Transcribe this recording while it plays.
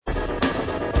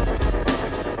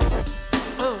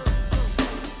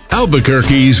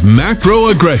Albuquerque's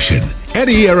macro aggression,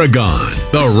 Eddie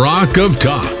Aragon, the Rock of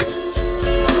Talk.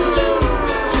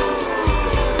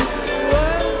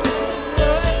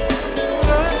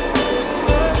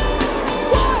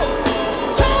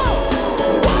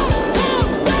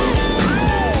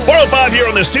 Here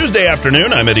on this Tuesday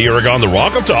afternoon, I'm Eddie Aragon, the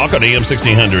Rock of Talk on AM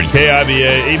 1600, KIVA,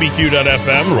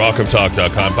 ABQ.FM,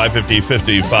 rockoftalk.com,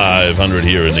 550-5500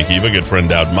 here in the Kiva. Good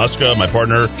friend Dowd Muska, my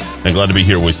partner, and glad to be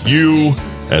here with you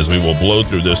as we will blow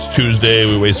through this Tuesday.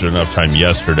 We wasted enough time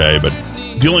yesterday, but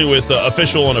dealing with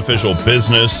official and unofficial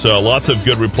business, lots of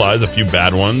good replies, a few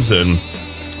bad ones, and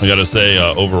I got to say,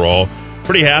 overall,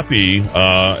 pretty happy,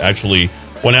 actually.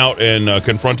 Went out and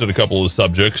confronted a couple of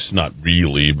subjects. Not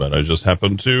really, but I just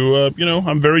happened to,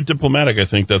 I'm very diplomatic. I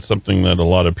think that's something that a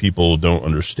lot of people don't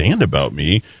understand about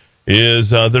me,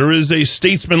 is there is a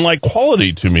statesman-like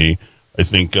quality to me. I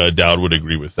think Dowd would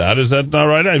agree with that. Is that not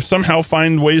right? I somehow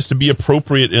find ways to be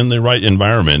appropriate in the right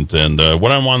environment. And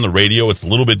when I'm on the radio, it's a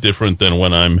little bit different than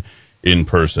when I'm in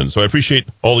person. So I appreciate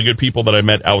all the good people that I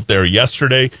met out there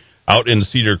yesterday, out in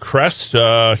Cedar Crest.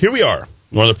 Here we are.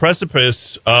 We're on the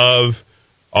precipice of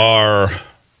our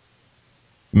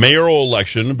mayoral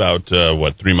election, about, 3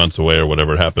 months away or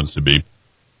whatever it happens to be.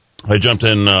 I jumped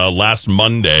in last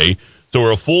Monday, so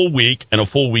we're a full week and a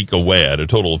full week away. I had a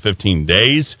total of 15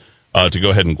 days to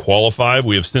go ahead and qualify.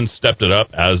 We have since stepped it up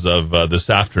as of this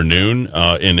afternoon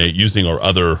using our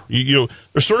other,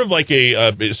 there's sort of like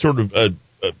a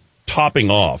topping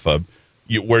off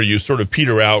where you sort of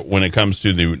peter out when it comes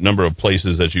to the number of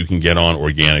places that you can get on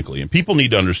organically. And people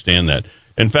need to understand that.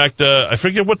 In fact, I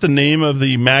forget what the name of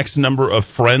the max number of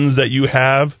friends that you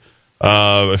have.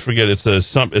 I forget.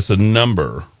 It's a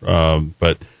number,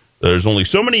 but there's only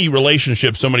so many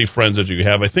relationships, so many friends that you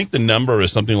have. I think the number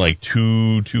is something like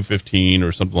 215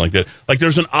 or something like that. Like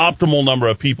there's an optimal number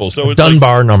of people. So it's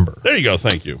Dunbar number. There you go.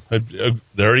 Thank you.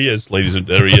 There he is, ladies and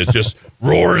there he is. Just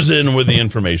roars in with the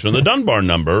information. The Dunbar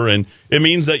number, and it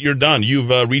means that you're done. You've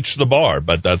reached the bar,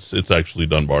 but it's actually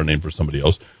Dunbar, named for somebody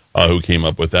else. Who came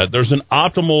up with that. There's an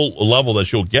optimal level that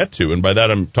you'll get to, and by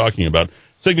that I'm talking about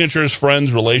signatures,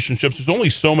 friends, relationships. There's only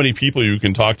so many people you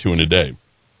can talk to in a day.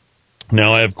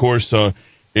 Now, I, of course, am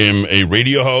a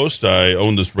radio host. I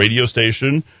own this radio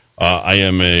station. I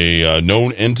am a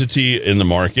known entity in the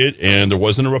market, and there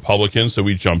wasn't a Republican, so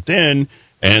we jumped in,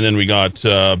 and then we got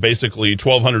basically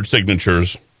 1,200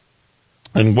 signatures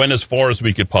and went as far as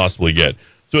we could possibly get.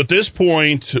 So at this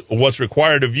point, what's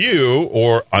required of you,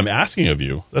 or I'm asking of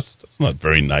you, that's not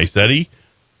very nice, Eddie.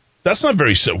 That's not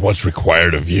very, what's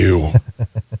required of you.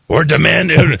 Or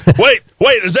demanding.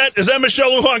 Wait, is that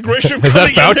Michelle Lujan Grisham? Is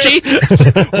that Fauci?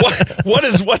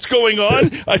 What's going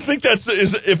on? I think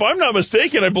if I'm not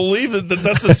mistaken, I believe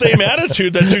that's the same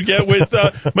attitude that you get with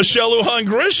Michelle Lujan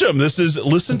Grisham.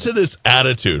 Listen to this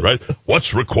attitude, right?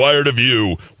 What's required of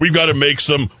you? We've got to make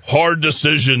some hard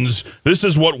decisions. This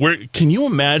is what can you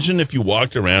imagine if you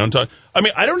walked around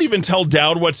I don't even tell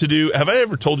Dowd what to do. Have I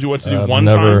ever told you what to do one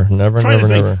time?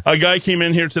 Never. A guy came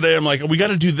in here today. I'm like, we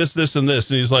got to do this, this, and this.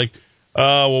 And he's like,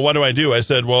 well, what do I do? I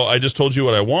said, well, I just told you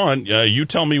what I want. You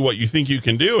tell me what you think you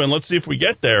can do, and let's see if we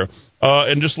get there.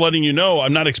 And just letting you know,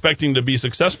 I'm not expecting to be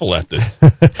successful at this.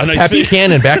 Pat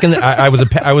Buchanan, back in I was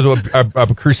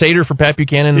a crusader for Pat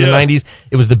Buchanan in the 90s.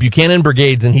 It was the Buchanan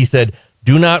Brigades, and he said,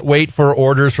 do not wait for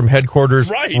orders from headquarters.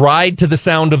 Right. Ride to the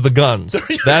sound of the guns.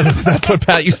 That's what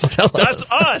Pat used to tell us. That's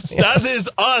us. That is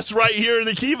us right here in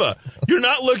the Kiva. You're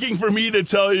not looking for me to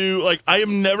tell you, I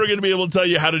am never going to be able to tell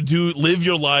you how to live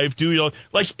your life,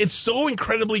 it's so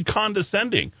incredibly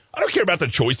condescending. I don't care about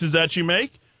the choices that you make,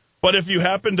 but if you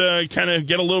happen to kind of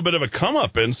get a little bit of a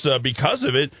comeuppance because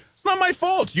of it, it's not my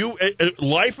fault.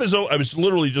 Life is, I was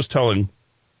literally just telling,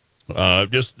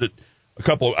 a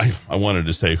couple, I wanted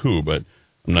to say who, but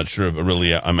I'm not sure if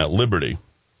really I'm at liberty.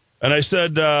 And I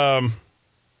said,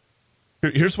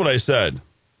 here's what I said.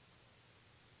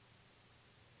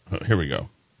 Here we go.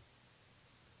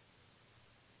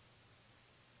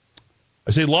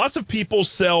 I say lots of people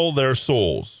sell their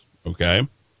souls, okay?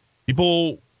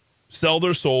 People sell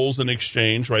their souls in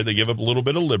exchange, right? They give up a little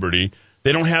bit of liberty.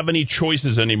 They don't have any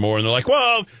choices anymore, and they're like,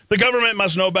 well, the government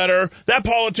must know better. That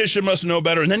politician must know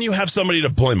better. And then you have somebody to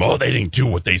blame. Oh, they didn't do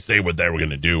what they say what they were going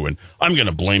to do, and I'm going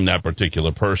to blame that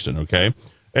particular person, okay?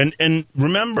 And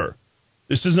remember,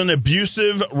 this is an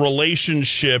abusive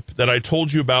relationship that I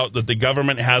told you about that the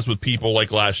government has with people like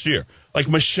last year. Like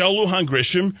Michelle Lujan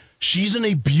Grisham, she's an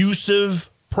abusive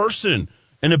person.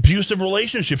 an abusive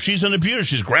relationship. She's an abuser.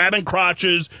 She's grabbing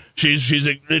crotches. She's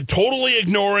totally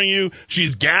ignoring you.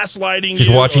 She's gaslighting you. She's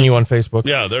watching you on Facebook.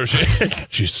 Yeah,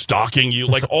 she's stalking you.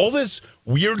 Like all this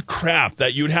weird crap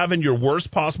that you'd have in your worst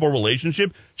possible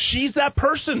relationship. She's that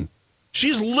person.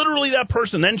 She's literally that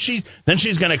person. Then she's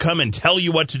going to come and tell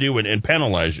you what to do and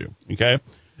penalize you. Okay,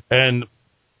 and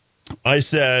I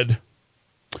said,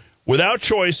 without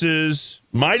choices,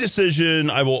 my decision.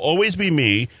 I will always be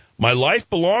me. My life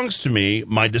belongs to me,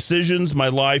 my decisions, my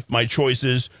life, my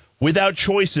choices. Without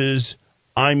choices,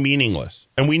 I'm meaningless.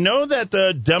 And we know that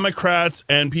the Democrats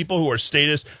and people who are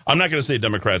statists, I'm not going to say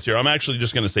Democrats here, I'm actually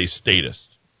just going to say statists.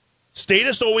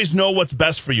 Statists always know what's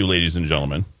best for you, ladies and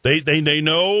gentlemen. They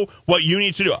know what you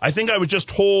need to do. I think I was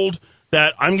just told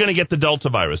that I'm going to get the Delta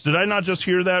virus. Did I not just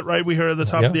hear that, right? We heard at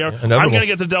the top of the hour. I'm going to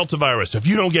get the Delta virus. If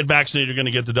you don't get vaccinated, you're going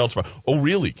to get the Delta virus. Oh,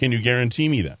 really? Can you guarantee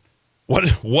me that? What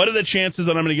are the chances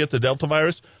that I'm going to get the Delta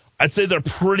virus? I'd say they're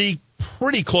pretty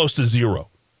close to zero.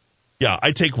 Yeah,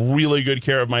 I take really good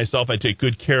care of myself. I take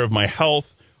good care of my health.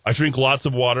 I drink lots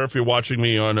of water. If you're watching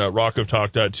me on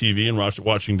rockoftalk.tv and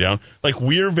watching down, like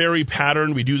we're very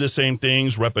patterned. We do the same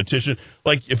things, repetition.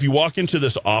 Like if you walk into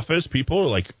this office, people are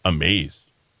like amazed.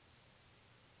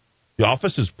 The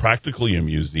office is practically a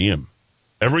museum.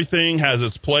 Everything has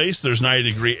its place. There's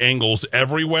 90-degree angles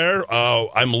everywhere.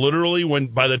 I'm literally,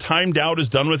 by the time Dowd is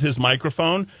done with his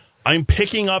microphone, I'm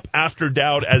picking up after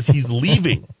Dowd as he's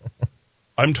leaving.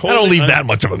 I don't leave that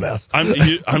much of a mess.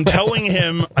 I'm telling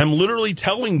him, I'm literally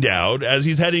telling Dowd as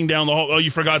he's heading down the hall, oh, you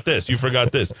forgot this, you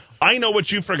forgot this. I know what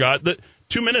you forgot. That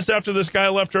 2 minutes after this guy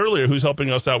left earlier, who's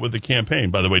helping us out with the campaign,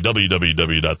 by the way,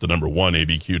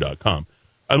 www.1abq.com.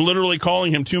 I'm literally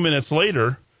calling him 2 minutes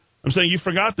later. I'm saying, you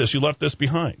forgot this. You left this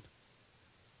behind.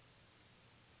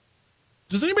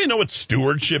 Does anybody know what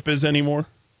stewardship is anymore?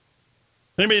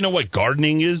 Anybody know what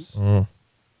gardening is?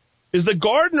 Is the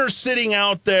gardener sitting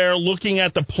out there looking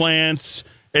at the plants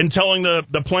and telling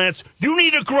the plants, you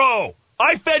need to grow.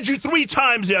 I fed you 3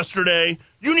 times yesterday.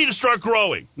 You need to start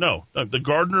growing. No, the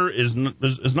gardener is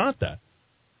not that.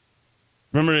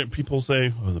 Remember, people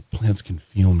say, oh, the plants can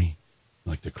feel me.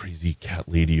 Like the crazy cat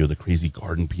lady or the crazy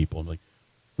garden people. I'm like,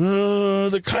 they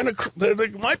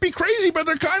might be crazy, but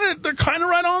they're kind of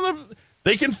right on the.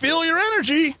 They can feel your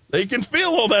energy. They can feel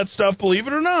all that stuff. Believe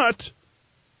it or not,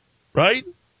 right?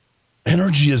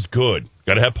 Energy is good.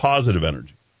 Got to have positive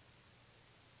energy.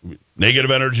 Negative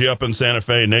energy up in Santa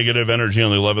Fe. Negative energy on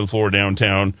the 11th floor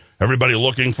downtown. Everybody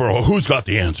looking for who's got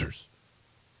the answers.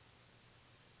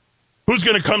 Who's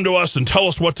going to come to us and tell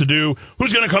us what to do?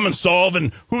 Who's going to come and solve?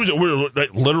 And we're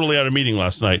literally at a meeting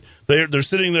last night. They're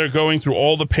sitting there going through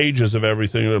all the pages of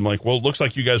everything. And I'm like, well, it looks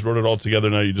like you guys wrote it all together.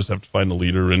 Now you just have to find a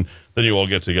leader, and then you all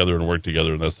get together and work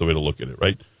together, and that's the way to look at it,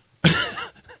 right?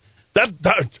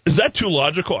 Is that too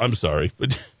logical? I'm sorry, but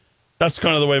that's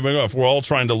kind of the way we go. If we're all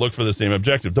trying to look for the same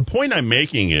objective. The point I'm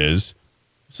making is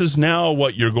this is now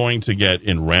what you're going to get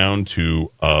in round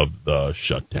 2 of the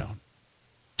shutdown.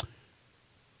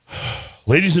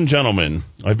 Ladies and gentlemen,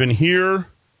 I've been here,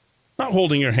 not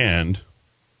holding your hand.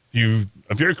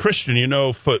 If you're a Christian, you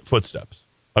know footsteps.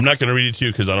 I'm not going to read it to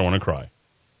you because I don't want to cry.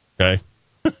 Okay?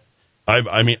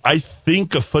 I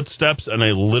think of footsteps and I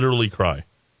literally cry.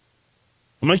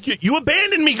 I'm like, you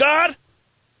abandoned me, God.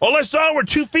 All I saw were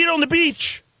 2 feet on the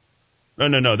beach.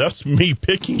 No, that's me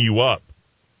picking you up.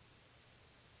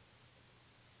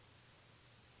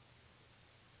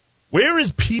 Where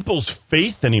is people's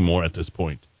faith anymore at this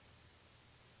point?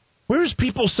 Where is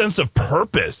people's sense of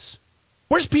purpose?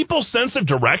 Where's people's sense of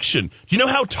direction? Do you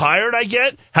know how tired I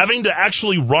get having to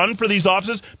actually run for these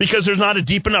offices because there's not a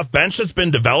deep enough bench that's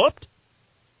been developed?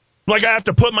 Like I have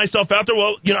to put myself out there.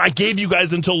 Well, I gave you guys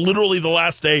until literally the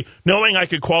last day knowing I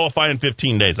could qualify in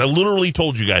 15 days. I literally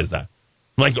told you guys that.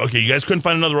 I'm like, okay, you guys couldn't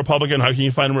find another Republican. How can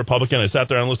you find a Republican? I sat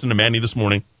there and listened to Manny this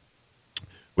morning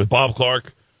with Bob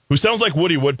Clark, who sounds like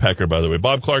Woody Woodpecker, by the way.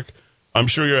 Bob Clark, I'm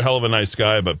sure you're a hell of a nice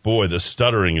guy, but boy, the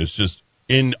stuttering is just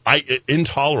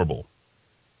intolerable.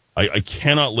 I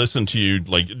cannot listen to you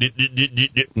like,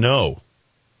 no.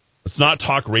 It's not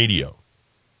talk radio.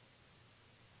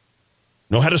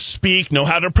 Know how to speak, know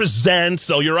how to present,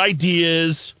 sell your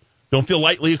ideas. Don't feel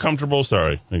lightly comfortable.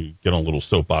 Sorry, I get on a little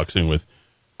soapboxing with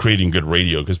creating good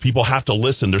radio because people have to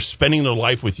listen. They're spending their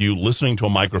life with you, listening to a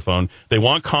microphone. They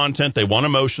want content. They want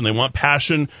emotion. They want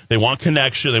passion. They want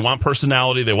connection. They want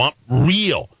personality. They want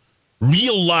real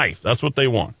life. That's what they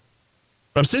want.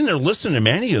 But I'm sitting there listening to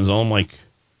Manny, and I'm like,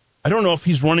 I don't know if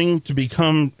he's running to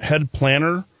become head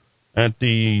planner at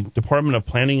the Department of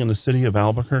Planning in the city of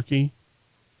Albuquerque.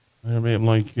 I'm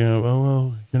like,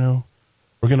 we're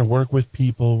going to work with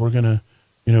people. We're going to,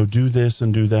 do this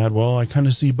and do that. Well, I kind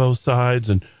of see both sides,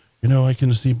 and, I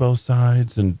can see both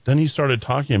sides. And then he started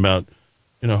talking about,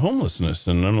 homelessness.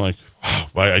 And I'm like, wow,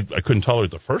 I couldn't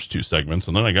tolerate the first two segments.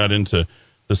 And then I got into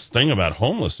this thing about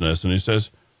homelessness. And he says,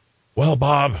 well,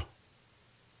 Bob,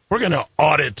 we're going to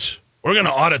audit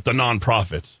the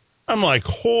nonprofits. I'm like,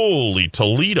 holy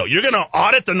Toledo. You're going to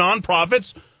audit the nonprofits?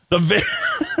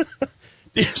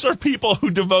 These are people who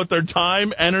devote their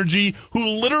time, energy, who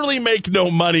literally make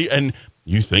no money. And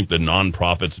you think the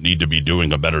nonprofits need to be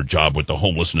doing a better job with the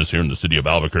homelessness here in the city of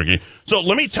Albuquerque? So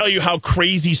let me tell you how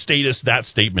crazy status that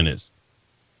statement is.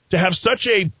 To have such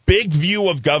a big view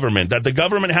of government, that the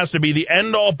government has to be the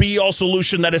end-all, be-all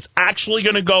solution, that it's actually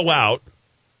going to go out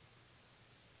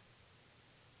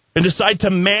and decide to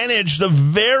manage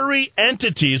the very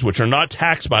entities, which are not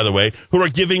taxed, by the way, who are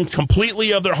giving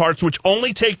completely of their hearts, which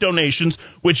only take donations,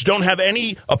 which don't have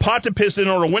a pot to piss in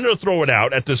or a window to throw it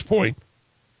out at this point.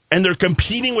 And they're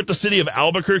competing with the city of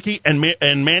Albuquerque, and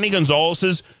Manny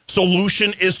Gonzalez's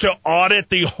solution is to audit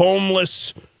the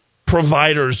homeless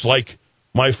providers like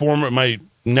my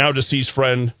now deceased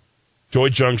friend, Joy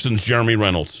Junction's Jeremy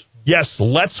Reynolds. Yes,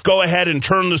 let's go ahead and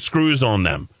turn the screws on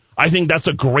them. I think that's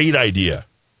a great idea.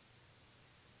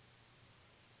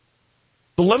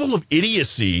 The level of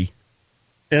idiocy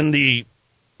and the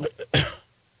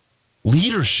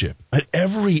leadership at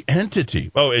every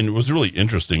entity. Oh, and it was really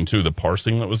interesting, too, the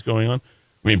parsing that was going on.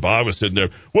 I mean, Bob was sitting there.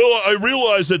 Well, I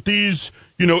realize that these,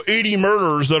 80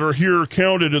 murders that are here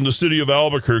counted in the city of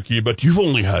Albuquerque, but you've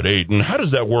only had 8. And how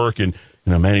does that work? And,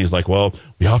 Manny's like, well,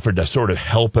 we offered to sort of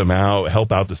help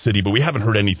out the city, but we haven't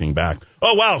heard anything back.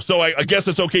 Oh, wow. So I guess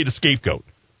it's okay to scapegoat.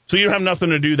 So you don't have nothing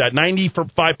to do that.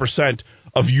 95%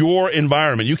 of your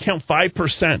environment, you count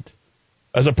 5%.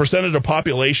 As a percentage of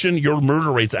population, your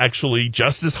murder rate's actually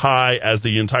just as high as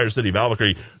the entire city of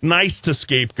Albuquerque. Nice to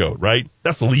scapegoat, right?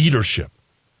 That's leadership.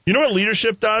 You know what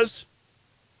leadership does?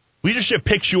 Leadership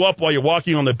picks you up while you're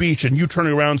walking on the beach and you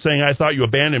turning around saying, I thought you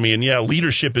abandoned me. And yeah,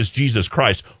 leadership is Jesus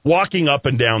Christ walking up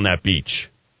and down that beach,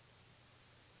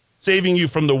 saving you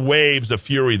from the waves of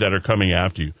fury that are coming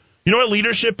after you. You know what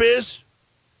leadership is?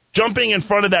 Jumping in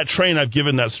front of that train. I've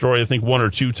given that story, I think, 1 or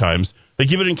 2 times. They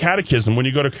give it in catechism when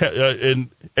you go to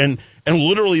and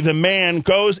literally the man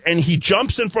goes and he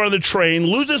jumps in front of the train,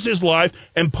 loses his life,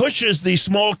 and pushes the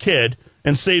small kid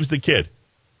and saves the kid.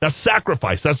 That's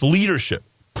sacrifice. That's leadership.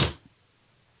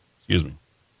 Excuse me.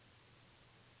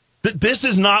 This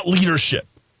is not leadership.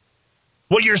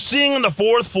 What you're seeing on the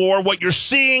 4th floor, what you're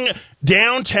seeing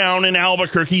downtown in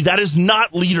Albuquerque, that is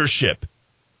not leadership.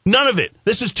 None of it.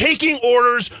 This is taking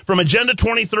orders from Agenda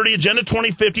 2030, Agenda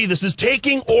 2050. This is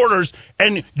taking orders,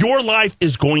 and your life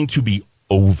is going to be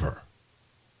over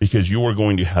because you are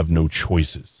going to have no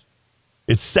choices.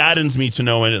 It saddens me to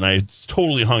know it, and I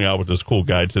totally hung out with this cool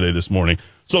guy this morning,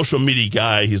 social media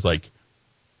guy. He's like,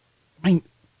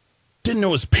 didn't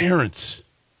know his parents,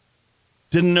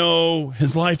 didn't know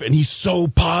his life, and he's so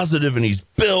positive, and he's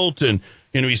built, and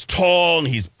he's tall, and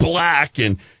he's black,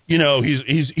 and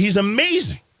he's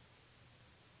amazing.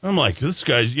 I'm like, this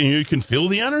guy, you can feel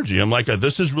the energy. I'm like,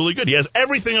 this is really good. He has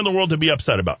everything in the world to be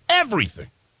upset about. Everything.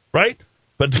 Right?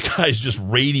 But the guy's just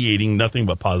radiating nothing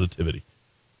but positivity.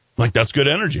 I'm like, that's good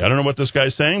energy. I don't know what this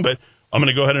guy's saying, but I'm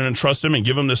going to go ahead and entrust him and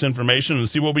give him this information and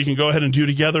see what we can go ahead and do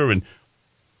together. And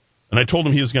I told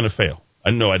him he was going to fail.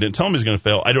 I didn't tell him he was going to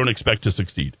fail. I don't expect to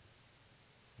succeed.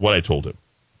 What I told him.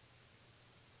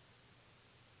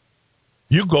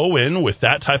 You go in with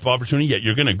that type of opportunity, yet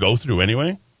you're going to go through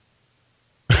anyway.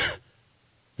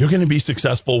 You're going to be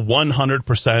successful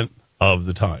 100% of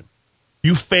the time.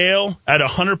 You fail at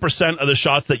 100% of the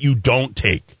shots that you don't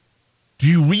take. Do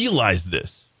you realize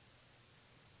this?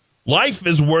 Life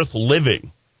is worth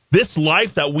living. This life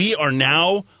that we are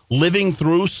now living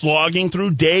through, slogging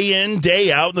through, day in,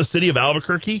 day out in the city of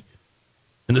Albuquerque,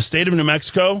 in the state of New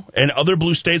Mexico, and other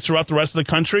blue states throughout the rest of the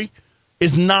country,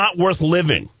 is not worth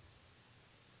living.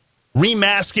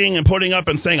 Remasking and putting up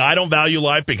and saying, I don't value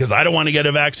life because I don't want to get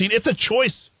a vaccine. It's a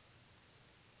choice.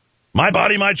 My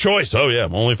body, my choice. Oh, yeah,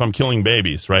 only if I'm killing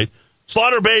babies, right?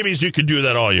 Slaughter babies, you can do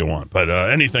that all you want. But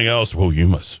anything else, well, you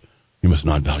must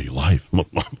not value life.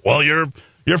 Well, you're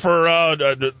for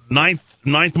ninth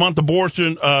month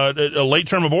abortion,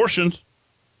 late-term abortions.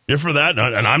 You're for that,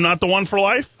 and I'm not the one for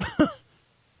life?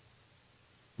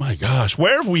 My gosh,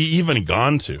 where have we even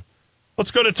gone to?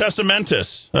 Let's go to Tessa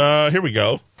Mentis. Here we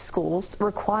go. Schools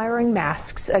requiring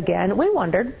masks again. We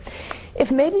wondered if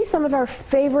maybe some of our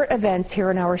favorite events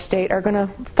here in our state are going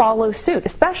to follow suit,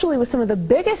 especially with some of the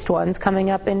biggest ones coming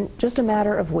up in just a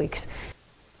matter of weeks.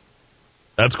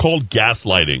 That's called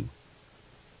gaslighting.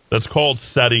 That's called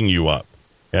setting you up,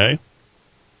 okay?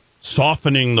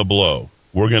 softening the blow.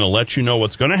 We're going to let you know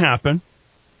what's going to happen.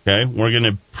 Okay, we're going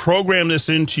to program this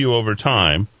into you over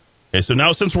time. Okay, so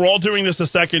now since we're all doing this a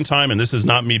second time, and this is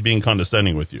not me being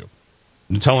condescending with you,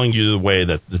 I'm telling you the way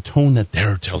that the tone that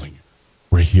they're telling you.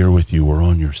 We're here with you. We're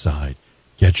on your side.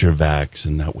 Get your vax,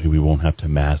 and that way we won't have to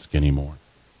mask anymore.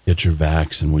 Get your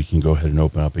vax, and we can go ahead and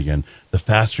open up again. The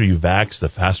faster you vax, the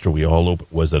faster we all open.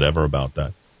 Was it ever about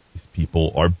that? These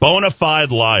people are bona fide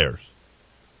liars.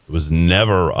 It was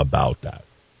never about that.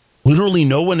 Literally,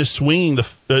 no one is swinging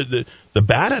the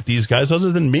bat at these guys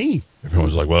other than me.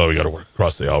 Everyone's like, well, we got to work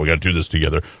across the aisle. We got to do this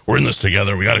together. We're in this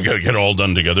together. We got to get it all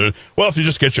done together. Well, if you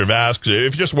just get your mask,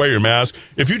 if you just wear your mask,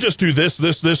 if you just do this,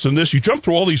 and this, you jump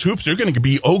through all these hoops, you're going to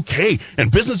be okay.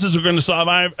 And businesses are going to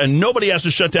survive, and nobody has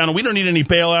to shut down, and we don't need any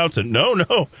bailouts. And no.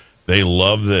 They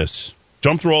love this.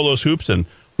 Jump through all those hoops, and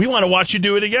we want to watch you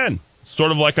do it again.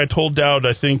 Sort of like I told Dowd,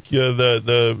 I think,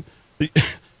 you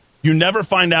never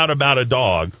find out about a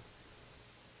dog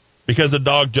because the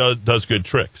dog does good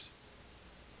tricks.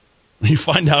 You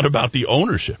find out about the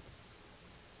ownership.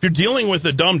 If you're dealing with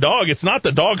a dumb dog, it's not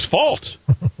the dog's fault.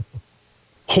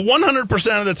 100%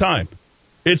 of the time.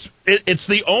 It's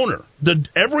the owner.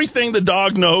 Everything the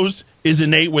dog knows is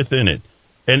innate within it,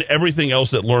 and everything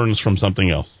else it learns from something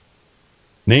else.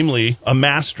 Namely, a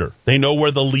master. They know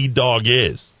where the lead dog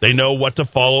is. They know what to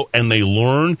follow, and they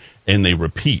learn, and they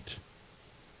repeat.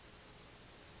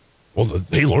 Well,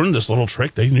 they learned this little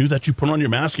trick. They knew that you put on your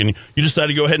mask and you decided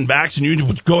to go ahead and vax and you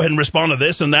go ahead and respond to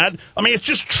this and that. I mean, it's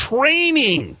just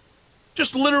training.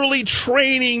 Just literally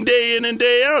training day in and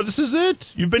day out. This is it.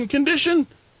 You've been conditioned.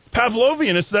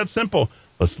 Pavlovian. It's that simple.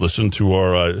 Let's listen to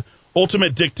our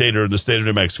ultimate dictator in the state of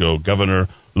New Mexico, Governor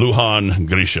Lujan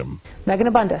Grisham. Megan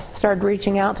Abundis started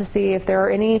reaching out to see if there are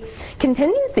any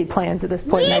contingency plans at this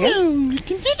point, Megan.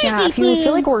 Yeah, if you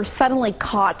feel like we're suddenly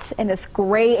caught in this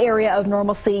gray area of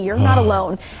normalcy, you're not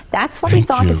alone. That's why we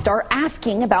thought to start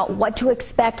asking about what to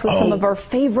expect with some of our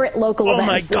favorite local events. Oh,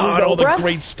 my God, all the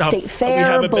great stuff. State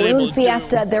Fair, Balloon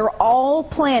Fiesta, they're all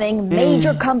planning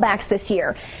major comebacks this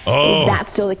year. Is that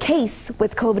still the case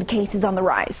with COVID cases on the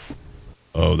rise?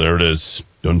 Oh, there it is.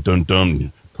 Dun, dun,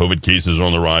 dun. COVID cases are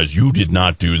on the rise. You did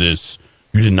not do this.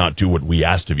 You did not do what we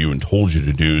asked of you and told you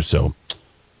to do. So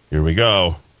here we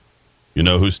go. You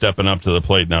know who's stepping up to the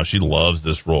plate now. She loves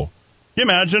this role. Can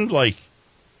you imagine, like,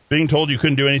 being told you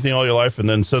couldn't do anything all your life and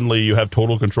then suddenly you have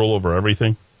total control over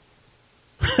everything?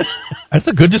 That's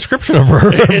a good description of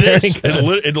her. It is.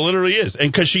 It literally is.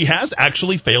 And because she has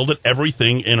actually failed at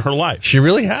everything in her life. She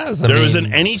really has. There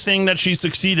isn't anything that she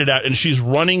succeeded at, and she's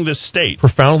running this state.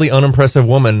 Profoundly unimpressive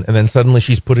woman, and then suddenly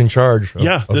she's put in charge of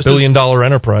a billion-dollar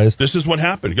enterprise. This is what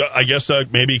happened. I guess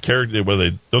maybe character.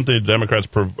 Well, don't the Democrats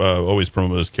always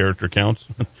promote as character counts?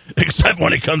 Except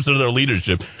when it comes to their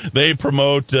leadership. They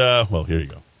promote, well, here you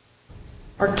go.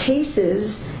 Our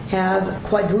cases have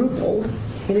quadrupled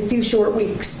in a few short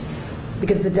weeks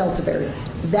because of the Delta variant.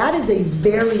 That is a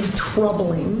very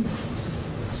troubling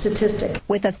statistic.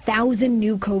 With 1,000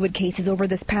 new COVID cases over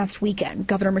this past weekend,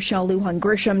 Governor Michelle Lujan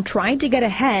Grisham tried to get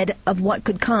ahead of what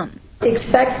could come.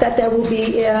 Expect that there will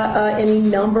be any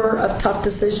number of tough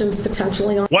decisions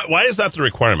potentially. Why is that the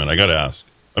requirement? I got to ask.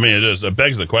 I mean, it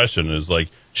begs the question, is like,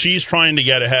 she's trying to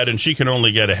get ahead, and she can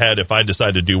only get ahead if I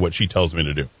decide to do what she tells me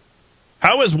to do.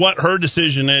 How is what her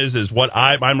decision is what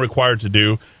I'm required to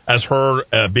do as her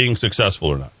being successful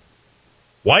or not?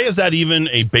 Why is that even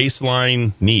a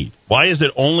baseline need? Why is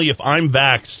it only if I'm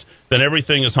vaxxed, then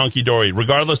everything is hunky-dory,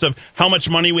 regardless of how much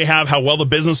money we have, how well the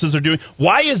businesses are doing?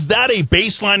 Why is that a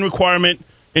baseline requirement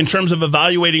in terms of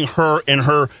evaluating her and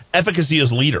her efficacy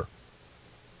as leader?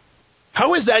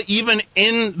 How is that even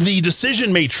in the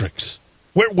decision matrix?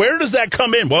 Where does that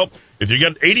come in? Well, if you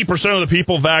get 80% of the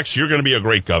people vaxxed, you're going to be a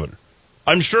great governor.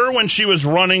 I'm sure when she was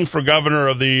running for governor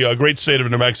of the great state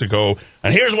of New Mexico,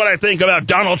 and here's what I think about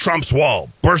Donald Trump's wall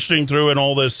bursting through and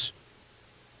all this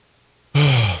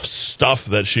stuff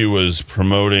that she was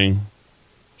promoting,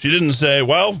 she didn't say,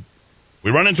 well, we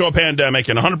run into a pandemic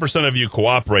and 100% of you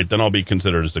cooperate, then I'll be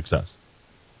considered a success.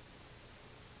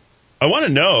 I want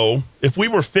to know, if we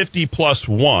were 50 plus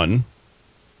 1,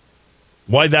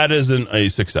 why that isn't a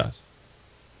success.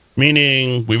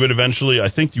 Meaning, we would eventually, I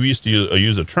think you used to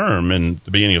use a term in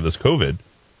the beginning of this COVID,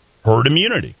 herd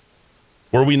immunity.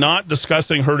 Were we not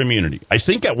discussing herd immunity? I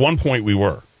think at one point we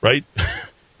were, right?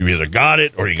 You either got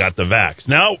it or you got the vax.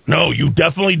 No, you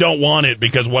definitely don't want it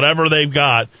because whatever they've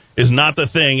got is not the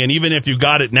thing. And even if you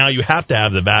got it, now you have to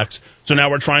have the vax. So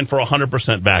now we're trying for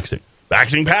 100% vaccine.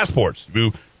 Vaccine passports.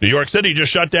 New York City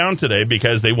just shut down today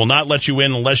because they will not let you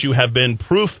in unless you have been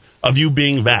proof of you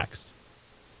being vaxxed.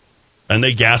 And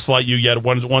they gaslight you yet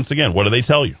once again. What do they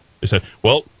tell you? They said,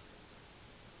 well,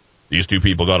 These two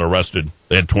people got arrested.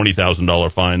 They had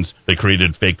 $20,000 fines. They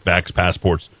created fake vax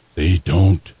passports. They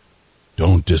don't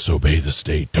disobey the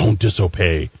state. Don't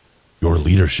disobey your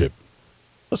leadership.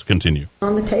 Let's continue.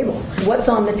 On the table. What's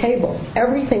on the table?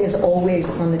 Everything is always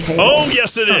on the table. Oh,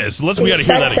 yes, it is. We got to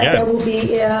hear that again. There will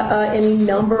be any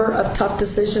number of tough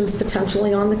decisions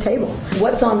potentially on the table.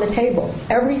 What's on the table?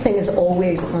 Everything is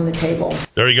always on the table.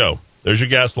 There you go. There's your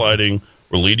gaslighting.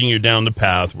 We're leading you down the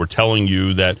path. We're telling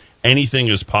you that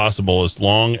anything is possible as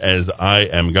long as I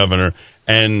am governor.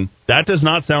 And that does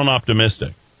not sound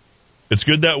optimistic. It's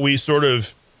good that we sort of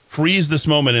freeze this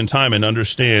moment in time and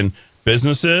understand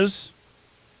businesses,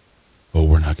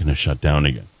 we're not going to shut down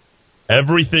again.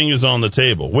 Everything is on the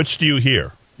table. Which do you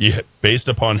hear? Based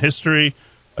upon history,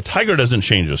 a tiger doesn't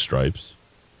change his stripes.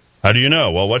 How do you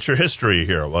know? Well, what's your history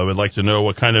here? Well, I would like to know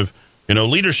what kind of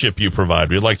leadership you provide.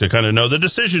 We'd like to kind of know the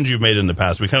decisions you've made in the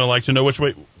past. We kind of like to know which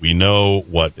way. We know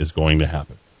what is going to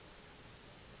happen.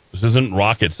 This isn't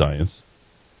rocket science.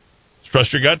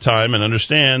 Trust your gut time and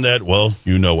understand that,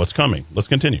 you know what's coming. Let's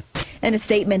continue. In a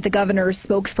statement, the governor's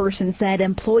spokesperson said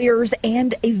employers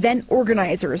and event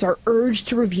organizers are urged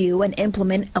to review and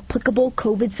implement applicable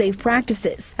COVID-safe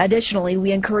practices. Additionally,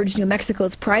 we encourage New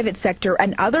Mexico's private sector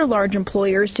and other large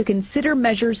employers to consider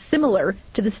measures similar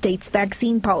to the state's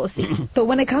vaccine policy. But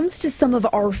when it comes to some of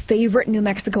our favorite New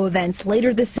Mexico events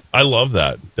later this... I love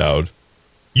that, Dowd.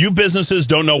 You businesses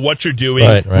don't know what you're doing.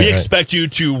 We expect you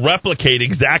to replicate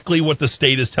exactly what the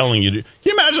state is telling you to. Can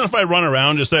you imagine if I run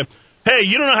around and just say, hey,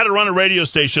 you don't know how to run a radio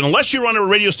station. Unless you run a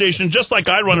radio station just like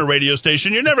I run a radio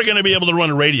station, you're never going to be able to run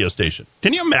a radio station.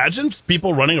 Can you imagine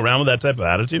people running around with that type of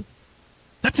attitude?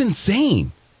 That's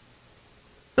insane.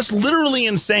 That's literally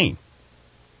insane.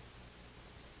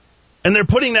 And they're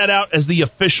putting that out as the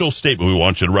official statement. We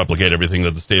want you to replicate everything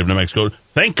that the state of New Mexico.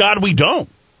 Thank God we don't.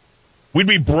 We'd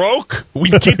be broke.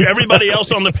 We'd keep everybody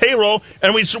else on the payroll,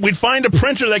 and we'd find a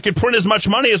printer that could print as much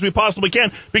money as we possibly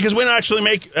can because we don't actually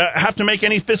have to make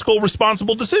any fiscal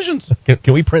responsible decisions.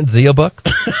 Can we print Zia Bucks?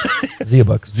 Zia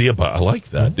Bucks. Zia Bucks. I like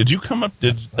that. Did you come up?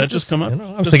 Did that just come up?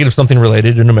 I was thinking of something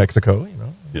related to New Mexico.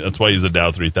 Yeah, that's why he's a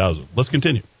Dow 3000. Let's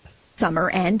continue. Summer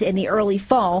and in the early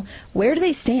fall, where do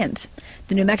they stand?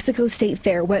 The New Mexico State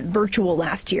Fair went virtual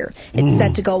last year. It's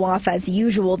set to go off as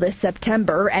usual this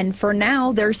September, and for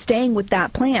now, they're staying with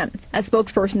that plan. A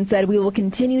spokesperson said, we will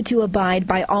continue to abide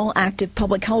by all active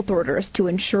public health orders to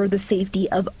ensure the safety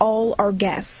of all our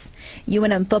guests.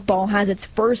 UNM football has its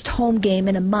first home game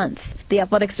in a month. The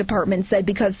athletics department said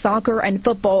because soccer and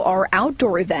football are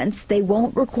outdoor events, they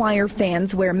won't require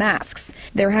fans wear masks.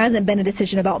 There hasn't been a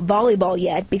decision about volleyball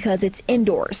yet because it's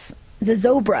indoors.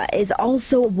 Zozobra is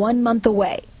also 1 month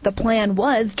away. The plan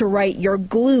was to write your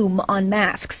gloom on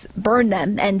masks, burn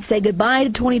them, and say goodbye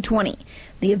to 2020.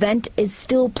 The event is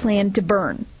still planned to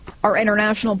burn. Our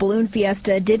International Balloon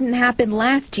Fiesta didn't happen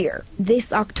last year. This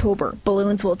October,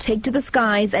 balloons will take to the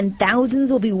skies and thousands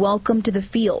will be welcomed to the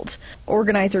field.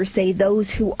 Organizers say those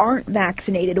who aren't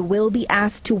vaccinated will be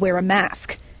asked to wear a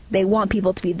mask. They want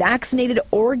people to be vaccinated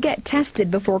or get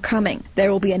tested before coming.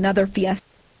 There will be another fiesta.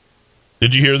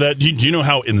 Did you hear that? Do you know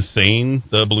how insane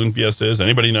the Balloon Fiesta is?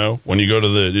 Anybody know? When you go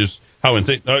to just how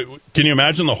insane. Can you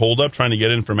imagine the holdup trying to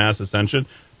get in for mass ascension?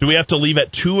 Do we have to leave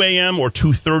at 2 a.m. or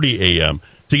 2:30 a.m.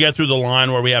 to get through the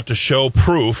line where we have to show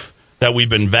proof that we've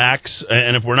been vaxxed?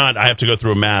 And if we're not, I have to go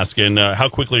through a mask. And how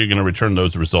quickly are you going to return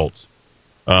those results?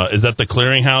 Is that the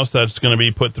clearinghouse that's going to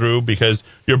be put through? Because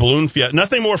your Balloon Fiesta,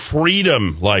 nothing more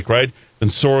freedom-like, right, than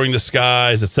soaring the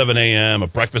skies at 7 a.m., a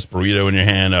breakfast burrito in your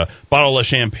hand, a bottle of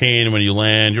champagne when you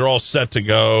land. You're all set to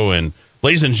go. And,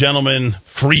 ladies and gentlemen,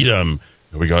 freedom.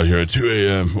 We got here at 2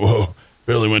 a.m. Whoa,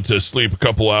 barely went to sleep a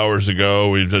couple hours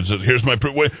ago. Here's my...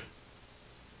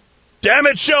 Damn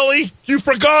it, Shelley! You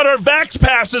forgot our vax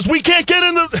passes. We can't get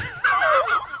in the...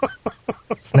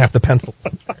 Snap the pencil.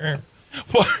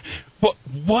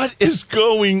 What is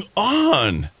going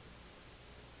on?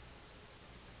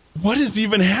 What is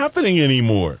even happening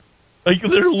anymore? Like,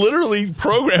 they're literally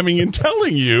programming and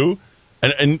telling you.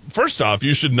 And first off,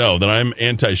 you should know that I'm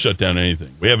anti-shutdown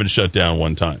anything. We haven't shut down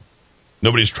one time.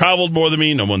 Nobody's traveled more than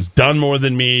me. No one's done more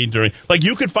than me during. Like,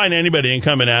 you could find anybody and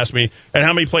come and ask me, and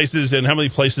how many places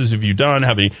have you done?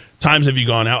 How many times have you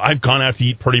gone out? I've gone out to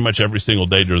eat pretty much every single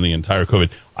day during the entire COVID.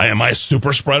 Am I a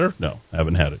super spreader? No, I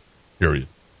haven't had it. Period.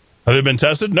 Have they been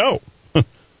tested? No.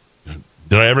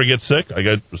 Did I ever get sick? I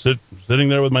got sitting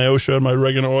there with my OSHA and my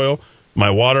oregano oil, my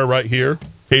water right here,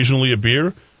 occasionally a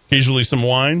beer, occasionally some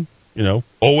wine,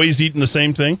 always eating the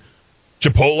same thing.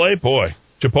 Chipotle, boy.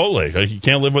 Chipotle. You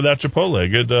can't live without Chipotle.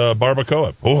 Good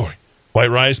barbacoa. Boy.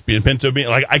 White rice, pinto bean.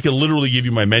 Like, I could literally give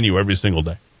you my menu every single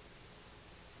day.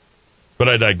 But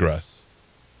I digress.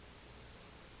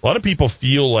 A lot of people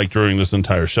feel like during this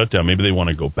entire shutdown, maybe they want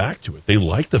to go back to it. They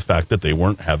like the fact that they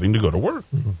weren't having to go to work.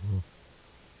 Mm-hmm.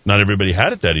 Not everybody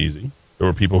had it that easy. There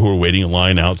were people who were waiting in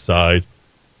line outside.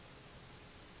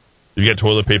 You get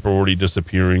toilet paper already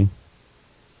disappearing.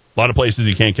 A lot of places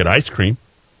you can't get ice cream.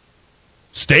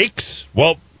 Steaks,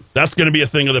 well, that's going to be a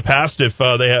thing of the past if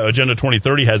Agenda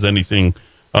 2030 has anything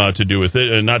to do with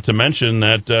it. And not to mention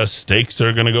that steaks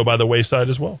are going to go by the wayside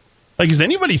as well. Like, has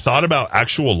anybody thought about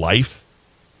actual life?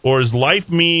 Or does life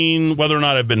mean whether or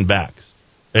not I've been vaxxed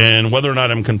and whether or not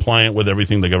I'm compliant with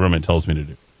everything the government tells me to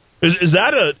do? Is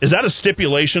that a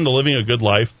stipulation to living a good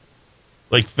life?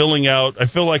 Like filling out, I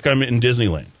feel like I'm in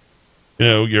Disneyland. You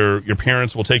know, your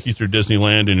parents will take you through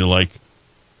Disneyland and you're like,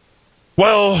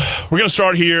 well, we're going to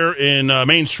start here in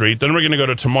Main Street, then we're going to go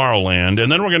to Tomorrowland,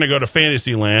 and then we're going to go to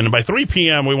Fantasyland, and by 3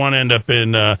 p.m. we want to end up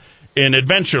in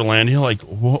Adventureland. And you're like,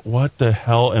 what the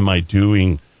hell am I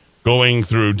doing? Going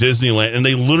through Disneyland, and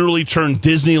they literally turn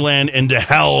Disneyland into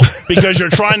hell because you're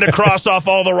trying to cross off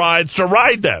all the rides to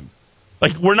ride them.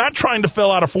 Like, we're not trying to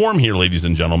fill out a form here, ladies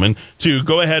and gentlemen, to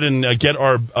go ahead and get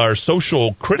our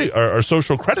social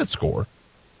credit score.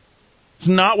 It's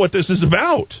not what this is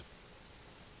about.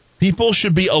 People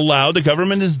should be allowed. The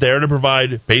government is there to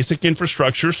provide basic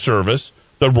infrastructure service.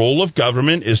 The role of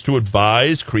government is to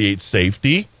advise, create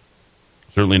safety.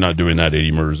 Certainly not doing that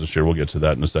 80 murders this year. We'll get to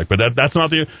that in a sec. But that's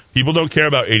not the... People don't care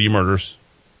about 80 murders.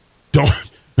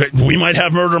 We might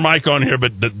have Murder Mike on here,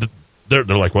 but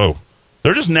they're like, whoa.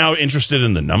 They're just now interested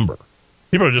in the number.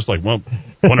 People are just like, well,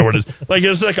 wonder what it is. Like,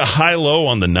 it's like a high-low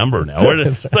on the number now.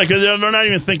 Like, they're not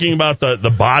even thinking about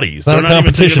the bodies. They're not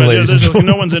even thinking about,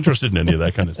 no one's interested in any of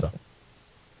that kind of stuff.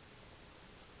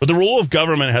 But the role of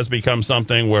government has become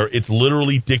something where it's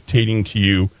literally dictating to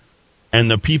you. And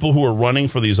the people who are running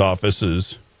for these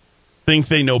offices think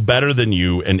they know better than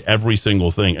you in every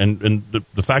single thing. And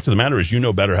the fact of the matter is you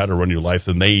know better how to run your life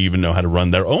than they even know how to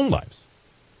run their own lives.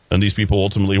 And these people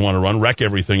ultimately want to wreck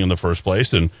everything in the first place.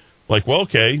 And like, well,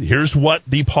 okay, here's what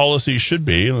the policy should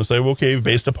be. And they'll say, well, okay,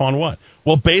 based upon what?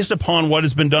 Well, based upon what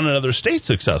has been done in other states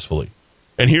successfully.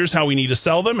 And here's how we need to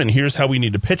sell them. And here's how we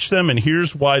need to pitch them. And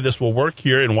here's why this will work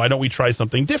here. And why don't we try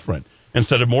something different?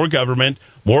 Instead of more government,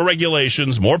 more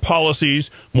regulations, more policies,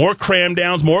 more cram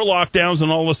downs, more lockdowns,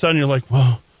 and all of a sudden you're like,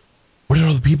 well, where did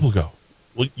all the people go?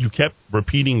 Well, you kept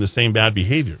repeating the same bad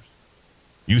behaviors.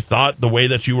 You thought the way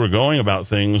that you were going about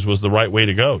things was the right way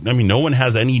to go. I mean, no one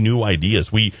has any new ideas.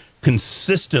 We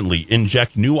consistently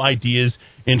inject new ideas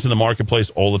into the marketplace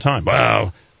all the time.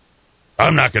 Well,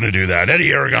 I'm not going to do that.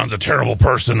 Eddie Aragon's a terrible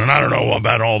person, and I don't know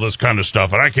about all this kind of stuff,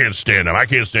 and I can't stand him. I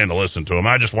can't stand to listen to him.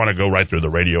 I just want to go right through the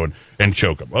radio and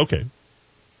choke him. Okay.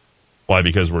 Why?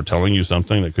 Because we're telling you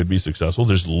something that could be successful.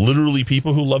 There's literally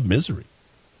people who love misery.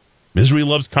 Misery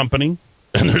loves company,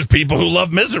 and there's people who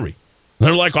love misery.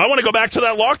 They're like, I want to go back to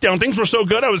that lockdown. Things were so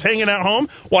good. I was hanging at home,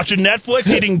 watching Netflix,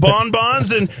 eating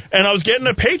bonbons, and I was getting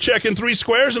a paycheck in 3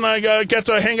 squares, and I get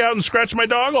to hang out and scratch my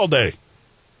dog all day.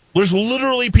 There's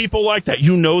literally people like that.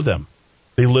 You know them.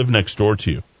 They live next door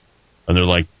to you. And they're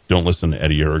like, don't listen to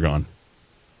Eddie Aragon.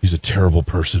 He's a terrible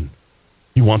person.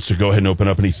 He wants to go ahead and open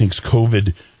up, and he thinks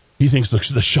he thinks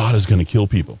the shot is going to kill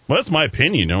people. Well, that's my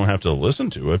opinion. You don't have to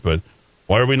listen to it, but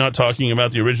why are we not talking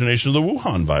about the origination of the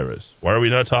Wuhan virus? Why are we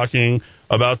not talking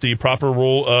about the proper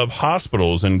role of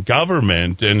hospitals and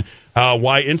government and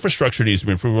why infrastructure needs to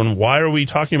be improved? And why are we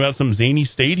talking about some zany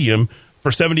stadium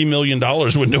for $70 million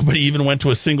when nobody even went to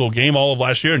a single game all of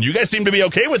last year? And you guys seem to be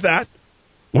okay with that.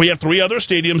 We have 3 other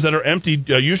stadiums that are empty,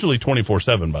 usually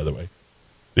 24/7, by the way.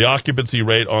 The occupancy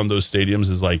rate on those stadiums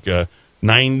is like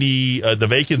 90, the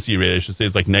vacancy rate, I should say,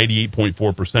 is like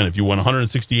 98.4%. If you went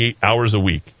 168 hours a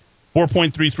week,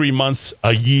 4.33 months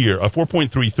a year,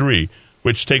 4.33,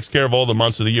 which takes care of all the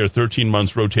months of the year, 13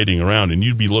 months rotating around, and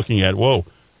you'd be looking at, whoa,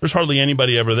 there's hardly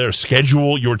anybody ever there.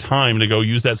 Schedule your time to go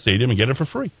use that stadium and get it for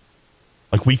free.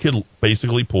 Like, we could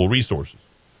basically pull resources.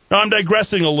 Now, I'm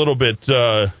digressing a little bit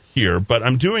here, but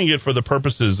I'm doing it for the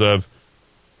purposes of,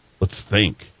 let's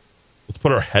think. Let's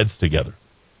put our heads together.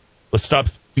 Let's stop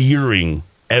fearing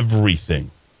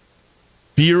everything.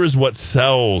 Fear is what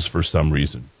sells for some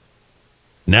reason.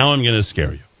 Now I'm going to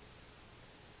scare you.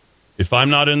 If I'm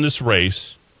not in this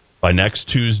race by next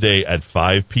Tuesday at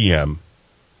 5 p.m.,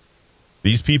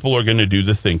 these people are going to do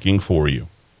the thinking for you.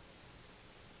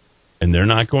 And they're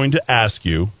not going to ask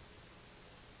you.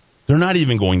 They're not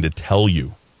even going to tell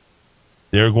you.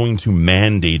 They're going to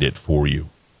mandate it for you.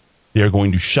 They're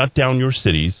going to shut down your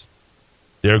cities.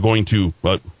 They're going to,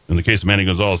 well, in the case of Manny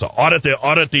Gonzalez, audit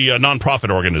the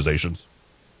nonprofit organizations.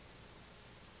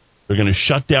 They're going to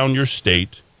shut down your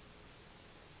state.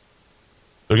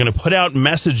 They're going to put out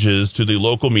messages to the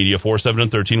local media, 4, 7,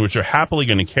 and 13, which are happily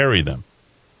going to carry them.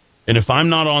 And if I'm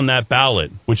not on that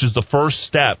ballot, which is the first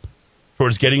step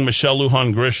towards getting Michelle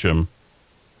Lujan Grisham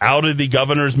out of the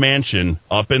governor's mansion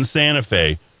up in Santa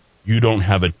Fe, you don't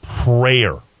have a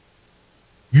prayer.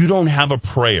 You don't have a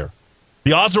prayer.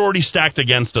 The odds are already stacked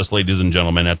against us, ladies and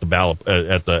gentlemen, at the ballot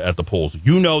at the polls.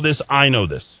 You know this. I know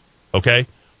this. Okay?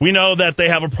 We know that they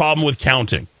have a problem with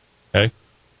counting. Okay?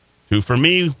 2 for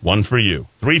me, 1 for you.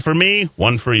 3 for me,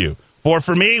 1 for you. 4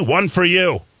 for me, 1 for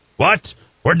you. What?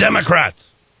 We're Democrats.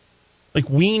 Like,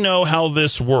 we know how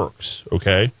this works,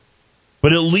 okay?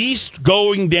 But at least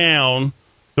going down,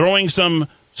 throwing some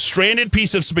stranded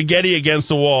piece of spaghetti against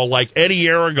the wall like Eddie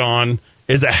Aragon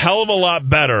is a hell of a lot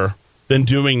better than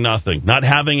doing nothing. Not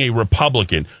having a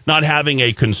Republican, not having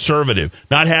a conservative,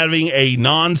 not having a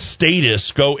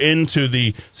non-statist go into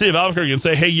the city of Albuquerque and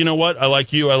say, hey, you know what? I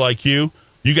like you.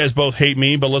 You guys both hate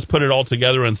me, but let's put it all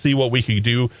together and see what we can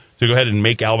do to go ahead and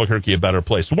make Albuquerque a better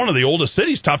place. One of the oldest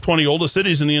cities, top 20 oldest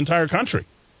cities in the entire country.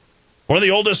 One of the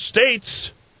oldest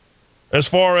states as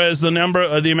far as the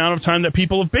amount of time that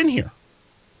people have been here.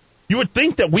 You would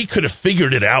think that we could have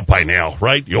figured it out by now,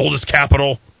 right? The oldest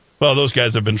capital. Well, those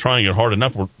guys have been trying it hard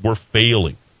enough. We're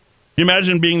failing. Can you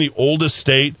imagine being the oldest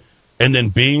state and then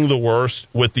being the worst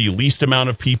with the least amount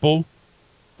of people?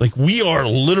 Like, we are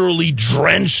literally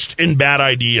drenched in bad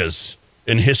ideas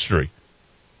in history.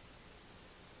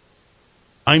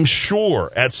 I'm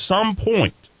sure at some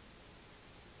point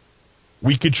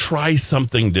we could try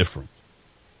something different.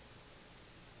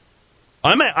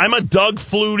 I'm a Doug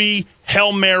Flutie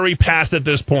Hail Mary pass at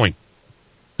this point.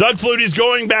 Doug Flutie's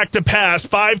going back to pass,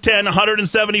 5'10",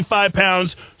 175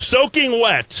 pounds, soaking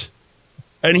wet,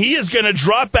 and he is going to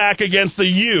drop back against the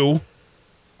U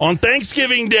on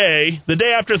Thanksgiving Day, the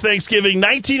day after Thanksgiving,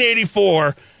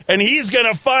 1984, and he's going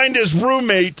to find his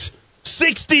roommate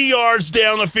 60 yards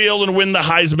down the field and win the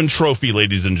Heisman Trophy,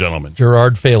 ladies and gentlemen.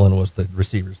 Gerard Phelan was the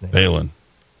receiver's name. Phelan,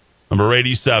 number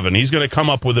 87. He's going to come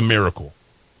up with a miracle.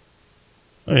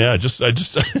 Oh, yeah, I just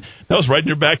that was right in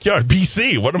your backyard.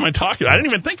 BC, what am I talking about? I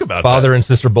didn't even think about Father that. and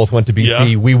sister both went to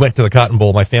BC. Yeah. We went to the Cotton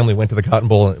Bowl. My family went to the Cotton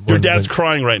Bowl. Your dad's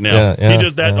crying right now. Yeah, he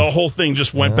did that. The whole thing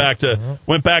just went back to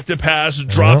pass,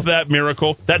 dropped that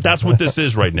miracle. That's what this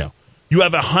is right now. You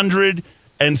have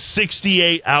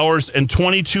 168 hours and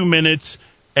 22 minutes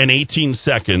and 18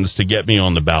 seconds to get me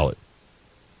on the ballot.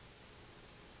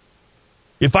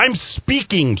 If I'm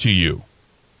speaking to you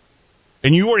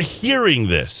and you are hearing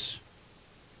this,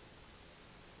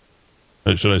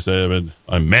 should I say,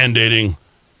 I'm mandating,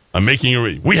 I'm making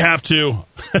you, we have to.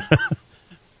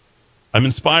 I'm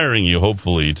inspiring you,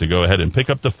 hopefully, to go ahead and pick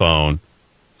up the phone,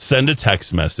 send a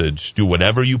text message, do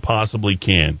whatever you possibly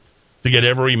can to get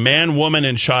every man, woman,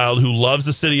 and child who loves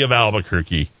the city of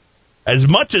Albuquerque, as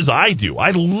much as I do. I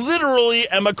literally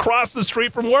am across the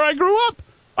street from where I grew up.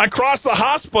 I cross the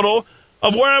hospital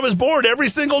of where I was born every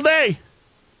single day.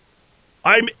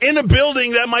 I'm in a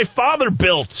building that my father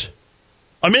built.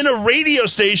 I'm in a radio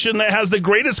station that has the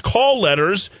greatest call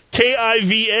letters,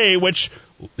 KIVA, which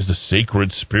is the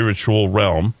sacred spiritual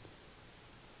realm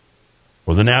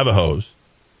for the Navajos,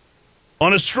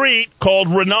 on a street called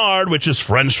Renard, which is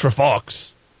French for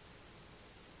Fox.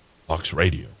 Fox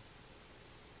Radio.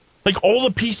 Like, all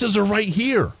the pieces are right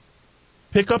here.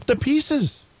 Pick up the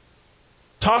pieces.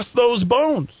 Toss those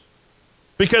bones.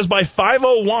 Because by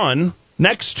 5:01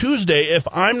 next Tuesday, if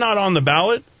I'm not on the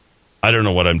ballot, I don't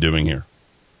know what I'm doing here.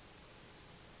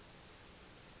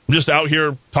 I'm just out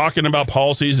here talking about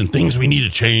policies and things we need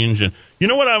to change. And you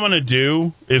know what I want to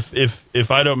do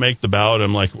if I don't make the ballot?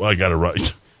 I'm like, well, I got to write.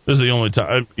 This is the only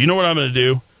time. You know what I'm going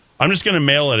to do? I'm just going to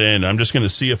mail it in. I'm just going to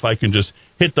see if I can just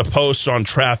hit the posts on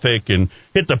traffic and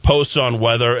hit the posts on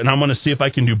weather, and I'm going to see if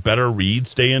I can do better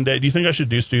reads day in day. Do you think I should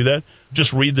do that?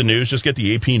 Just read the news, just get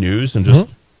the AP News, and just.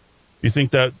 Mm-hmm. You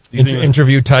think that...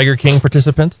 interview Tiger King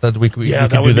participants? That would be good. Do you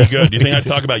think I'd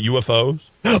talk about UFOs?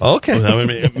 Okay.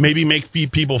 Maybe make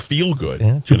people feel good.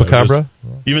 Yeah, Chupacabra.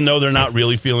 Even though they're not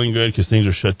really feeling good because things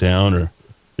are shut down, or,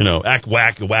 act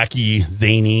wacky,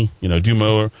 zany, do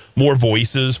more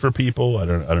voices for people. I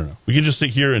don't know. We can just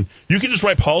sit here and... You can just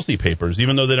write policy papers,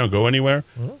 even though they don't go anywhere,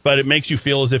 but it makes you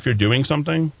feel as if you're doing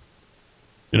something.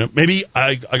 Maybe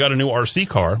I got a new RC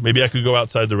car. Maybe I could go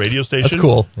outside the radio station. That's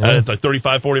cool. Yeah. It's like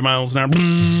 35, 40 miles an hour.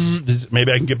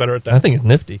 Maybe I can get better at that. I think it's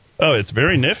nifty. Oh, it's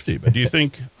very nifty. But do you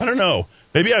think, I don't know,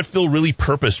 maybe I'd feel really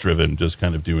purpose-driven just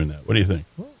kind of doing that. What do you think?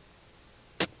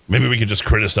 Maybe we could just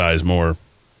criticize more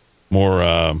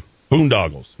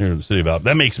boondoggles here in the city about.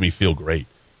 That makes me feel great.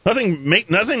 Nothing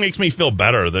makes me feel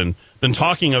better than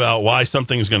talking about why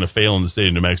something is going to fail in the state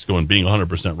of New Mexico and being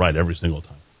 100% right every single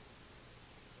time.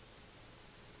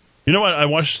 You know what I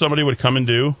wish somebody would come and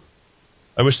do?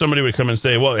 I wish somebody would come and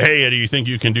say, well, hey, Eddie, you think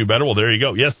you can do better? Well, there you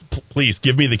go. Yes, please,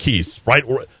 give me the keys. Right?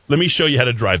 Let me show you how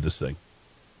to drive this thing.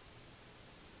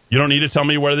 You don't need to tell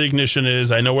me where the ignition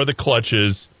is. I know where the clutch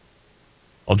is.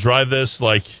 I'll drive this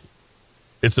like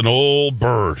it's an old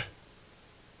bird.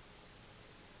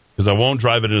 Because I won't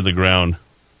drive it into the ground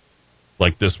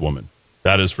like this woman.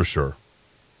 That is for sure.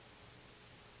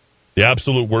 The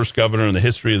absolute worst governor in the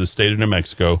history of the state of New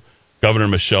Mexico, Governor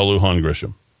Michelle Lujan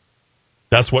Grisham.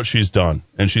 That's what she's done.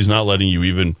 And she's not letting you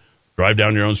even drive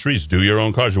down your own streets, do your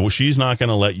own cars. Well, she's not going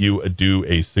to let you do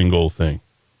a single thing.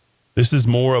 This is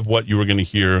more of what you are going to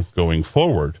hear going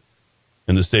forward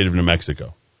in the state of New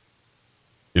Mexico.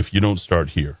 If you don't start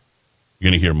here, you're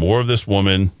going to hear more of this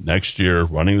woman next year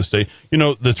running the state. You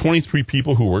know, the 23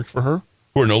 people who worked for her,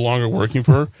 who are no longer working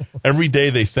for her, every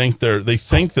day they thank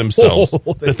themselves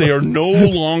that they are no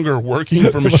longer working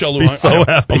for Michelle Lujan. So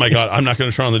happy. Oh my God, I'm not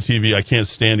going to turn on the TV. I can't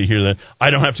stand to hear that. I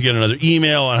don't have to get another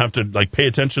email. I have to pay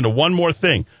attention to one more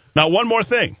thing. Not one more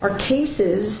thing. Our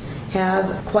cases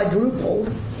have quadrupled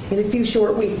in a few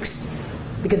short weeks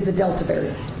because of the Delta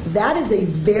variant. That is a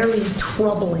very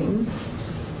troubling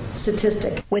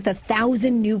statistic. With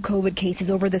 1,000 new COVID cases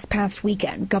over this past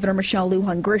weekend, Governor Michelle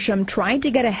Lujan Grisham tried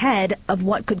to get ahead of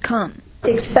what could come.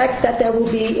 Expect that there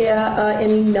will be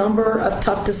any number of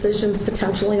tough decisions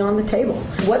potentially on the table.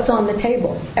 What's on the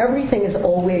table? Everything is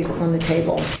always on the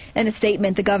table. In a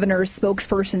statement, the governor's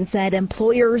spokesperson said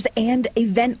employers and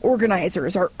event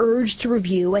organizers are urged to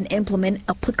review and implement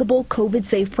applicable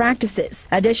COVID-safe practices.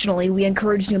 Additionally, we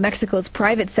encourage New Mexico's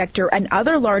private sector and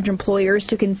other large employers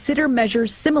to consider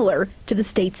measures similar to the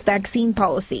state's vaccine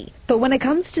policy. But when it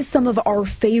comes to some of our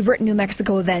favorite New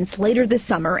Mexico events later this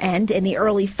summer and in the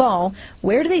early fall,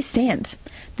 where do they stand?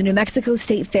 The New Mexico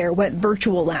State Fair went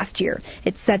virtual last year.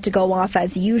 It's set to go off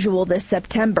as usual this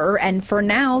September, and for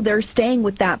now, they're staying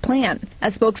with that plan.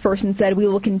 A spokesperson said we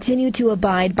will continue to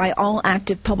abide by all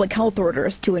active public health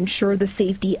orders to ensure the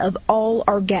safety of all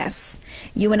our guests.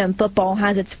 UNM football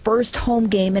has its first home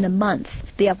game in a month.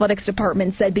 The athletics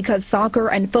department said because soccer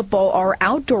and football are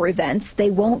outdoor events,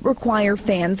 they won't require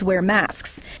fans wear masks.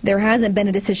 There hasn't been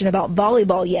a decision about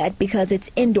volleyball yet because it's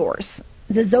indoors.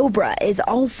 Zozobra is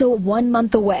also 1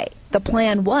 month away. The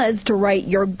plan was to write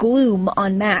your gloom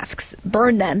on masks,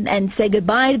 burn them, and say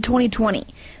goodbye to 2020.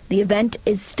 The event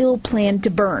is still planned to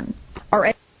burn.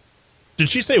 Did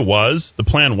she say was? The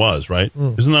plan was, right?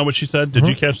 Isn't that what she said? Did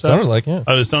you catch that? Sounded like it.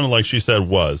 It sounded like she said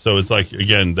was. So it's like,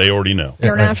 again, they already know.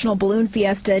 International Balloon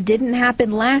Fiesta didn't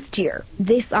happen last year.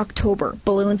 This October,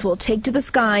 balloons will take to the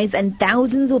skies and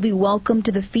thousands will be welcomed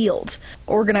to the field.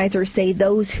 Organizers say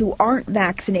those who aren't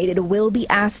vaccinated will be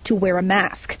asked to wear a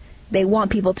mask. They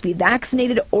want people to be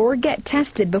vaccinated or get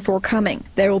tested before coming.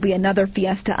 There will be another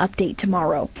Fiesta update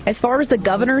tomorrow. As far as the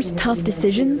governor's tough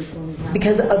decisions,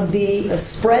 because of the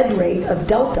spread rate of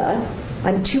Delta,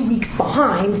 I'm 2 weeks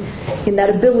behind in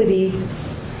that ability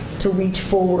to reach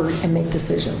forward and make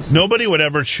decisions. Nobody would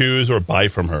ever choose or buy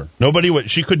from her.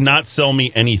 She could not sell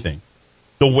me anything.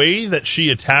 The way that she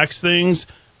attacks things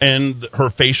and her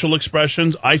facial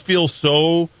expressions, I feel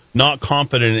so not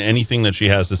confident in anything that she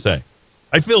has to say.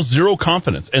 I feel zero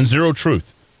confidence and zero truth.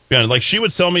 Yeah, like she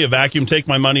would sell me a vacuum, take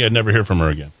my money, I'd never hear from her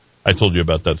again. I told you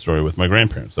about that story with my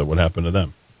grandparents, what happened to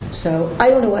them. So I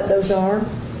don't know what those are,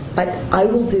 but I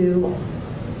will do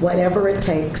whatever it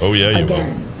takes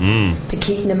to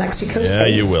keep New Mexico safe. Yeah,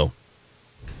 you will.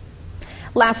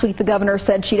 last week the governor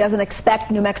said she doesn't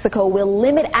expect New Mexico will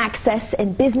limit access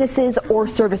in businesses or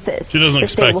services. She doesn't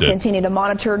expect it. The state will continue to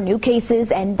monitor new cases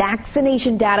and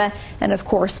vaccination data, and of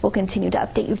course we'll continue to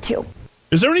update you too.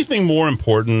 Is there anything more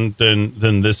important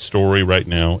than this story right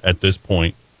now at this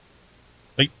point?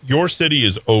 Like, your city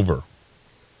is over.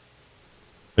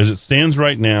 As it stands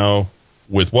right now,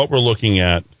 with what we're looking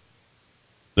at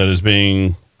that is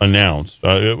being announced,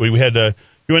 we had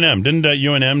UNM. Didn't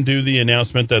UNM do the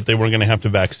announcement that they weren't going to have to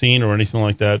vaccine or anything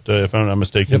like that, if I'm not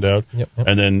mistaken? Yep.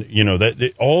 And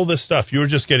then, all this stuff, you were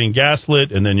just getting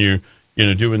gaslit, and then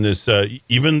you're doing this.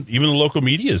 Even the local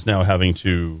media is now having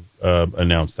to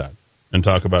announce that and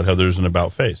talk about how there's an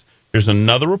about face. Here's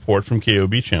another report from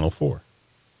KOB Channel 4.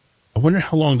 I wonder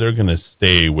how long they're going to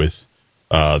stay with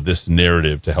this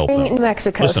narrative to help them. In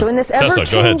Mexico. Listen, so in this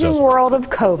ever-changing world of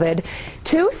COVID,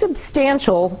 two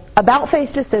substantial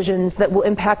about-face decisions that will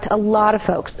impact a lot of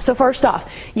folks. So first off,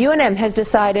 UNM has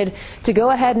decided to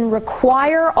go ahead and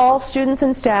require all students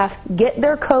and staff get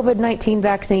their COVID-19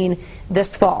 vaccine this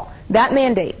fall. That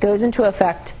mandate goes into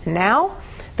effect now.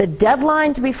 The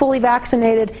deadline to be fully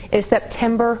vaccinated is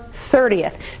September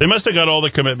 30th. They must have got all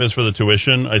the commitments for the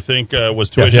tuition. I think was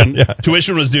tuition. Yeah.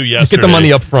 Tuition was due yesterday. Get the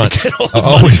money up front.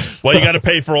 Well, you got to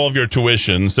pay for all of your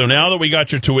tuition. So now that we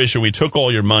got your tuition, we took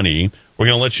all your money. We're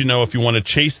going to let you know if you want to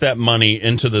chase that money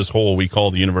into this hole we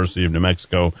call the University of New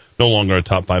Mexico, no longer a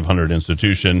top 500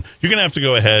 institution. You're going to have to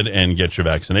go ahead and get your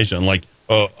vaccination. I'm like,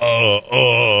 I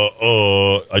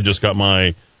just got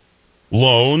my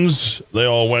loans. They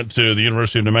all went to the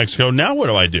University of New Mexico. Now what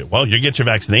do I do? Well, you get your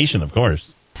vaccination, of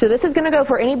course. So this is going to go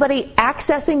for anybody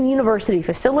accessing university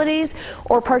facilities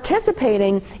or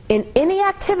participating in any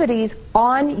activities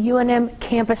on UNM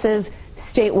campuses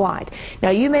statewide. Now,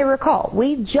 you may recall,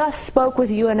 we just spoke with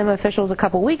UNM officials a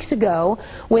couple weeks ago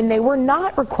when they were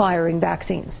not requiring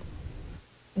vaccines.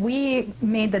 We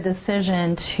made the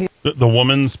decision to... The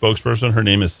woman's spokesperson, her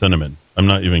name is Cinnamon. I'm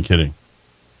not even kidding.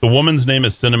 The woman's name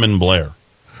is Cinnamon Blair.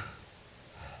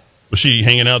 Was she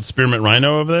hanging out Spearmint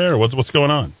Rhino over there, or what's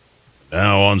going on?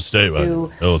 Now on state.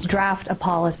 To draft a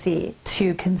policy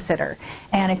to consider.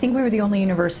 And I think we were the only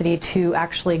university to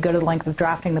actually go to the length of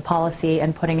drafting the policy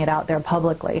and putting it out there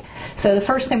publicly. So the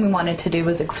first thing we wanted to do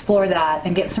was explore that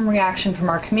and get some reaction from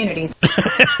our community.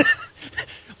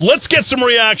 Let's get some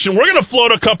reaction. We're going to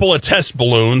float a couple of test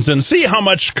balloons and see how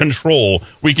much control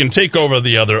we can take over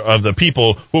the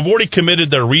people who have already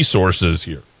committed their resources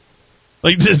here.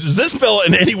 Like, does this feel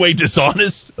in any way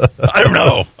dishonest? I don't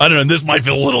know. This might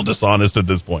feel a little dishonest at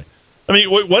this point. I mean,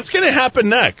 what's going to happen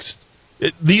next?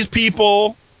 These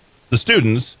people, the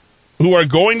students, who are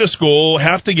going to school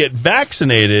have to get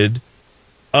vaccinated.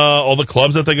 All the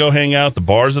clubs that they go hang out, the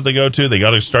bars that they go to, they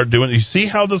got to start doing it. You see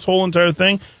how this whole entire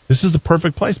thing, this is the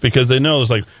perfect place because they know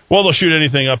it's like, well, they'll shoot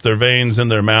anything up their veins, in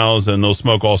their mouths, and they'll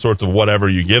smoke all sorts of whatever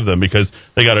you give them because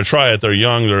they got to try it. They're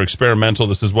young, they're experimental,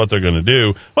 this is what they're going to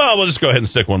do. Well, we'll just go ahead and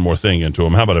stick one more thing into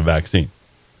them. How about a vaccine?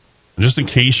 Just in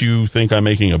case you think I'm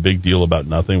making a big deal about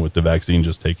nothing with the vaccine,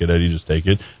 just take it, Eddie, just take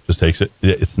it. Just takes it.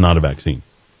 It's not a vaccine.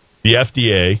 The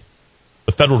FDA,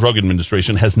 the Federal Drug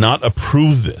Administration, has not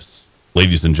approved this,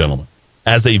 ladies and gentlemen,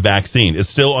 as a vaccine. It's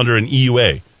still under an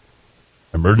EUA,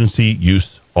 emergency use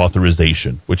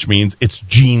authorization, which means it's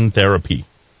gene therapy.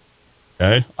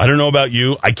 Okay? I don't know about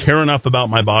you. I care enough about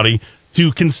my body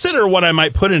to consider what I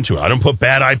might put into it. I don't put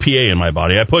bad IPA in my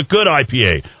body. I put good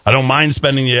IPA. I don't mind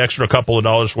spending the extra couple of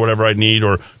dollars for whatever I need,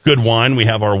 or good wine. We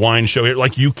have our wine show here.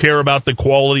 Like, you care about the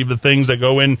quality of the things that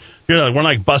go in. You know, we're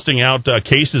like busting out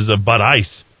cases of Bud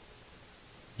Ice.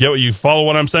 You follow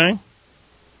what I'm saying?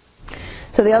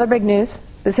 So the other big news,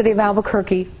 the city of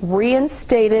Albuquerque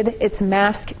reinstated its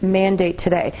mask mandate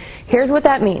today. Here's what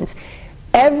that means.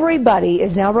 Everybody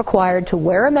is now required to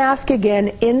wear a mask again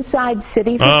inside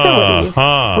city facilities,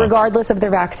 regardless of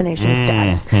their vaccination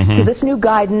status. Mm-hmm. So this new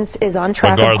guidance is on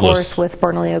track, of course, with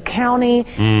Bernalillo County,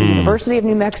 the University of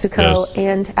New Mexico,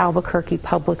 and Albuquerque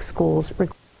Public Schools.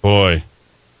 Boy,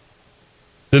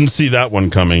 didn't see that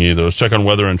one coming either. Let's check on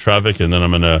weather and traffic, and then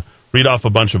I'm going to read off a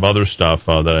bunch of other stuff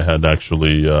that I had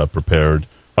actually prepared.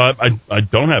 I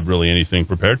don't have really anything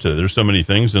prepared today. There's so many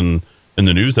things in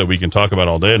the news that we can talk about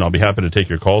all day, and I'll be happy to take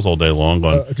your calls all day long.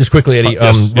 Just quickly, Eddie,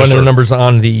 one of the numbers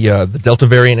on the Delta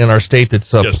variant in our state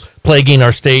that's plaguing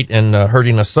our state and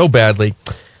hurting us so badly.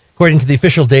 According to the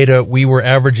official data, we were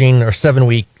averaging our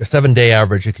 7-day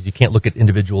average, because you can't look at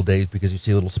individual days because you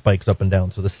see little spikes up and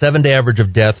down. So the 7-day average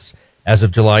of deaths as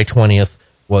of July 20th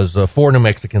was 4 New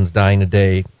Mexicans dying a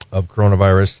day of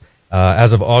coronavirus.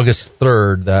 As of August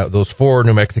 3rd, those 4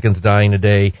 New Mexicans dying a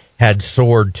day had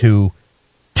soared to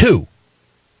 2.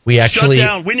 We actually shut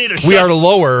down. We are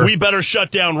lower. We better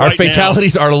shut down right now. Our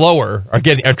fatalities are lower, are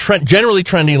generally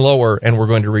trending lower, and we're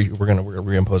going to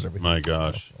reimpose everything. My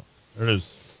gosh, there it is.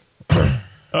 All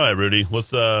right, Rudy, let's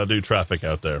do traffic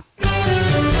out there.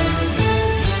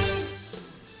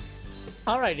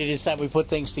 All right, it is time we put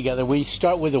things together. We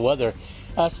start with the weather.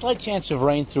 A slight chance of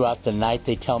rain throughout the night,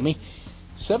 they tell me.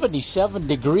 77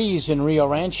 degrees in Rio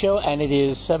Rancho, and it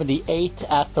is 78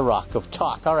 at the Rock of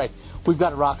Talk. All right, we've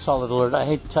got a rock-solid alert. I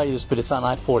hate to tell you this, but it's on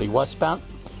I-40 westbound.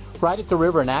 Right at the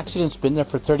river, an accident's been there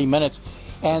for 30 minutes,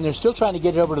 and they're still trying to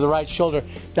get it over to the right shoulder.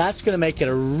 That's going to make it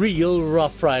a real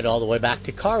rough ride all the way back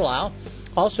to Carlisle.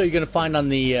 Also, you're going to find on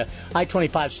the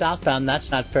I-25 southbound, that's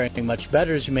not faring much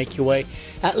better as you make your way,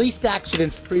 at least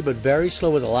accident-free, but very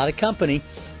slow with a lot of company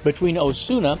between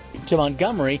Osuna to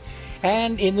Montgomery.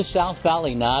 And in the South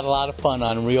Valley, not a lot of fun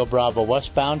on Rio Bravo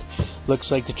westbound.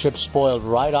 Looks like the trip spoiled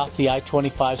right off the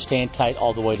I-25, staying tight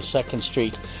all the way to 2nd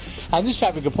Street. And this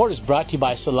traffic report is brought to you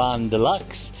by Salon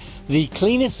Deluxe. the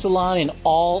cleanest salon in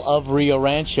all of Rio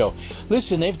Rancho.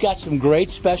 Listen, they've got some great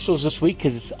specials this week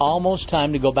because it's almost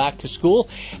time to go back to school,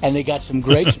 and they got some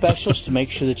great specials to make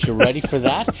sure that you're ready for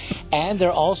that. And they've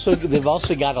also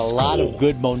got a lot of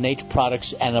good Monat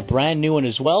products and a brand new one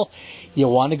as well.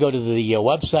 You'll want to go to the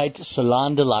website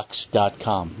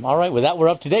salondeluxe.com. All right, with that, we're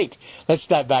up to date. Let's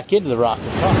dive back into the Rock of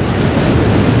Talk.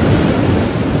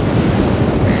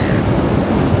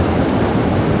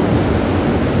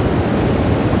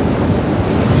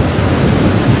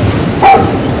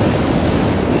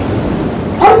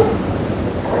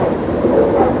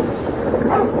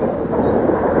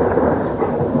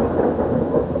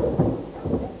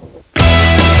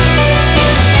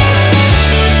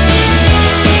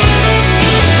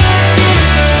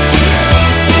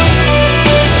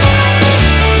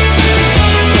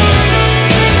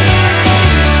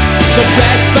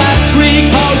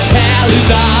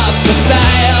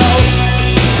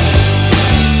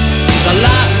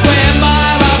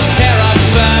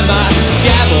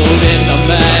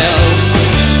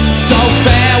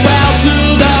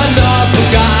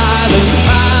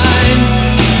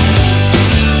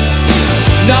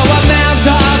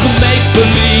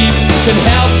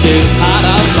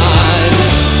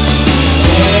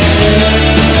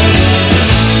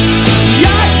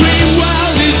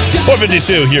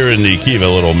 Here in the Kiva,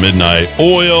 little midnight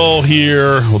oil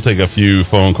here. We'll take a few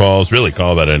phone calls. Really,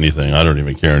 call about anything. I don't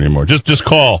even care anymore. Just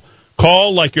call.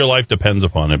 Call like your life depends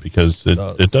upon it, because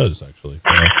it does, actually.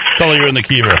 Call, you're in the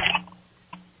Kiva.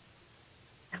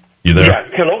 You there? Yeah.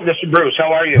 Hello, this is Bruce.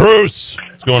 How are you? Bruce!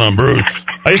 What's going on, Bruce?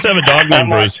 I used to have a dog named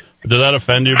Bruce. Does that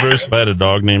offend you, Bruce, if I had a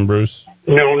dog named Bruce?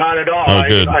 No, not at all. Oh,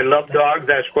 good. I love dogs.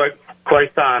 That's quite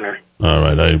the honor. All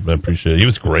right, I appreciate it. He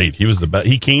was great. He was the best.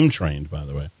 He came trained, by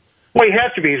the way. Well, he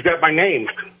has to be. He's got my name.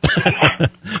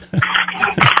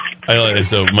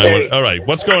 All right.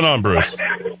 What's going on, Bruce?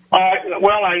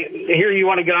 Well, I hear you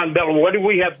want to get on Bell. What do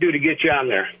we have to do to get you on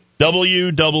there?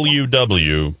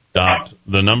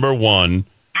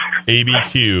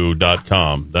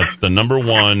 www.1abq.com. That's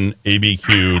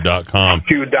abq.com.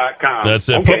 Q.com. That's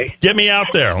it. Okay. Get me out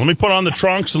there. Let me put on the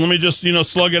trunks and let me just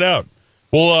slug it out.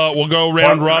 We'll go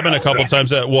round robin a couple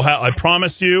times. I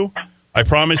promise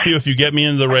you, if you get me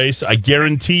into the race, I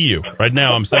guarantee you, right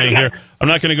now I'm saying here, I'm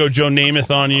not going to go Joe Namath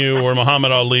on you or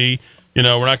Muhammad Ali.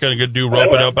 We're not going to do rope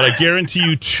it out, but I guarantee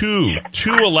you two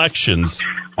elections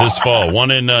this fall, one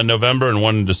in November and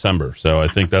one in December. So I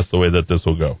think that's the way that this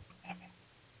will go.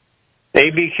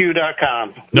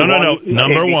 ABQ.com. No.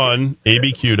 Number one,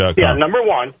 ABQ.com. Yeah, number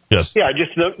one. Yes. Yeah,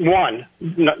 just the one.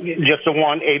 Just the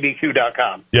one,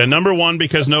 ABQ.com. Yeah, number one,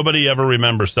 because nobody ever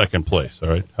remembers second place. All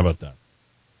right? How about that?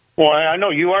 Well, I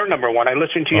know you are number one. I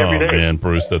listen to you every day. Oh, man,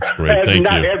 Bruce, that's great. Thank you.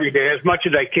 Not every day, as much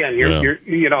as I can. You're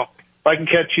if I can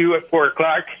catch you at 4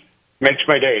 o'clock, makes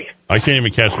my day. I can't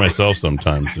even catch myself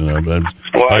sometimes, but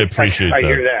I appreciate that. I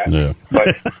hear that. Yeah. But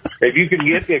if you can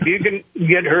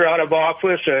get her out of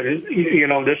office, and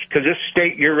because this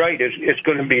state, you're right, it's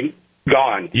going to be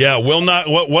gone. Yeah, will not.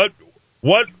 What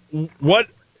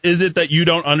is it that you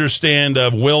don't understand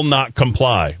of will not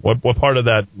comply? What part of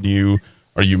that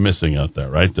are you missing out there?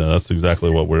 Right. That's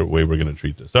exactly what way we're going to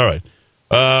treat this. All right.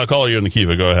 Caller, you in the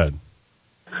Kiva. Go ahead.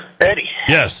 Eddie.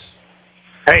 Yes.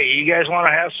 Hey, you guys want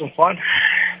to have some fun?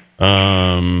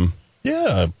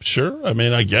 Yeah, sure. I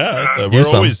mean, I guess we're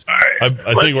always. I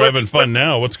think we're having fun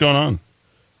now. What's going on?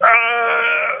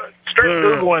 Start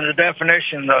Googling the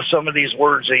definition of some of these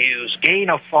words they use.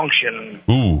 Gain of function.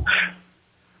 Ooh.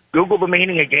 Google the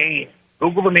meaning of gain.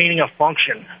 Google the meaning of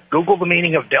function. Google the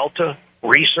meaning of delta.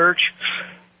 Research.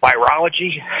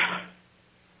 Virology.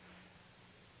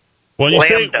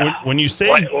 When you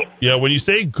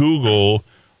say Google,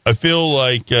 I feel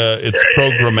like it's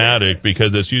programmatic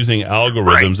because it's using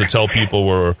algorithms to tell people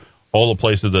where all the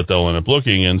places that they'll end up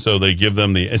looking, and so they give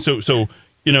them it's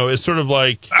sort of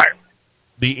like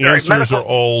the answers are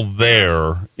all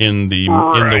there in the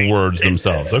words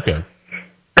themselves. Okay.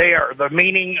 They are the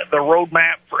meaning, the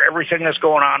roadmap for everything that's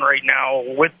going on right now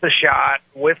with the shot,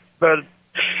 with the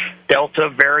Delta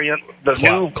variant, the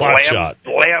new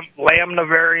Lambda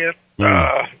variant,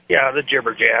 the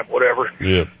jibber jab, whatever.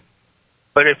 Yeah.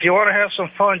 But if you want to have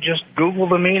some fun, just Google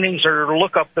the meanings or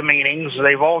look up the meanings.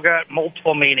 They've all got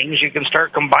multiple meanings. You can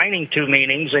start combining two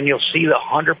meanings, and you'll see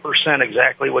 100%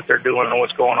 exactly what they're doing and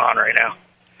what's going on right now.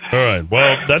 All right. Well,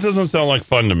 that doesn't sound like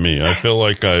fun to me. I feel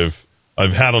like I've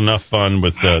had enough fun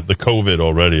with the COVID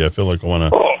already. I feel like I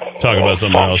want to talk about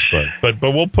something else. But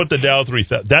we'll put the Dow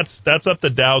 3000. That's up the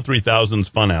Dow 3000's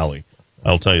fun alley.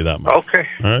 I'll tell you that much. Okay.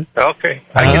 All right. Okay.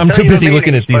 I'm too busy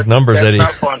looking at these numbers, Eddie.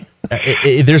 Not fun.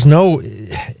 There's no.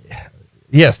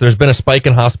 Yes, there's been a spike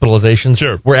in hospitalizations.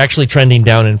 Sure. We're actually trending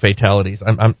down in fatalities.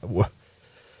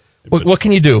 What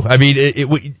can you do? I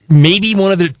mean, maybe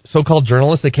one of the so-called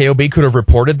journalists at KOB could have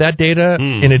reported that data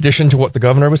in addition to what the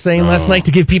governor was saying last night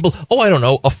to give people,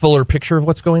 a fuller picture of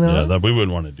what's going on. Yeah, we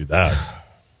wouldn't want to do that.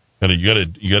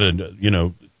 You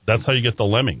gotta, that's how you get the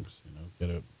lemmings. You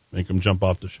gotta make them jump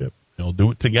off the ship.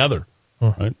 Do it together,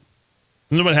 right?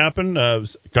 You know what happened?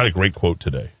 Got a great quote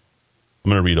today. I'm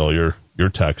going to read all your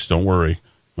texts. Don't worry.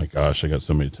 My gosh, I got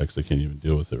so many texts I can't even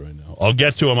deal with it right now. I'll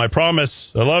get to them. I promise.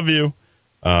 I love you.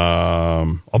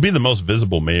 I'll be the most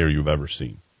visible mayor you've ever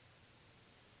seen.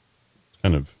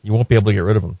 You won't be able to get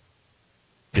rid of them.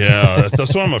 Yeah,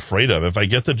 that's what I'm afraid of. If I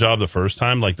get the job the first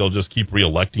time, they'll just keep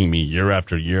reelecting me year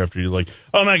after year after year. Like,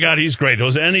 oh my God, he's great.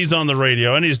 And he's on the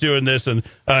radio, and he's doing this, and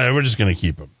we're just going to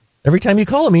keep him. Every time you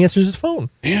call him, he answers his phone.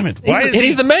 Damn it.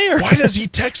 He's the mayor. Why does he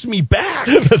text me back?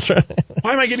 That's right.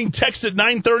 Why am I getting text at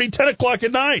 9:30, 10 o'clock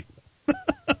at night?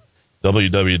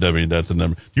 www, that's the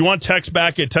number. Do you want text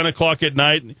back at 10 o'clock at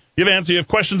night? You have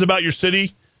questions about your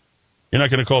city? You're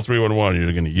not going to call 311.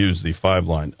 You're going to use the 5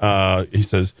 line. He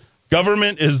says,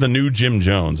 government is the new Jim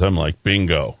Jones. I'm like,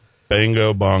 bingo.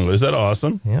 Bingo, bongo. Is that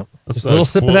awesome? Yep. Just a little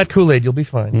sip of that Kool-Aid. You'll be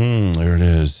fine. There it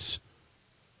is.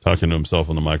 Talking to himself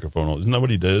on the microphone. Isn't that what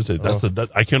he does?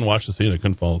 I couldn't watch the scene. I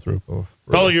couldn't follow through.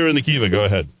 Caller, you're in the Kiva. Go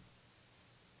ahead.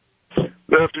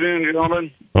 Good afternoon,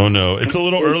 gentlemen. Oh, no. It's a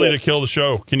little early to kill the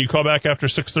show. Can you call back after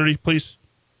 6:30, please?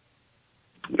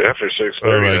 After 6:30.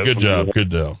 All right. Good job. Good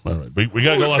deal. All right. We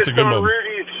got lots of good moments.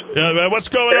 Yeah,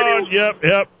 what's going on? Yep.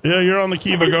 Yeah, you're on the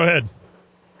Kiva. Go ahead.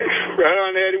 Right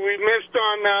on, Eddie. We missed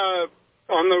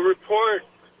on the report.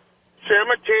 San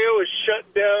Mateo is shut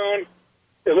down.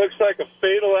 It looks like a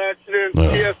fatal accident.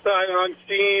 PSI on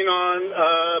scene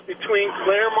between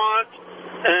Claremont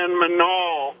and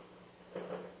Manal.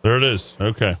 There it is.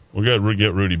 Okay. We've got to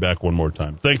get Rudy back one more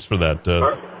time. Thanks for that.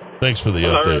 Thanks for the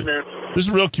update. Right, this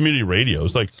is real community radio.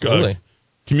 It's like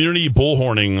community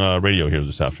bullhorning radio here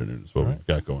this afternoon is what we've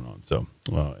got going on. So,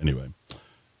 anyway.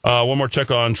 One more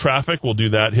check on traffic. We'll do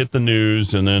that, hit the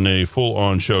news, and then a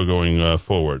full-on show going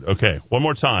forward. Okay, one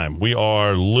more time. We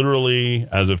are literally,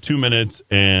 as of 2 minutes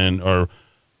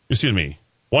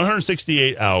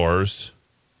 168 hours,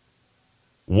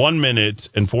 1 minute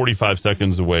and 45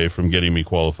 seconds away from getting me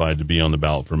qualified to be on the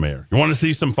ballot for mayor. You want to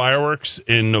see some fireworks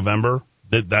in November?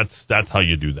 That's how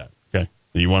you do that. Okay,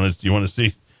 you want to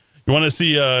see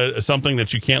something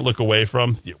that you can't look away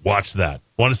from? Watch that.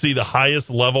 Want to see the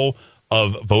highest level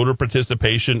of voter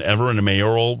participation ever in a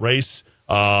mayoral race?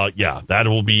 That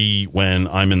will be when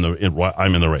I'm in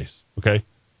the race. Okay,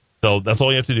 so that's all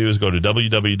you have to do is go to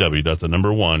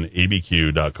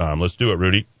www.1abq.com. Let's do it,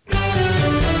 Rudy.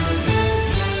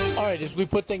 All right, as we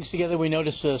put things together, we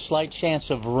notice a slight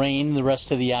chance of rain the rest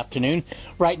of the afternoon.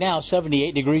 Right now,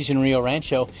 78 degrees in Rio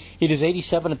Rancho. It is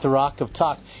 87 at the Rock of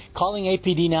Talk. Calling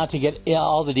APD now to get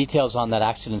all the details on that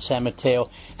accident in San Mateo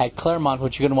at Claremont.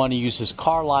 What you're going to want to use is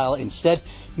Carlisle instead.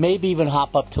 Maybe even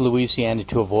hop up to Louisiana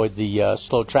to avoid the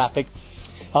slow traffic.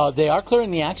 They are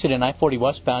clearing the accident, I-40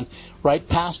 westbound, right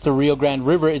past the Rio Grande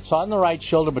River. It's on the right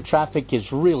shoulder, but traffic is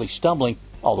really stumbling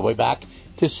all the way back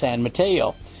to San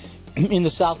Mateo. In the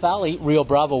South Valley, Rio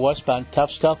Bravo westbound, tough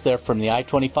stuff there from the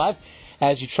I-25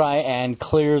 as you try and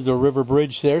clear the river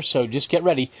bridge there, so just get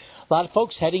ready. A lot of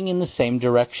folks heading in the same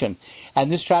direction.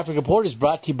 And this traffic report is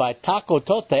brought to you by Taco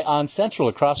Tote on Central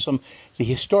across from the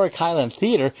historic Highland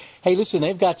Theater. Hey, listen,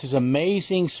 they've got this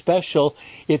amazing special.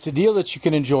 It's a deal that you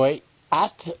can enjoy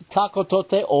at Taco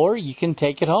Tote or you can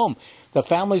take it home. The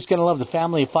family's going to love the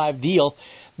Family of 5 deal.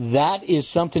 That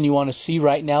is something you want to see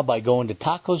right now by going to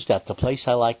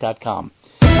tacos.theplaceilike.com.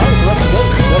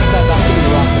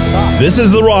 This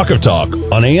is the Rock of Talk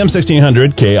on AM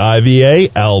 1600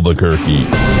 KIVA Albuquerque.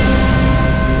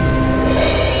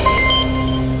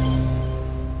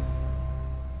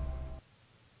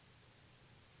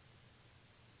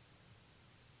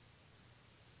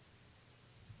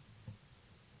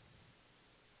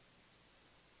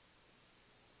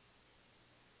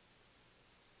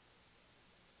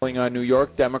 On New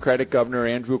York Democratic Governor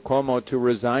Andrew Cuomo to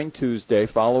resign Tuesday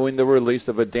following the release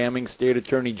of a damning state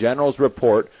attorney general's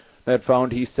report that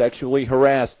found he sexually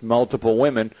harassed multiple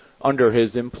women under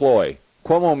his employ.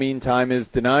 Cuomo, meantime, is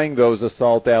denying those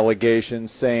assault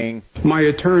allegations, saying, "My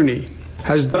attorney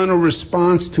has done a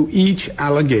response to each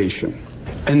allegation,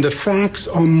 and the facts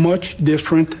are much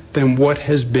different than what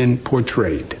has been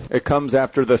portrayed." It comes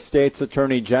after the state's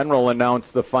attorney general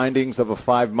announced the findings of a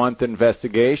 5-month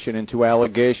investigation into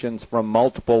allegations from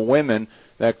multiple women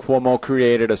that Cuomo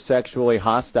created a sexually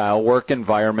hostile work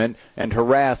environment and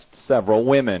harassed several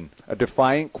women. A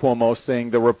defiant Cuomo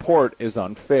saying the report is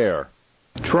unfair.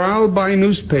 Trial by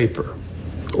newspaper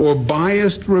or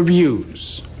biased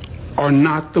reviews are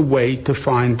not the way to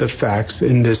find the facts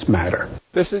in this matter.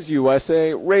 This is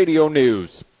USA Radio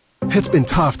News. It's been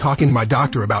tough talking to my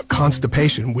doctor about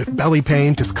constipation with belly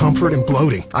pain, discomfort, and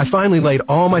bloating. I finally laid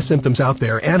all my symptoms out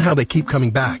there and how they keep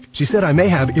coming back. She said I may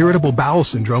have irritable bowel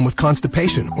syndrome with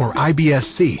constipation, or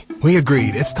IBS-C. We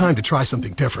agreed it's time to try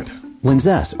something different.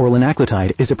 Linzess, or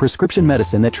linaclotide, is a prescription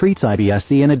medicine that treats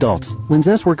IBS-C in adults.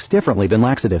 Linzess works differently than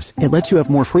laxatives. It lets you have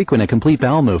more frequent and complete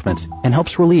bowel movements and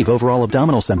helps relieve overall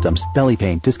abdominal symptoms, belly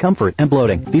pain, discomfort, and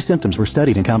bloating. These symptoms were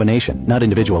studied in combination, not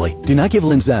individually. Do not give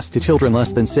Linzess to children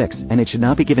less than 6, and it should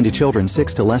not be given to children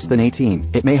 6 to less than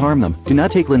 18. It may harm them. Do not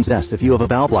take Linzess if you have a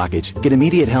bowel blockage. Get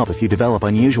immediate help if you develop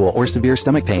unusual or severe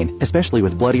stomach pain, especially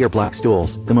with bloody or black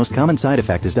stools. The most common side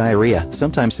effect is diarrhea,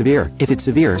 sometimes severe. If it's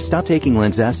severe, stop taking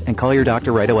Linzess and call your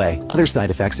doctor right away. Other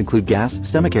side effects include gas,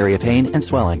 stomach area pain, and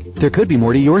swelling. There could be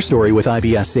more to your story with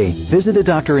IBS-C. Visit a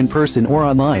doctor in person or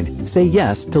online. Say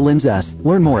yes to Linzess.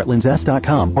 Learn more at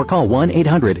linzess.com or call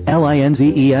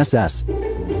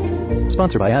 1-800-LINZESS.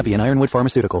 Sponsored by AbbVie and Ironwood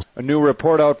Pharmaceuticals. A new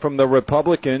report out from the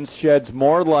Republicans sheds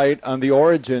more light on the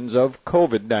origins of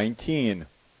COVID-19.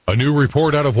 A new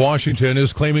report out of Washington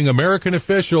is claiming American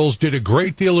officials did a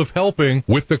great deal of helping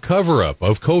with the cover-up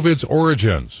of COVID's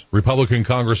origins. Republican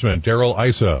Congressman Darrell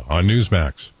Issa on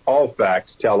Newsmax. All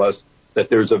facts tell us that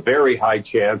there's a very high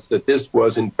chance that this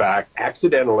was, in fact,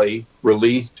 accidentally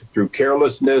released through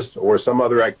carelessness or some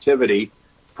other activity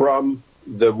from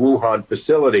the Wuhan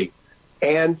facility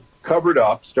and covered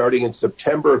up starting in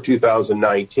September of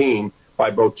 2019 by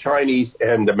both Chinese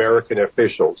and American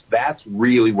officials. That's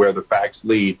really where the facts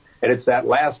lead. And it's that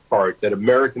last part that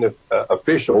American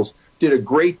officials did a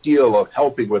great deal of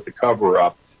helping with the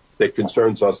cover-up that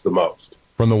concerns us the most.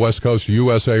 From the West Coast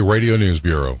USA Radio News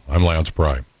Bureau, I'm Lance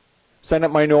Pry. Senate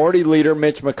Minority Leader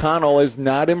Mitch McConnell is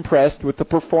not impressed with the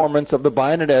performance of the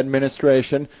Biden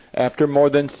administration after more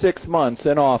than 6 months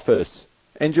in office.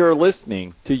 And you're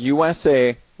listening to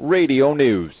USA Radio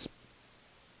News.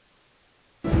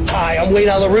 Hi, I'm Wayne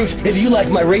LaRouche. If you like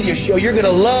my radio show, you're going to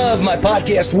love my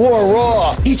podcast, War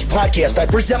Raw. Each podcast, I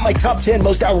present my top 10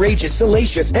 most outrageous,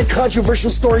 salacious, and controversial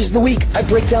stories of the week. I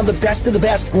break down the best of the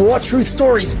best raw truth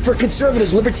stories for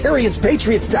conservatives, libertarians,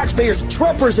 patriots, taxpayers,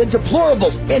 Trumpers, and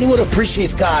deplorables. Anyone who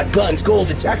appreciates God, guns,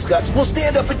 gold, and tax cuts will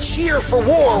stand up and cheer for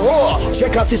War Raw.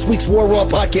 Check out this week's War Raw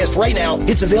podcast right now.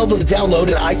 It's available to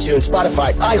download on iTunes,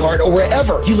 Spotify, iHeart, or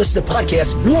wherever you listen to podcasts.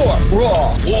 War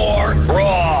Raw. War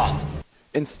Raw.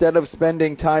 Instead of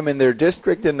spending time in their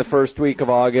district in the first week of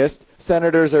August,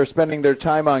 senators are spending their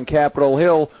time on Capitol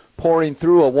Hill pouring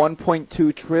through a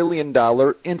 $1.2 trillion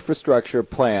infrastructure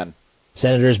plan.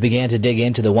 Senators began to dig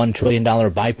into the $1 trillion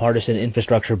bipartisan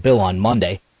infrastructure bill on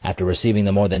Monday after receiving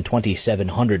the more than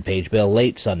 2,700-page bill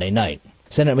late Sunday night.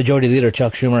 Senate Majority Leader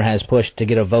Chuck Schumer has pushed to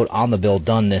get a vote on the bill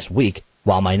done this week,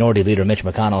 while Minority Leader Mitch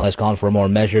McConnell has called for a more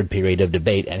measured period of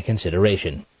debate and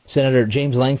consideration. Senator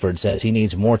James Langford says he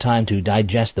needs more time to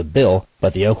digest the bill,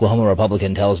 but the Oklahoma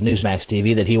Republican tells Newsmax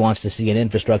TV that he wants to see an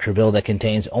infrastructure bill that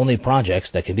contains only projects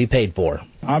that can be paid for.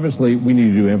 Obviously, we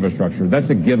need to do infrastructure. That's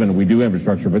a given. We do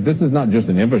infrastructure, but this is not just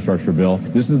an infrastructure bill.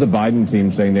 This is the Biden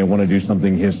team saying they want to do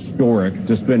something historic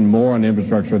to spend more on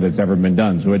infrastructure that's ever been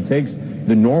done. So it takes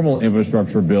the normal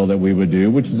infrastructure bill that we would do,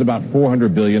 which is about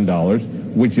 $400 billion,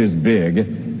 which is big,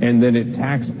 and then it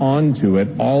tacks onto it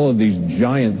all of these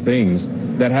giant things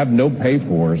that have no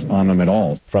pay-fors on them at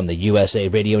all. From the USA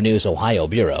Radio News Ohio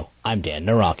Bureau, I'm Dan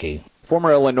Naraki.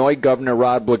 Former Illinois Governor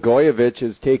Rod Blagojevich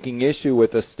is taking issue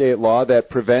with a state law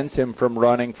that prevents him from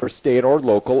running for state or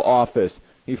local office.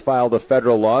 He filed a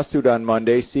federal lawsuit on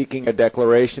Monday seeking a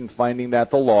declaration finding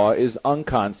that the law is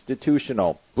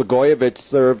unconstitutional. Blagojevich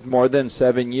served more than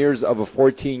 7 years of a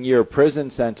 14-year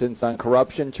prison sentence on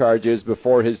corruption charges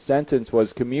before his sentence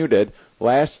was commuted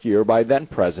last year by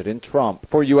then-President Trump.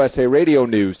 For USA Radio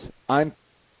News, I'm...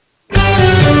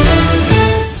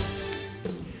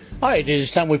 All right, it is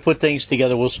time we put things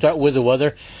together. We'll start with the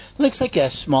weather. Looks like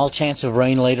a small chance of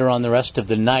rain later on the rest of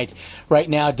the night. Right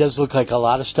now, it does look like a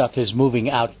lot of stuff is moving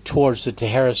out towards the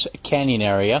Tejares Canyon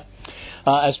area.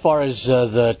 As far as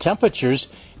the temperatures,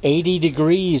 80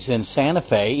 degrees in Santa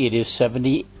Fe. It is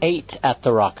 78 at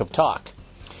the Rock of Talk.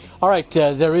 All right,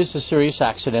 there is a serious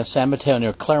accident, San Mateo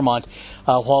near Claremont.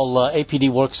 While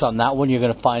APD works on that one, you're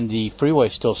going to find the freeway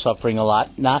still suffering a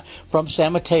lot. Not from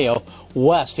San Mateo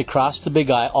west across the Big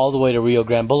I all the way to Rio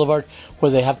Grande Boulevard,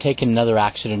 where they have taken another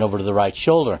accident over to the right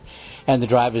shoulder. And the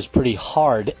drive is pretty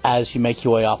hard as you make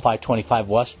your way off I-25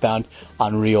 westbound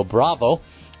on Rio Bravo.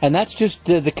 And that's just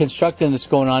the construction that's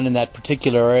going on in that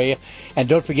particular area. And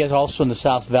don't forget, also in the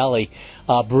South Valley,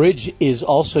 bridge is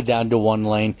also down to 1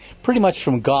 lane, pretty much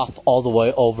from Goff all the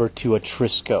way over to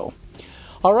Atrisco.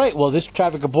 All right, well, this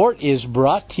traffic report is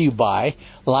brought to you by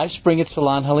LifeSpring at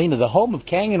Salon Helena, the home of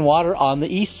Kangen Water on the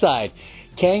east side.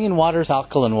 Kangen Water is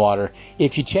alkaline water.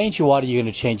 If you change your water, you're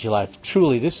going to change your life.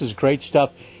 Truly, this is great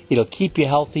stuff. It'll keep you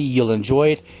healthy. You'll enjoy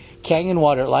it. Kangen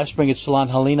Water at LifeSpring at Salon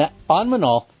Helena on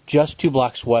Manal, just 2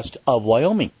 blocks west of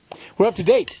Wyoming. We're up to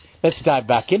date. Let's dive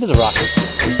back into the rocket.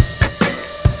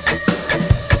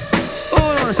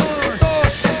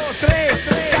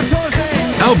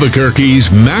 Albuquerque's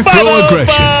macro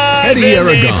aggression. Eddie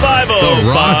Aragon, the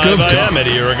Rock of I Talk. am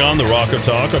Eddie Aragon, the Rock of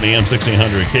Talk on AM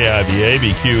 1600 KIVA,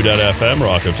 BQ.FM,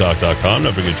 rockoftalk.com.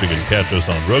 Don't forget you can catch us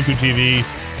on Roku TV,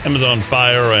 Amazon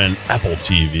Fire, and Apple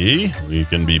TV. We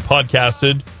can be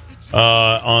podcasted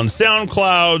on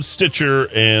SoundCloud, Stitcher,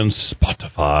 and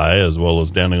Spotify, as well as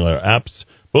downloading our apps,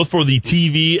 both for the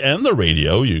TV and the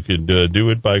radio. You could do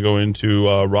it by going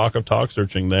to Rock of Talk,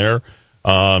 searching there.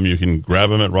 You can grab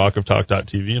them at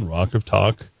rockoftalk.tv and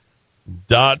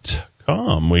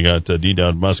rockoftalk.com. We got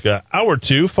D-Dowd Muska, hour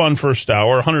 2, fun first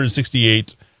hour,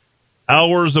 168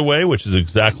 hours away, which is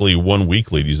exactly 1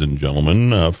 week, ladies and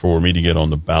gentlemen, for me to get on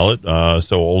the ballot.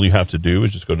 So all you have to do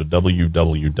is just go to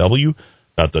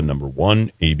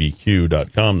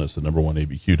www.1abq.com. That's the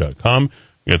 1abq.com.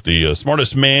 We got the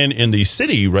smartest man in the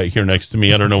city right here next to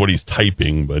me. I don't know what he's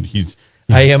typing, but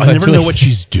I never know what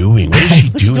she's doing. What is she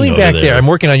doing back there? I'm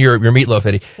working on your meatloaf,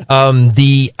 Eddie.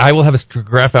 I will have a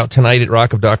graph out tonight at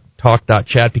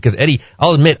rockoftalk.chat because, Eddie,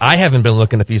 I'll admit I haven't been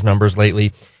looking at these numbers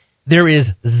lately. There is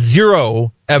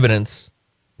zero evidence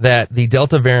that the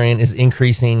Delta variant is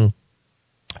increasing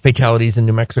fatalities in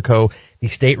New Mexico. The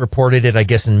state reported it, I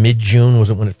guess, in mid-June was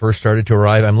when it first started to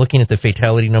arrive. I'm looking at the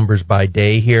fatality numbers by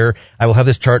day here. I will have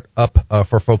this chart up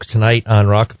for folks tonight on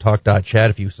rockoftalk.chat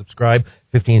if you subscribe,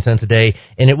 15 cents a day,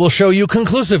 and it will show you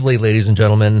conclusively, ladies and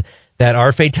gentlemen, that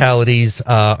our fatalities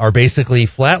are basically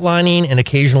flatlining and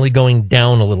occasionally going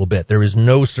down a little bit. There is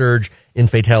no surge in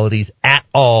fatalities at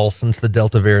all since the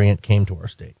Delta variant came to our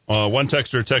state. One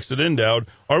texter texted in, Dowd,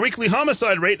 our weekly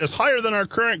homicide rate is higher than our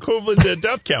current COVID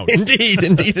death count. Indeed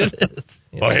it is.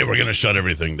 Yeah. Oh, hey, we're going to shut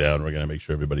everything down. We're going to make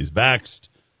sure everybody's vaxxed,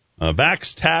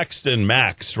 taxed, and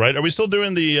maxed, right? Are we still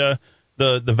doing the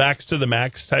vax to the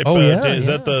max type? Is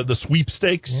that the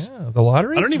sweepstakes? Yeah, the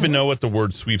lottery? I don't even know what the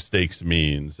word sweepstakes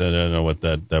means. I don't know what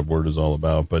that word is all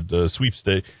about. But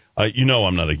sweepstakes,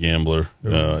 I'm not a gambler.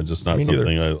 It's just not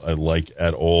something I like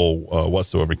at all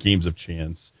whatsoever. Games of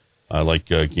chance. I like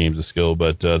games of skill.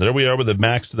 But there we are with the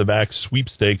max to the back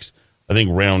sweepstakes. I think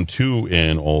round 2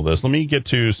 in all this. Let me get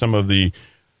to some of the...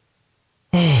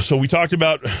 So we talked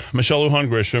about Michelle Lujan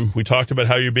Grisham. We talked about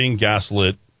how you're being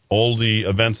gaslit. All the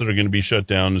events that are going to be shut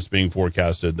down is being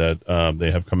forecasted that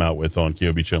they have come out with on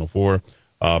KOB Channel 4.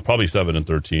 Probably 7 and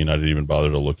 13. I didn't even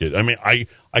bother to look at. I mean, I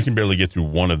can barely get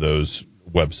through one of those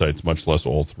websites, much less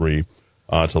all 3,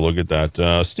 to look at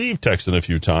that. Steve texted a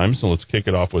few times, so let's kick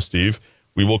it off with Steve.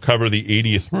 We will cover the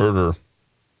 80th murder.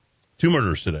 2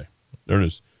 murders today. There it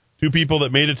is. 2 people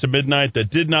that made it to midnight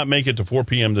that did not make it to 4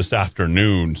 p.m. this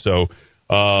afternoon. So,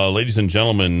 ladies and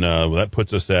gentlemen, that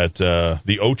puts us at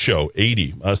the Ocho,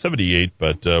 80, 78,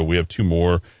 but we have 2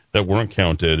 more that weren't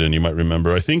counted, and you might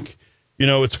remember, I think,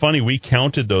 it's funny, we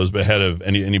counted those ahead of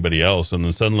anybody else, and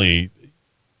then suddenly,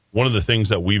 one of the things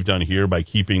that we've done here by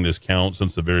keeping this count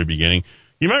since the very beginning,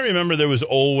 you might remember there was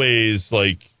always,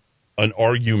 like, an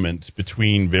argument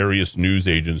between various news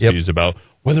agencies about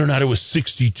whether or not it was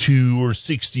 62 or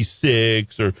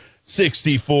 66 or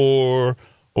 64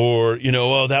 or,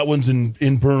 that one's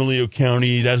in Bernalillo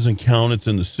County. That doesn't count. It's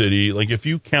in the city. Like, if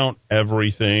you count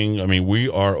everything, I mean, we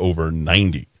are over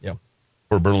 90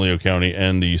 for Bernalillo County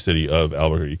and the city of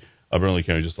Albuquerque. Bernalillo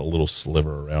County, just a little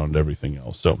sliver around everything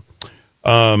else. So,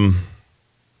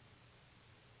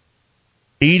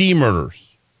 80 murders.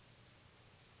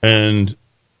 And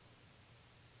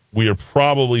we are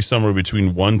probably somewhere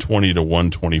between 120 to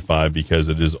 125 because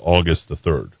it is August the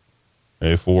 3rd.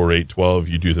 Okay, 4, 8, 12,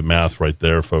 you do the math right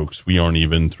there, folks. We aren't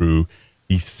even through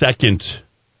the second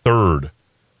third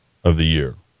of the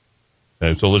year.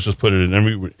 Okay, so let's just put it in.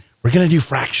 And we're going to do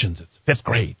fractions. It's 5th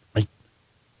grade. Right?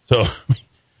 So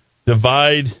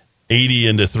divide 80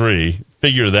 into 3.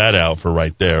 Figure that out for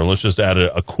right there. Let's just add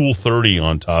a cool 30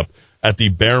 on top at the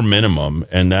bare minimum,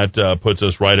 and that puts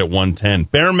us right at 110.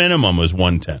 Bare minimum is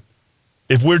 110.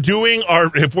 If we're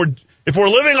If we're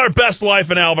living our best life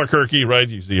in Albuquerque, right?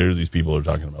 You see here these people are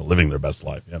talking about living their best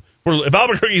life. Yeah. If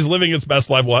Albuquerque is living its best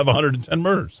life, we'll have 110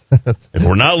 murders. If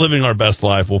we're not living our best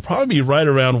life, we'll probably be right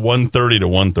around 130 to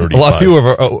 135. A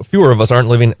lot fewer of us aren't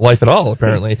living life at all,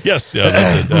 apparently. Yes,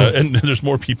 yeah, and there's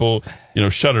more people,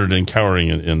 shuttered and cowering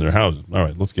in their houses. All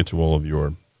right, let's get to all of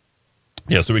your.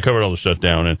 Yeah, so we covered all the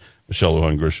shutdown and Michelle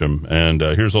Lujan Grisham, and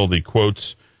here's all the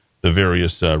quotes, the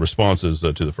various responses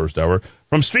to the first hour.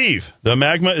 From Steve, the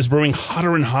magma is brewing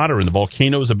hotter and hotter, and the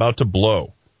volcano is about to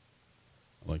blow.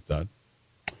 I like that.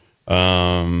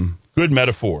 Good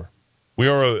metaphor. We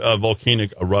are a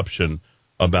volcanic eruption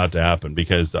about to happen,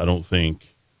 because I don't think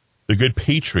the good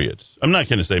patriots, I'm not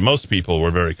going to say most people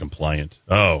were very compliant.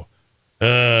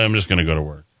 I'm just going to go to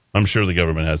work. I'm sure the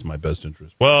government has my best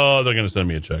interest. Well, they're going to send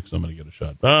me a check, so I'm going to get a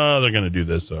shot. They're going to do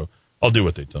this, so I'll do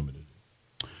what they tell me to do.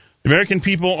 The American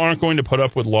people aren't going to put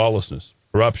up with lawlessness,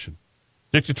 corruption,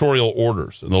 dictatorial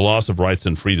orders, and the loss of rights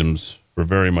and freedoms for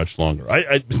very much longer.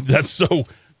 That's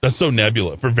so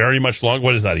nebula. For very much longer?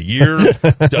 What is that, a year?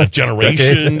 A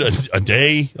generation? A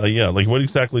day? What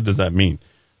exactly does that mean?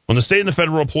 When the state and the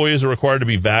federal employees are required to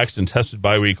be vaxxed and tested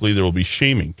biweekly, there will be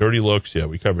shaming, dirty looks,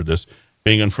 we covered this,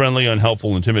 being unfriendly,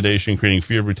 unhelpful, intimidation, creating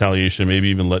fear of retaliation, maybe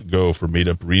even let go for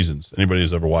made-up reasons. Anybody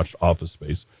who's ever watched Office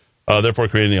Space. Therefore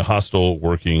creating a hostile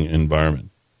working environment.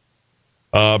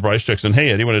 Bryce checks in, hey,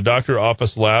 Eddie, when a doctor,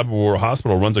 office, lab, or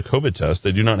hospital runs a COVID test,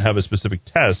 they do not have a specific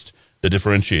test that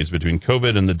differentiates between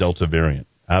COVID and the Delta variant.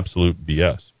 Absolute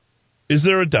BS. Is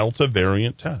there a Delta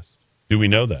variant test? Do we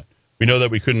know that? We know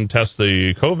that we couldn't test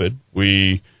the COVID.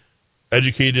 We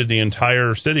educated the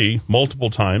entire city multiple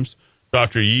times.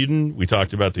 Dr. Yeadon, we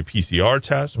talked about the PCR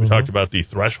test. We talked about the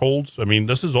thresholds. I mean,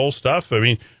 this is old stuff. I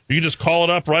mean, you can just call it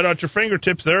up right at your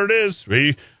fingertips. There it is.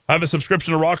 We have a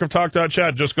subscription to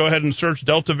rockoftalk.chat. Just go ahead and search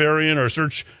Delta variant or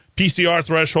search PCR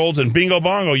thresholds, and bingo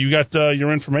bongo, you got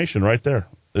your information right there.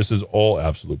 This is all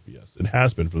absolute BS. It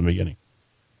has been from the beginning.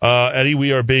 Eddie,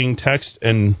 we are being I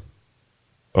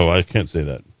can't say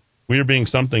that. We are being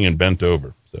something and bent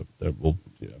over. So that will.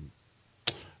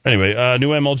 Anyway, new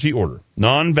MLG order.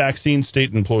 Non-vaccine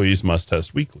state employees must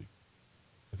test weekly.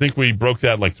 I think we broke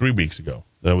that like 3 weeks ago.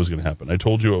 That was going to happen. I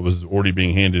told you it was already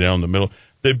being handed down in the middle.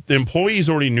 The employees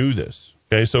already knew this.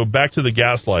 Okay, so back to the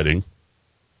gaslighting.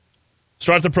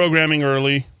 Start the programming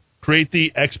early. Create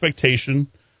the expectation.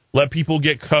 Let people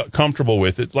get comfortable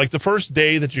with it. Like the first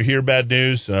day that you hear bad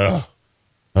news, we're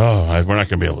not going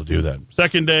to be able to do that.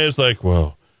 Second day is like,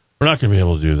 well, we're not going to be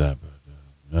able to do that.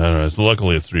 But I don't know.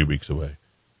 Luckily, it's 3 weeks away.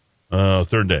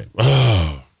 Third day.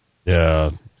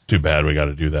 It's too bad we got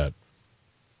to do that.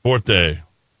 Fourth day.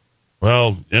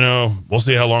 Well, we'll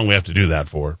see how long we have to do that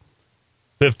for.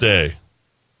 Fifth day.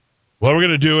 Well, we're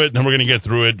going to do it, and then we're going to get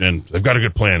through it, and they've got a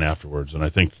good plan afterwards, and I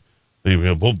think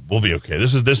we'll be okay.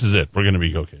 This is it. We're going to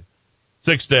be okay.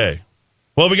 Sixth day.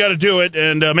 Well, we got to do it,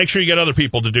 and make sure you get other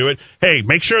people to do it. Hey,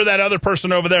 make sure that other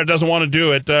person over there doesn't want to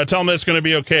do it. Tell them it's going to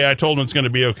be okay. I told them it's going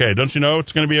to be okay. Don't you know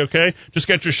it's going to be okay? Just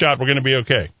get your shot. We're going to be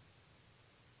okay.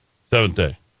 Seventh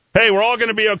day. Hey, we're all going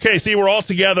to be okay. See, we're all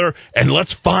together, and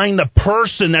let's find the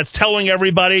person that's telling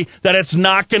everybody that it's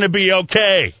not going to be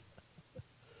okay.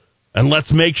 And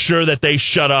let's make sure that they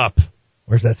shut up.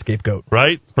 Where's that scapegoat?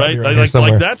 Right? Like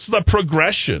that's the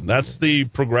progression. That's the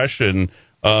progression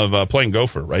of playing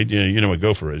Gopher, right? You know what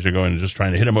Gopher is. You're going and just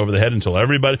trying to hit him over the head until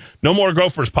no more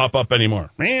Gophers pop up anymore.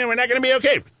 Man, we're not going to be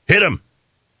okay. Hit him.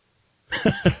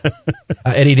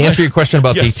 Eddie, to answer your question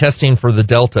about the testing for the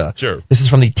Delta, sure. This is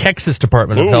from the Texas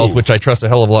Department of Health, which I trust a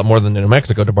hell of a lot more than the New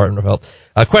Mexico Department of Health.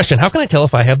 Question, how can I tell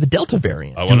if I have the Delta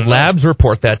variant? And labs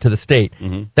report that to the state.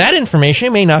 Mm-hmm. That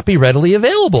information may not be readily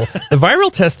available. The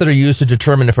viral tests that are used to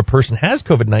determine if a person has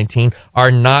COVID-19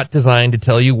 are not designed to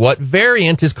tell you what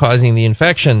variant is causing the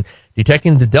infection.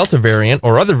 Detecting the Delta variant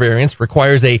or other variants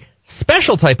requires a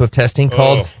special type of testing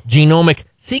called genomic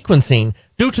sequencing.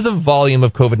 Due to the volume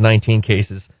of COVID-19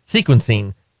 cases,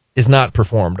 sequencing is not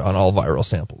performed on all viral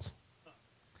samples.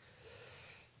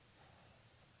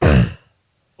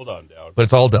 Hold on, Dowd. But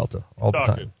it's all Delta, all the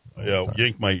time.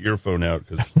 Yank my earphone out.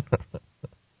 Cause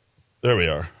there we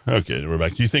are. Okay, we're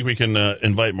back. Do you think we can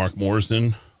invite Mark Moores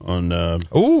in on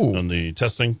the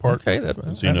testing part? Okay, that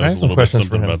knows a little bit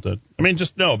something about that. I mean,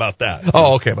 just know about that.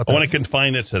 Oh, okay. About that. I want to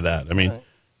confine it to that. I mean,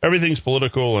 everything's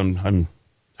political, and I'm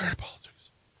tired of politics.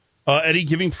 Eddie,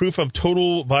 giving proof of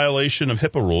total violation of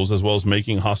HIPAA rules as well as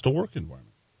making hostile work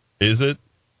environment. Is it?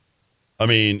 I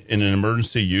mean, in an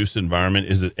emergency use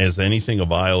environment, is anything a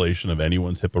violation of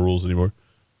anyone's HIPAA rules anymore?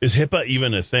 Is HIPAA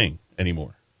even a thing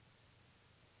anymore?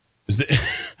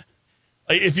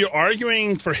 If you're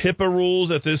arguing for HIPAA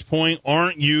rules at this point,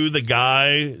 aren't you the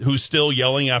guy who's still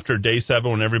yelling after day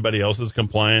 7 when everybody else is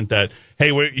compliant that,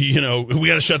 hey, we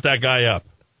got to shut that guy up.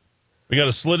 We got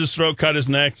to slit his throat, cut his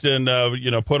neck, and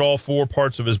put all 4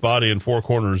 parts of his body in 4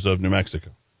 corners of New Mexico.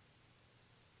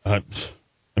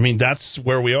 That's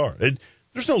where we are.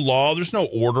 There's no law, there's no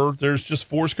order, there's just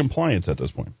forced compliance at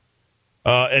this point.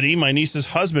 Eddie, my niece's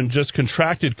husband, just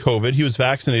contracted COVID. He was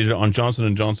vaccinated on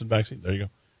Johnson & Johnson vaccine. There you go.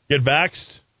 Get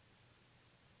vaxxed.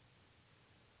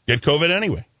 Get COVID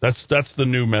anyway. That's the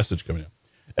new message coming up.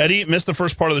 Eddie, missed the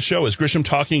first part of the show. Is Grisham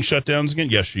talking shutdowns again?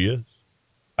 Yes, she is.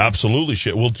 Absolutely.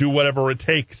 We'll do whatever it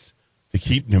takes to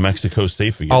keep New Mexico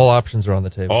safe again. All options are on the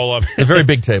table. A very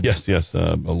big table. Yes.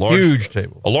 Huge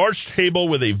table. A large table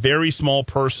with a very small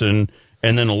person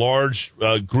and then a large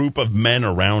group of men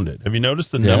around it. Have you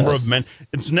noticed the number of men?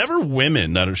 It's never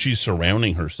women that she's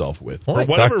surrounding herself with. For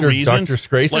whatever reason. Dr.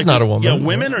 Scrace is not a woman. Yeah,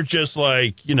 women are just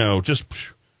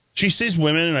she sees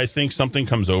women and I think something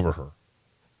comes over her.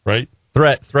 Right?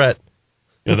 Threat.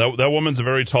 Yeah, that woman's a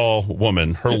very tall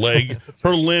woman. Her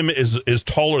limb is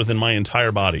taller than my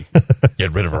entire body.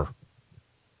 Get rid of her.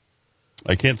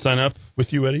 I can't sign up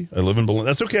with you, Eddie. I live in Berlin.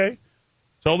 That's okay.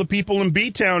 Tell the people in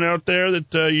B-Town out there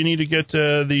that you need to get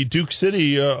the Duke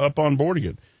City up on board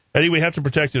again. Eddie, we have to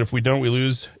protect it. If we don't, we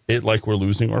lose it like we're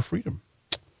losing our freedom.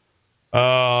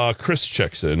 Chris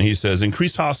checks in. He says,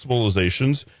 increased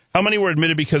hospitalizations. How many were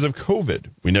admitted because of COVID?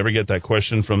 We never get that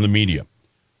question from the media.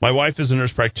 My wife is a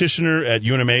nurse practitioner at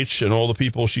UNMH, and all the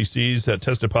people she sees that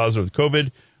tested positive with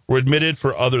COVID were admitted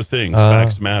for other things.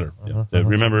 Facts matter.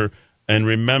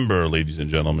 Remember, ladies and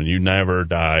gentlemen, you never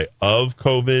die of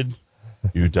COVID.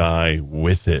 You die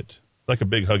with it. It's like a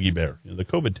big huggy bear. The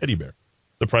COVID teddy bear.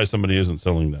 Surprised somebody isn't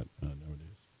selling that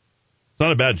nowadays. It's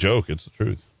not a bad joke. It's the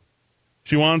truth.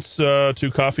 She wants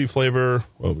to coffee flavor.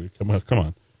 Well, come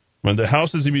on. When the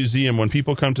house is a museum, when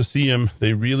people come to see him,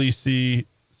 they really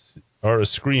are a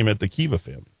scream at the Kiva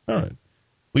family. All right.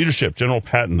 Leadership, General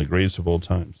Patton, the greatest of all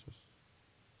times.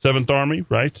 7th Army,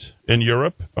 right, in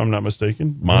Europe, if I'm not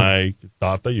mistaken. My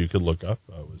Data, you could look up.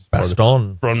 Was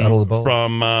Baston, Battle of the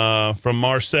Bulge. From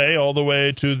Marseille all the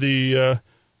way to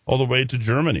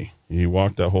Germany. He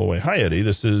walked that whole way. Hi, Eddie.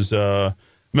 This is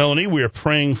Melanie. We are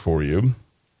praying for you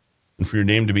and for your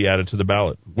name to be added to the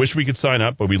ballot. Wish we could sign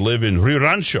up, but we live in Rio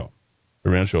Rancho.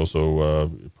 Rio Rancho, so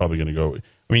probably going to go.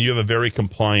 I mean, you have a very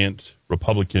compliant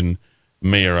Republican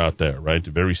mayor out there, right?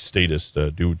 Very statist.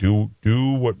 Do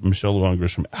what Michelle Lujan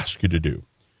Grisham asked you to do.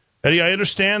 Eddie, I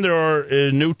understand there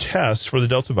are new tests for the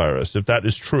Delta virus. If that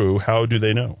is true, how do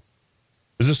they know?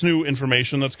 Is this new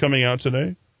information that's coming out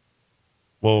today?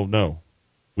 Well, no.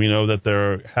 We know that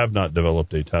there have not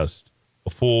developed a test, a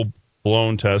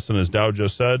full-blown test. And as Dow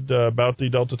just said about the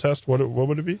Delta test, what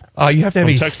would it be? You have to have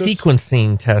a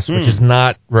sequencing test, which does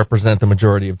not represent the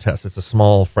majority of tests. It's a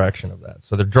small fraction of that.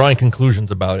 So they're drawing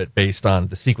conclusions about it based on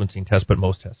the sequencing test, but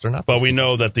most tests are not. But we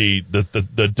know that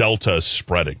the Delta is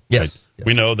spreading. Yes. Right? Yes.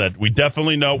 We know that. We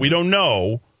definitely know. We don't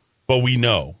know, but we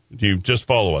know. You just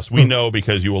follow us. We know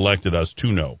because you elected us to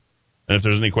know. And if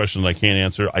there's any questions I can't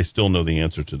answer, I still know the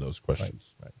answer to those questions.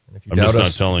 Right. And if you doubt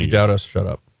us, shut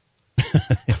up.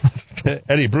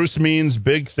 Eddie, Bruce means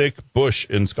big, thick bush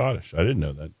in Scottish. I didn't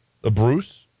know that. The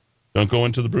Bruce? Don't go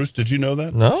into the Bruce. Did you know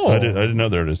that? No. I didn't know.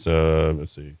 There it is.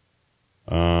 Let's see.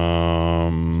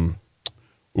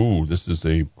 This is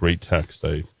a great text.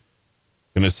 I'm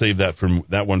going to save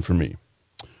that one for me.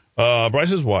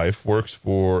 Bryce's wife works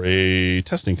for a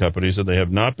testing company, so they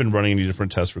have not been running any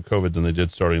different tests for COVID than they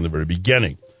did starting in the very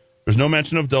beginning. There's no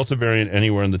mention of Delta variant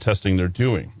anywhere in the testing they're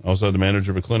doing. Also, the manager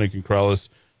of a clinic in Corrales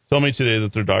told me today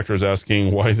that their doctor is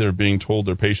asking why they're being told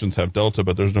their patients have Delta,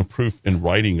 but there's no proof in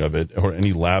writing of it or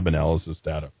any lab analysis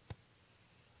data.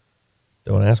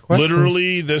 Don't ask questions.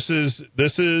 Literally, this is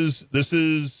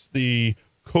the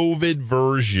COVID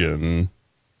version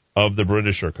of the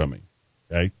British are coming.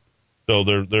 Okay, so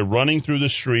they're running through the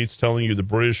streets telling you the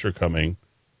British are coming,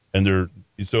 and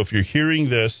so if you're hearing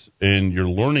this and you're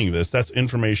learning this, that's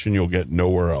information you'll get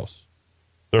nowhere else.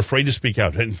 They're afraid to speak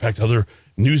out. In fact, other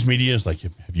news media is like,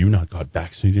 have you not got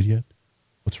vaccinated yet?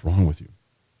 What's wrong with you?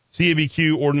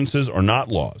 CABQ ordinances are not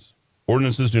laws.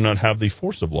 Ordinances do not have the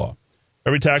force of law.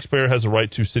 Every taxpayer has a right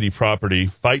to city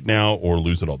property. Fight now or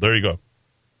lose it all. There you go.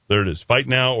 There it is. Fight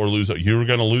now or lose it. You're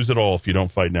going to lose it all if you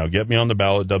don't fight now. Get me on the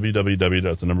ballot,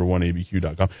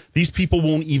 www.1abq.com. These people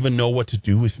won't even know what to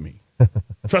do with me.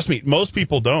 Trust me, most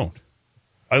people don't.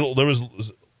 There was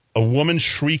a woman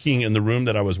shrieking in the room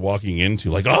that I was walking into,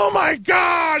 like, oh, my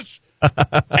gosh,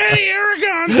 Eddie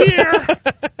Aragon here.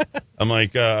 I'm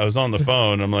like, I was on the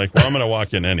phone. I'm like, well, I'm going to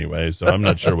walk in anyway, so I'm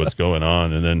not sure what's going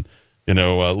on. And then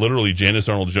Literally Janice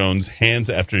Arnold-Jones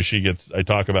I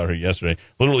talk about her yesterday,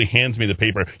 literally hands me the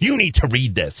paper. You need to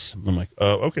read this. I'm like,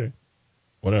 okay,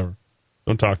 whatever.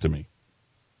 Don't talk to me.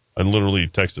 I literally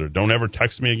texted her, don't ever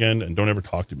text me again and don't ever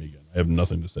talk to me again. I have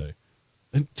nothing to say.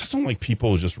 I just don't like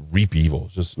people who just reap evil.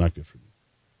 It's just not good for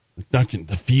me. Not getting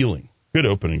the feeling. Good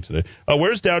opening today.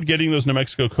 Where's Dowd getting those New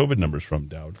Mexico COVID numbers from,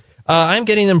 Dowd? I'm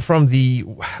getting them from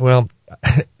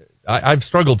I've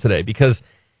struggled today because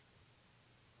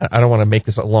I don't want to make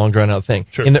this a long, drawn-out thing.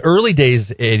 Sure. In the early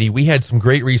days, Eddie, we had some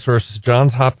great resources.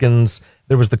 Johns Hopkins,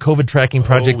 there was the COVID tracking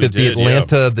project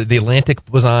the Atlantic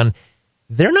was on.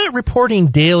 They're not reporting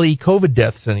daily COVID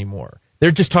deaths anymore.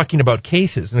 They're just talking about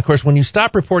cases. And, of course, when you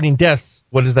stop reporting deaths,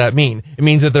 what does that mean? It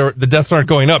means that the deaths aren't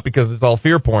going up because it's all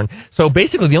fear porn. So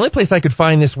basically, the only place I could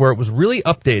find this where it was really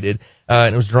updated,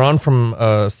 and it was drawn from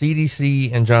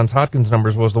CDC and Johns Hopkins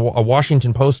numbers, was a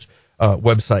Washington Post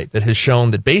website that has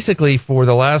shown that basically for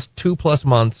the last 2+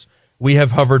 months, we have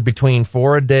hovered between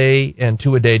 4 a day and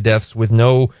 2 a day deaths with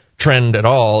no trend at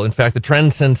all. In fact, the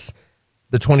trend since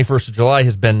the 21st of July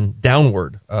has been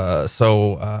downward.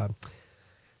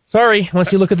 Sorry, once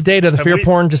you look at the data, the fear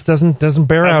porn just doesn't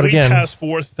bear out again. Have we passed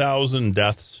 4,000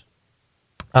 deaths?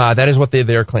 That is what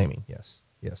they're claiming. Yes.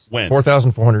 When?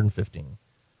 4,415.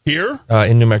 Here?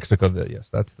 In New Mexico, yes,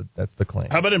 that's the claim.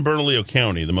 How about in Bernalillo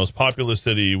County, the most populous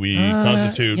city? We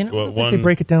constitute they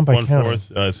break it down by county.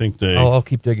 1/4. I think they. I'll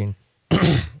keep digging.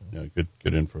 Yeah,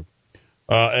 good info.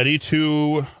 Eddie,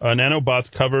 2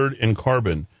 nanobots covered in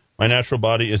carbon. My natural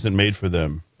body isn't made for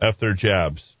them. F their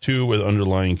jabs. 2 with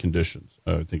underlying conditions.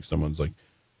 I think someone's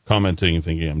commenting and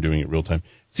thinking I'm doing it real time.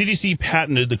 CDC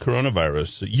patented the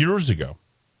coronavirus years ago.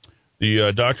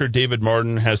 The Dr. David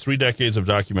Martin has 3 decades of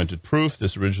documented proof.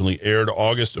 This originally aired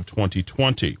August of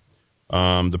 2020.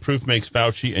 The proof makes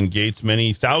Fauci and Gates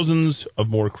many thousands of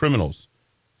more criminals.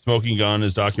 Smoking gun,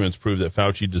 his documents prove that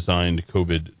Fauci designed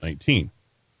COVID-19.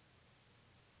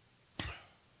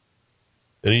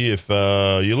 Eddie, if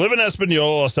you live in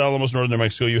Espanola, Los Alamos, northern New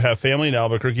Mexico, you have family in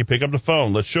Albuquerque, pick up the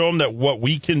phone. Let's show them that what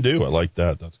we can do. I like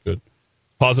that. That's good.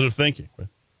 Positive thinking. Right?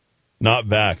 Not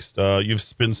vaxxed. You've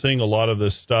been seeing a lot of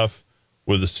this stuff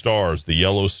with the stars, the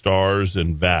yellow stars,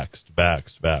 and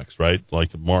vaxxed, right?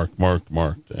 Like marked.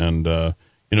 And,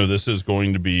 this is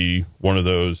going to be one of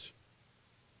those,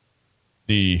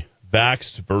 the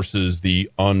vaxxed versus the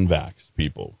unvaxxed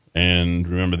people. And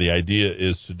remember, the idea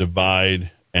is to divide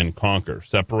and conquer,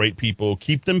 separate people,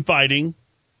 keep them fighting.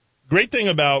 Great thing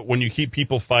about when you keep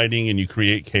people fighting and you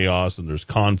create chaos and there's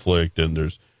conflict and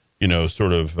there's,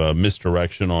 sort of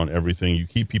misdirection on everything. You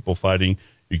keep people fighting,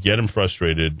 you get them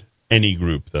frustrated. Any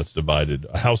group that's divided.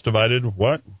 A house divided,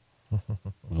 what?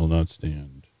 Will not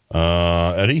stand.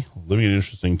 Eddie, living in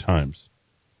interesting times,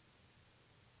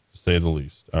 to say the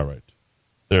least. All right.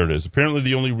 There it is. Apparently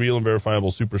the only real and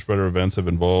verifiable super spreader events have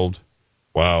involved,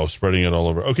 spreading it all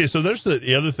over. Okay, so there's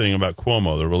the other thing about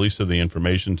Cuomo, the release of the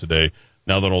information today,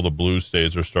 now that all the blue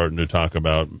states are starting to talk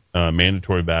about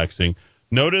mandatory vaccine.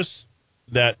 Notice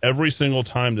that every single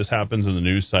time this happens in the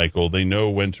news cycle, they know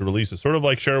when to release it. Sort of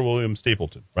like Cheryl Williams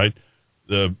Stapleton, right?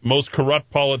 The most corrupt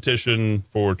politician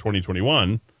for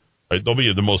 2021, right? They'll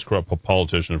be the most corrupt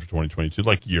politician for 2022,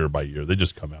 like year by year. They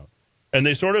just come out. And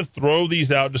they sort of throw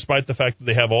these out despite the fact that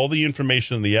they have all the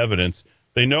information and the evidence.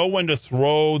 They know when to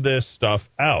throw this stuff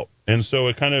out. And so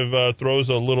it kind of throws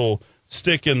a little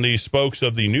stick in the spokes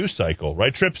of the news cycle,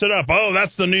 right? Trips it up. Oh,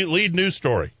 that's the lead news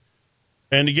story.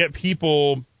 And to get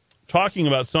people talking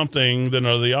about something that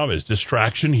are the obvious.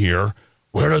 Distraction here.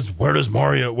 Where does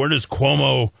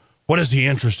Cuomo, what is he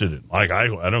interested in? I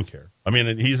don't care. I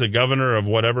mean, he's a governor of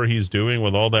whatever he's doing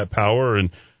with all that power and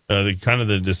the kind of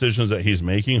the decisions that he's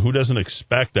making. Who doesn't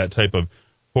expect that type of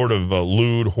sort of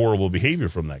lewd, horrible behavior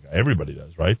from that guy? Everybody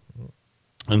does, right?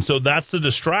 And so that's the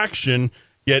distraction.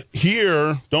 Yet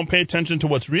here, don't pay attention to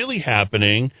what's really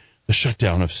happening. The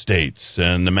shutdown of states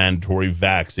and the mandatory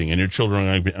vaccine, and your children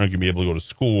aren't going to be able to go to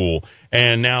school.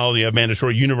 And now you have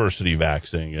mandatory university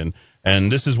vaccine,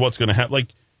 and this is what's going to happen. Like,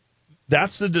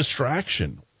 that's the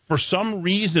distraction. For some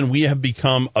reason, we have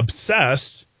become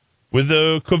obsessed with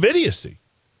the COVIDiocy.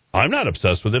 I'm not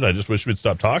obsessed with it. I just wish we'd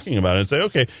stop talking about it and say,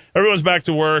 okay, everyone's back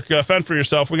to work. Fend for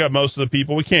yourself. We got most of the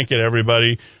people. We can't get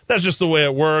everybody. That's just the way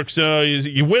it works.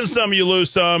 You win some, you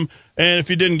lose some. And if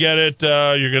you didn't get it,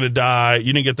 you're going to die.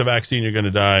 You didn't get the vaccine, you're going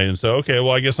to die. And so, okay,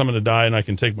 well, I guess I'm going to die and I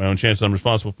can take my own chances. I'm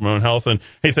responsible for my own health. And,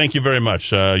 hey, thank you very much.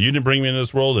 You didn't bring me into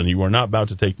this world, and you are not about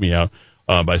to take me out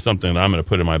by something that I'm going to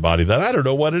put in my body that I don't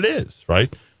know what it is, right?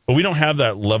 But we don't have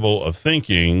that level of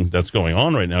thinking that's going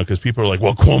on right now because people are like,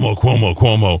 well,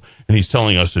 Cuomo, and he's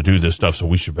telling us to do this stuff, so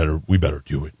we better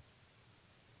do it.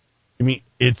 I mean,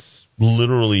 it's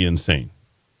literally insane.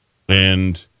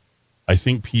 And I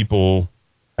think people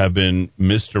have been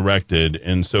misdirected,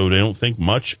 and so they don't think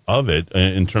much of it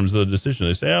in terms of the decision.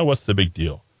 They say, oh, what's the big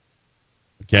deal?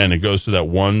 Again, it goes to that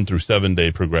 1 through 7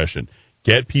 day progression.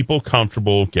 Get people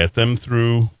comfortable, get them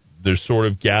through their sort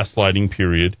of gaslighting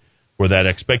period where that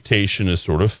expectation is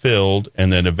sort of filled,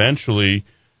 and then eventually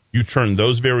you turn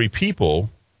those very people,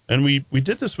 and we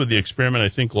did this with the experiment,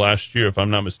 I think, last year, if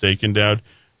I'm not mistaken, Dowd,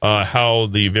 how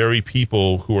the very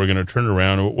people who are going to turn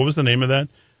around, what was the name of that?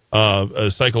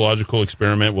 A psychological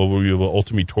experiment where we were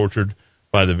ultimately tortured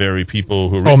by the very people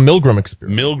who... Milgram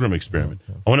experiment. Milgram experiment.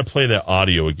 I want to play that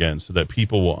audio again so that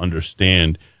people will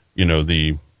understand,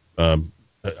 the...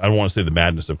 I don't want to say the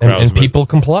madness of crowds. And people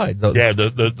complied. Yeah,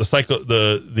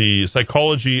 the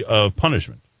psychology of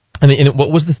punishment. And what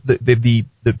was this?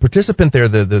 The participant there,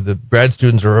 the grad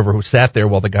students or whoever who sat there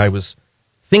while the guy was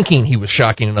thinking he was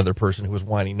shocking another person who was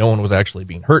whining. No one was actually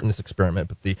being hurt in this experiment,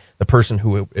 but the person who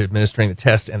was administering the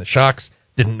test and the shocks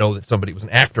didn't know that somebody was an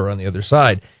actor on the other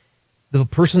side. The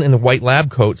person in the white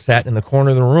lab coat sat in the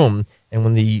corner of the room, and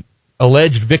when the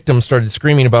alleged victim started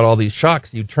screaming about all these shocks,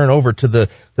 you'd turn over to the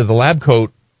lab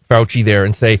coat Fauci there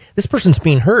and say, this person's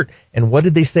being hurt. And what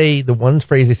did they say? The one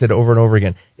phrase they said over and over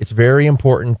again, it's very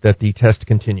important that the test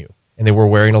continue. And they were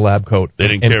wearing a lab coat. They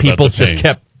didn't and care people about the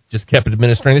pain. just kept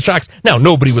administering the shocks. Now,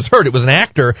 nobody was hurt. It was an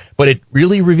actor, but it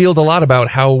really revealed a lot about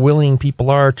how willing people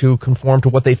are to conform to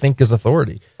what they think is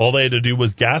authority. All they had to do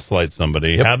was gaslight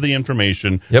somebody, have the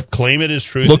information, claim it as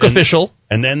truth. Look official.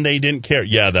 And then they didn't care.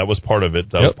 Yeah, that was part of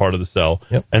it. That was part of the sell.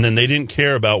 And then they didn't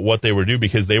care about what they were doing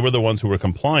because they were the ones who were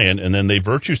compliant, and then they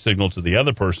virtue signaled to the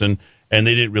other person, and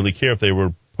they didn't really care if they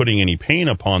were putting any pain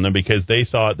upon them because they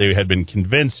thought they had been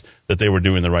convinced that they were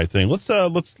doing the right thing. Let's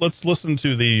listen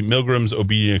to the Milgram's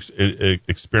obedience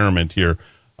experiment here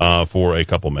for a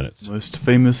couple minutes. Most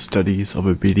famous studies of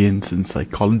obedience in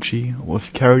psychology was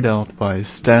carried out by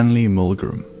Stanley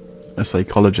Milgram, a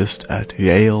psychologist at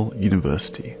Yale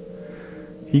University.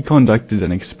 He conducted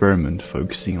an experiment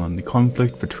focusing on the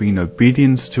conflict between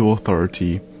obedience to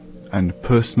authority and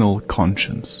personal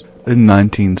conscience. In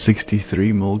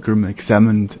 1963, Milgram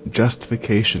examined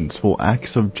justifications for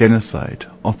acts of genocide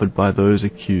offered by those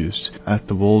accused at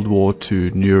the World War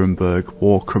II Nuremberg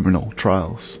war criminal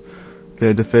trials.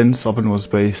 Their defense often was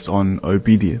based on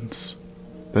obedience,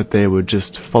 that they were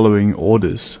just following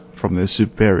orders from their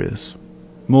superiors.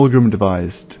 Milgram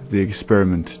devised the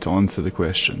experiment to answer the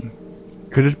question,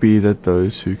 could it be that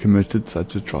those who committed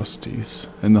such atrocities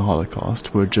in the Holocaust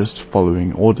were just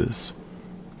following orders?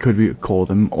 Could we call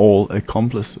them all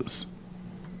accomplices?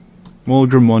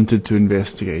 Milgram wanted to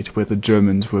investigate whether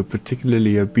Germans were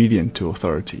particularly obedient to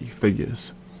authority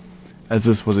figures, as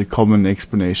this was a common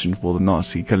explanation for the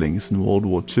Nazi killings in World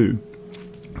War II.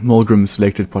 Milgram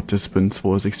selected participants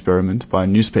for his experiment by a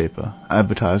newspaper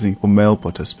advertising for male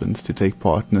participants to take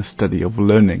part in a study of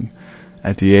learning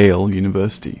at Yale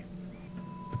University.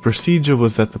 The procedure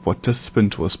was that the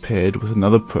participant was paired with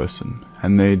another person,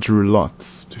 and they drew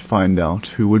lots to find out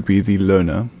who would be the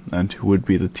learner and who would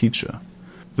be the teacher.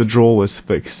 The draw was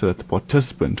fixed so that the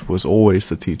participant was always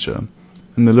the teacher,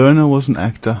 and the learner was an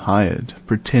actor hired,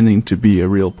 pretending to be a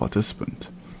real participant.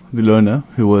 The learner,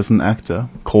 who was an actor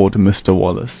called Mr.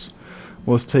 Wallace,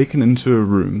 was taken into a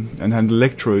room and had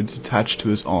electrodes attached to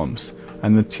his arms,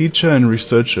 and the teacher and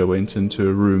researcher went into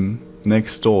a room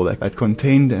next door that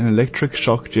contained an electric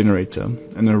shock generator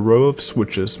and a row of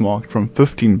switches marked from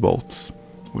 15 volts,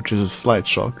 which is a slight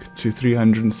shock, to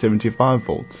 375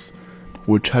 volts,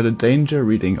 which had a danger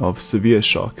reading of severe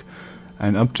shock,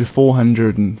 and up to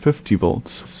 450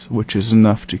 volts, which is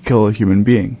enough to kill a human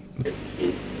being.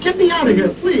 Get me out of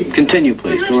here, please. Continue,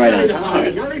 please. Go right on.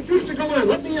 I refuse to go on.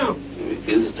 Let me out. You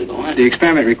refuse to go on? The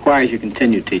experiment requires you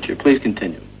continue, teacher. Please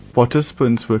continue.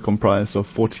 Participants were comprised of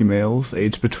 40 males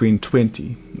aged between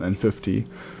 20 and 50,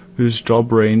 whose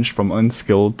job ranged from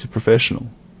unskilled to professional.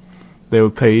 They were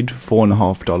paid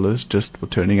 $4.50 just for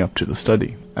turning up to the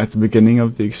study. At the beginning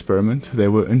of the experiment, they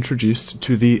were introduced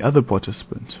to the other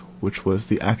participant, which was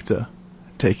the actor,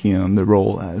 taking on the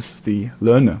role as the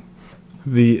learner.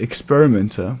 The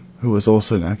experimenter, who was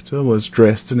also an actor, was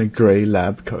dressed in a grey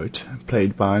lab coat,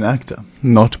 played by an actor,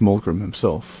 not Milgram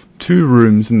himself. 2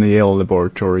 rooms in the Yale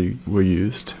laboratory were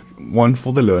used, one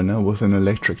for the learner with an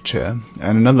electric chair,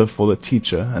 and another for the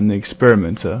teacher and the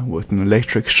experimenter with an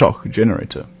electric shock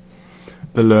generator.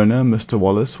 The learner, Mr.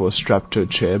 Wallace, was strapped to a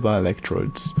chair by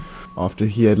electrodes. After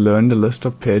he had learned a list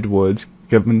of paired words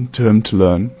given to him to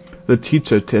learn, the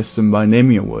teacher tests him by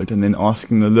naming a word and then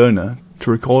asking the learner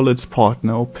to recall its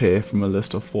partner or pair from a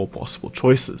list of 4 possible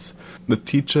choices. The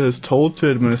teacher is told to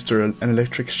administer an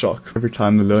electric shock every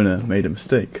time the learner made a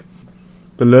mistake.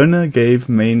 The learner gave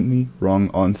mainly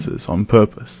wrong answers on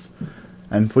purpose,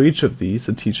 and for each of these,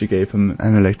 the teacher gave him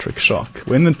an electric shock.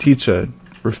 When the teacher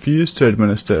refused to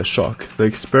administer a shock, the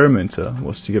experimenter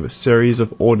was to give a series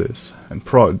of orders and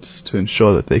prods to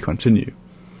ensure that they continue.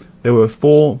 There were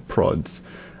 4 prods,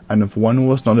 and if one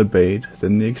was not obeyed,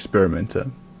 then the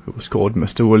experimenter, who was called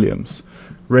Mr. Williams,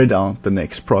 read out the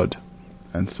next prod,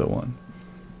 and so on.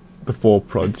 The 4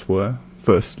 prods were,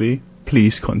 firstly,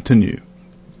 please continue.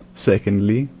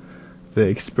 Secondly, the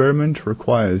experiment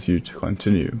requires you to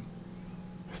continue.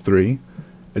 3.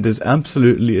 It is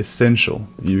absolutely essential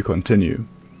that you continue.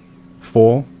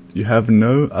 4. You have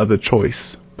no other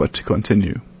choice but to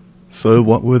continue. So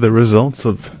what were the results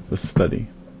of the study?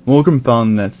 Milgram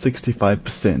found that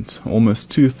 65%, almost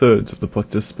 2/3 of the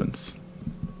participants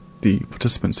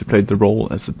who played the role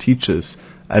as the teachers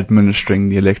administering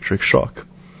the electric shock,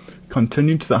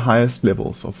 continued to the highest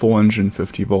levels of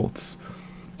 450 volts.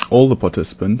 All the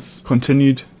participants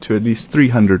continued to at least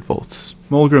 300 volts.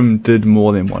 Milgram did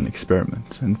more than one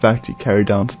experiment. In fact, he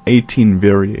carried out 18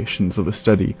 variations of the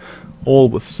study, all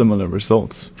with similar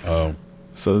results.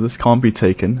 So this can't be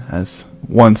taken as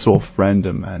once-off,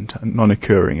 random and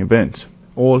non-occurring event.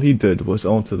 All he did was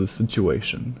alter the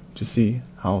situation to see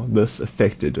how this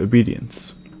affected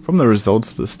obedience. From the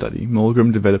results of the study,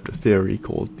 Milgram developed a theory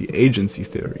called the agency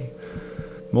theory.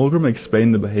 Milgram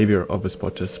explained the behavior of his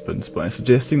participants by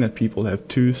suggesting that people have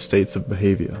 2 states of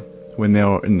behavior when they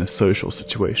are in a social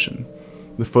situation.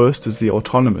 The first is the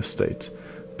autonomous state.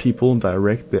 People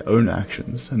direct their own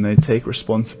actions and they take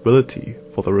responsibility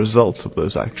for the results of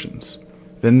those actions.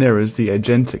 Then there is the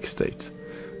agentic state.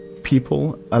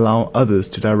 People allow others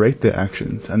to direct their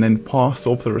actions and then pass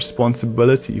off the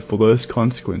responsibility for those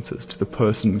consequences to the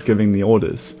person giving the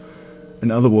orders.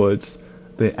 In other words,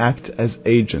 they act as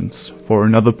agents for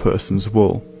another person's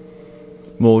will.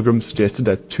 Milgram suggested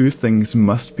that 2 things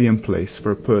must be in place for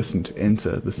a person to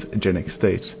enter this agentic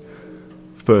state.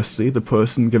 Firstly, the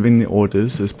person giving the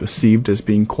orders is perceived as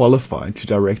being qualified to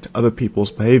direct other people's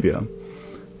behavior.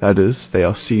 That is, they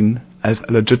are seen as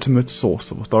a legitimate source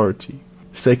of authority.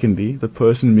 Secondly, the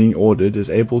person being ordered is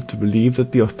able to believe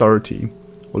that the authority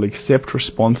will accept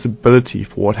responsibility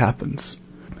for what happens.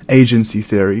 Agency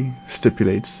theory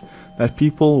stipulates that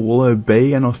people will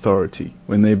obey an authority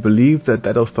when they believe that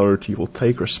that authority will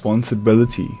take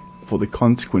responsibility for the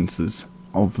consequences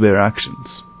of their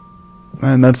actions.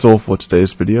 And that's all for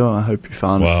today's video. I hope you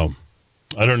found it.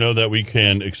 I don't know that we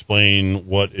can explain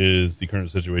what is the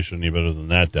current situation any better than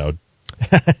that, Dowd.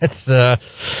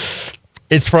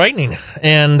 It's frightening.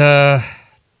 And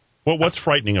what's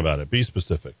frightening about it? Be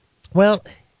specific. Well,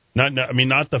 not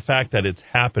the fact that it's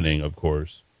happening, of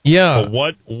course. Yeah.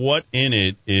 But what in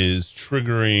it is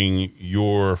triggering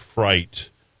your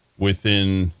fright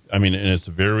within? And it's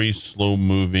very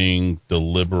slow-moving,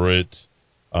 deliberate,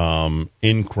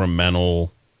 incremental.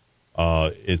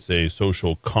 It's a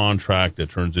social contract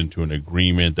that turns into an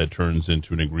agreement,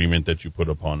 that you put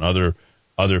upon other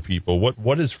people.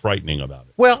 What is frightening about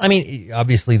it? Well,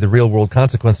 obviously the real world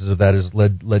consequences of that has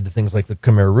led to things like the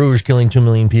Khmer Rouge killing 2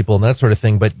 million people and that sort of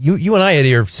thing. But you and I,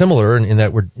 Eddie, are similar in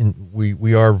that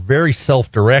we are very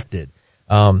self-directed.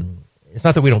 It's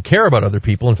not that we don't care about other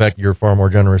people. In fact, you're far more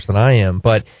generous than I am.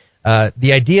 But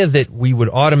the idea that we would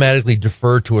automatically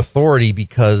defer to authority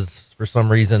because for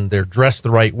some reason they're dressed the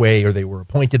right way or they were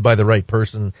appointed by the right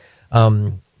person,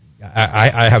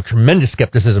 I have tremendous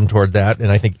skepticism toward that,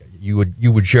 and I think you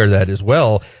would share that as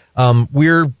well.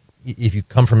 If you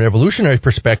come from an evolutionary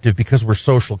perspective, because we're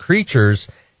social creatures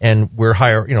and we're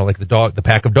higher, like the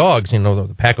pack of dogs,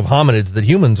 the pack of hominids that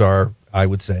humans are, I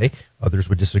would say. Others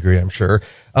would disagree, I'm sure.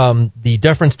 The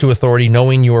deference to authority,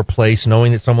 knowing your place,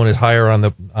 knowing that someone is higher and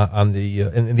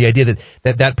the idea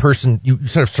that person, you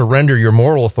sort of surrender your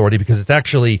moral authority because it's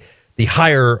actually the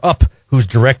higher up who's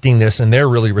directing this, and they're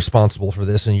really responsible for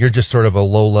this, and you're just sort of a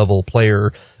low-level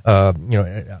player, a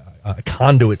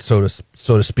conduit, so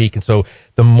to speak. And so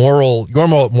your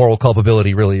moral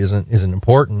culpability really isn't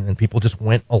important, and people just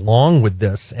went along with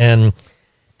this. And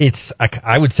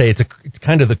I would say it's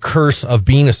kind of the curse of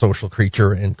being a social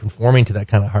creature and conforming to that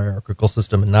kind of hierarchical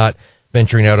system and not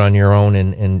venturing out on your own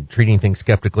and treating things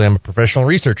skeptically. I'm a professional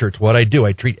researcher. It's what I do.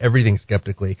 I treat everything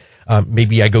skeptically.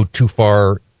 Maybe I go too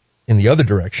far in the other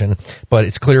direction, but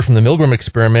it's clear from the Milgram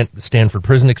experiment, the Stanford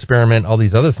prison experiment, all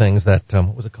these other things that,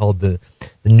 what was it called, the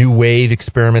New Wave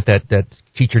experiment that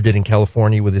teacher did in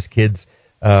California with his kids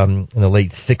in the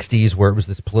late 60s, where it was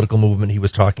this political movement he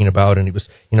was talking about, and he was,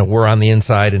 we're on the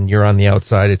inside and you're on the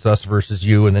outside, it's us versus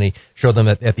you, and then he showed them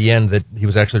at the end that he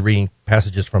was actually reading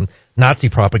passages from Nazi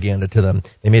propaganda to them.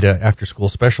 They made an after-school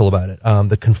special about it.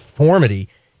 The conformity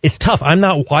it's tough. I'm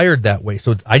not wired that way,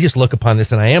 so I just look upon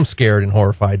this and I am scared and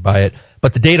horrified by it.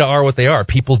 But the data are what they are.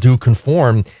 People do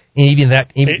conform. Even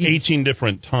that 18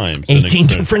 different times. 18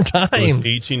 different times.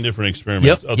 18 different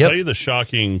experiments. Yep, I'll tell you the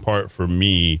shocking part for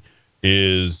me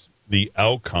is the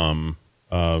outcome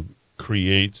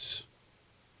creates,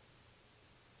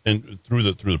 and through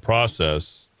the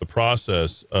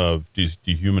process of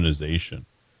dehumanization.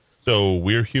 So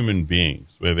we're human beings.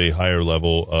 We have a higher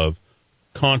level of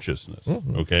consciousness,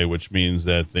 okay, which means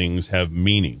that things have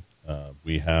meaning.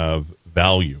 We have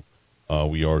value.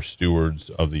 We are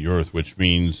stewards of the earth, which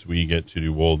means we get to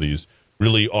do all these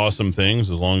really awesome things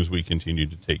as long as we continue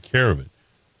to take care of it.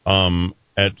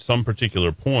 At some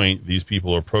particular point, these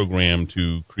people are programmed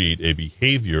to create a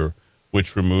behavior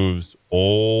which removes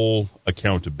all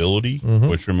accountability,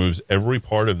 which removes every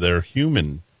part of their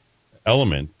human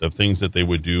element of things that they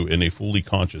would do in a fully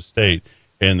conscious state,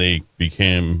 and they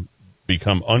become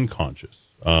unconscious.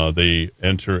 They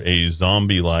enter a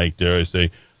zombie-like, dare I say,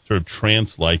 sort of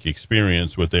trance-like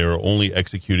experience where they are only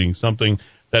executing something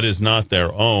that is not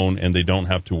their own, and they don't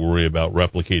have to worry about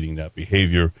replicating that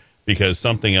behavior because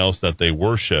something else that they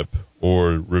worship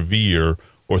or revere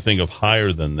or think of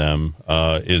higher than them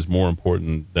is more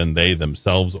important than they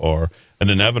themselves are. And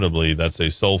inevitably, that's a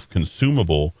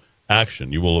self-consumable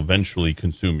action. You will eventually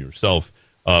consume yourself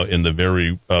in the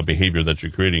very behavior that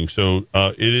you're creating. So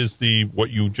it is what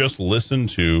you just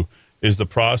listened to is the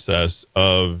process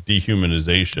of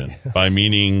dehumanization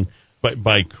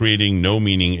by creating no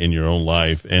meaning in your own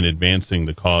life and advancing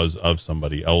the cause of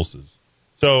somebody else's.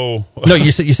 So no,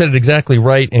 you said it exactly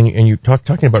right, and you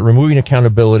talking about removing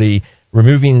accountability,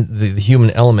 removing the human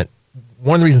element.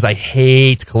 One of the reasons I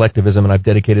hate collectivism, and I've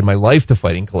dedicated my life to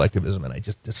fighting collectivism, and I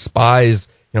just despise,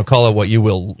 call it what you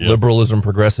will, liberalism,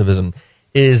 progressivism,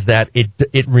 is that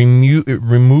it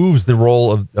removes the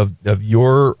role of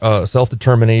your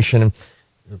self-determination,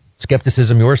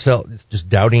 skepticism, yourself, just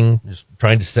doubting, just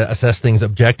trying to assess things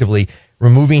objectively,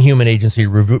 removing human agency,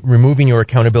 removing your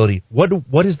accountability.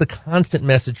 What is the constant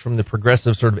message from the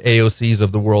progressive sort of AOCs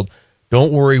of the world?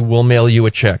 Don't worry, we'll mail you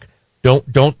a check.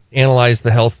 Don't analyze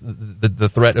the health, the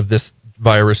threat of this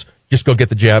virus. Just go get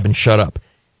the jab and shut up.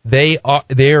 They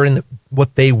are in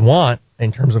what they want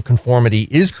in terms of conformity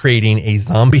is creating a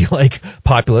zombie-like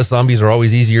populace. Zombies are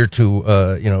always easier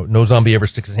to, no zombie ever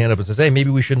sticks his hand up and says, hey, maybe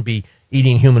we shouldn't be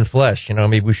eating human flesh.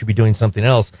 Maybe we should be doing something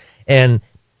else. And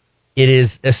it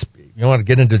is, you want to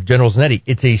get into General Zanetti,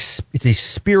 it's a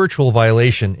spiritual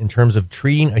violation in terms of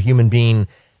treating a human being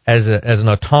as an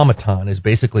automaton is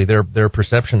basically their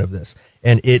perception of this.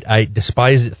 And I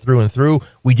despise it through and through.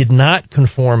 We did not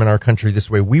conform in our country this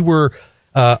way. We were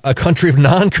a country of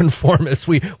nonconformists.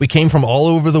 We came from all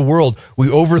over the world. We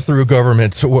overthrew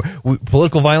governments. So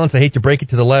political violence, I hate to break it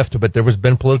to the left, but there has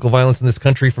been political violence in this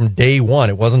country from day one.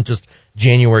 It wasn't just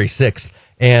January 6th.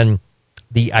 And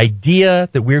the idea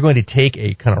that we're going to take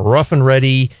a kind of rough and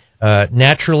ready,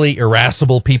 naturally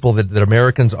irascible people that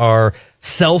Americans are,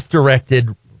 self-directed,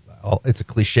 it's a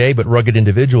cliche, but rugged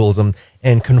individualism,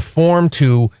 and conform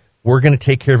to, we're going to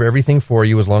take care of everything for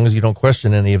you as long as you don't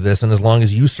question any of this, and as long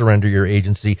as you surrender your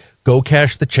agency, go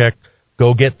cash the check,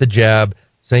 go get the jab,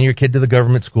 send your kid to the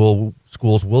government schools,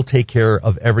 we'll take care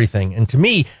of everything. And to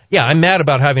me, yeah, I'm mad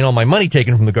about having all my money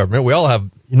taken from the government. We all have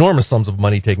enormous sums of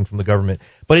money taken from the government,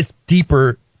 but it's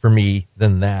deeper for me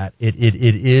than that. It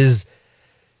is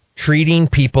treating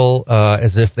people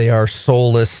as if they are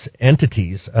soulless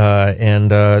entities, and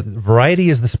variety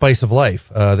is the spice of life.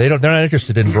 They're not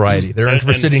interested in variety. They're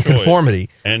interested in conformity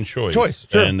and choice.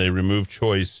 Sure. And they remove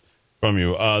choice from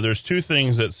you. There's two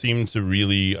things that seem to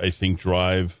really, I think,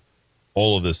 drive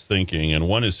all of this thinking, and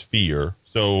one is fear.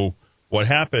 So what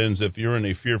happens if you're in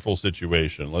a fearful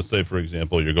situation? Let's say, for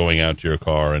example, you're going out to your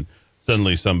car and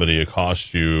suddenly somebody accosts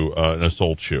you and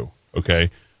assaults you.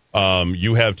 Okay,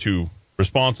 you have two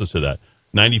responses to that.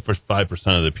 95%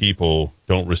 of the people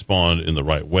don't respond in the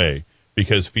right way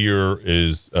because fear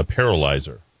is a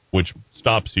paralyzer, which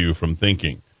stops you from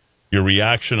thinking. Your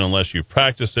reaction, unless you've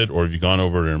practiced it or if you've gone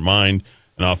over it in your mind,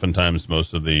 and oftentimes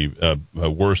most of the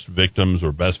worst victims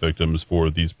or best victims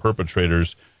for these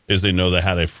perpetrators is they know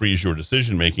how to freeze your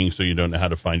decision-making so you don't know how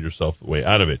to find yourself the way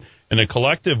out of it. In a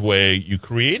collective way, you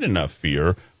create enough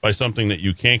fear by something that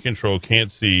you can't control,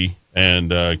 can't see, and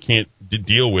can't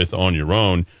deal with on your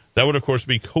own. That would, of course,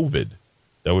 be COVID.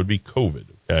 That would be COVID,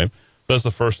 okay? So that's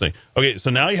the first thing. Okay,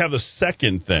 so now you have the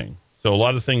second thing. So a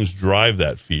lot of things drive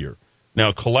that fear.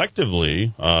 Now,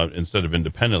 collectively, instead of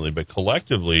independently, but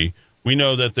collectively, we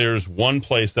know that there's one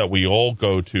place that we all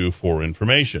go to for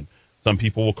information. Some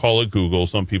people will call it Google.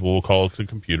 Some people will call it the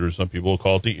computer. Some people will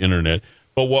call it the Internet.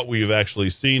 But what we've actually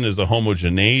seen is a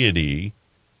homogeneity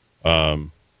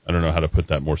I don't know how to put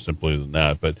that more simply than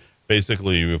that, but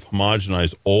basically you've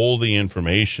homogenized all the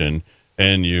information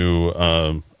and you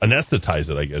anesthetize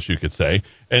it, I guess you could say,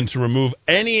 and to remove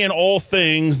any and all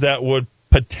things that would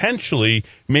potentially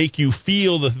make you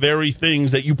feel the very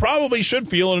things that you probably should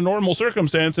feel in a normal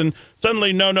circumstance, and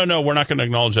suddenly, no, we're not going to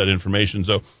acknowledge that information.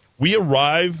 So we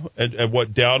arrive at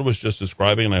what Dowd was just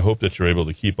describing, and I hope that you're able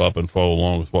to keep up and follow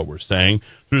along with what we're saying,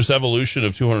 through this evolution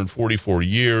of 244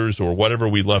 years or whatever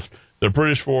we left the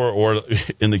British for, or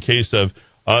in the case of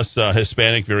us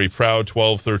Hispanic, very proud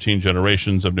 12, 13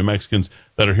 generations of New Mexicans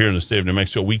that are here in the state of New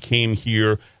Mexico, we came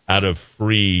here out of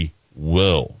free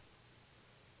will.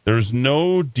 There's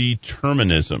no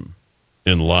determinism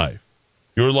in life.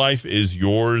 Your life is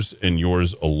yours and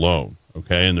yours alone,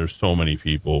 okay? And there's so many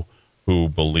people who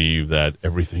believe that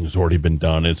everything has already been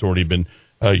done. It's already been,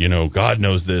 God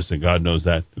knows this and God knows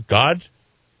that. God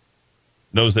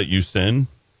knows that you sin,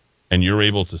 and you're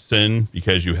able to sin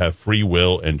because you have free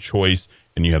will and choice,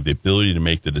 and you have the ability to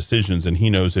make the decisions, and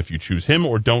he knows if you choose him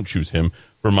or don't choose him.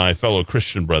 For my fellow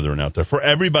Christian brethren out there, for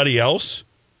everybody else,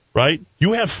 right,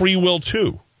 you have free will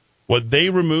too. What they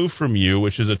remove from you,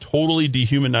 which is a totally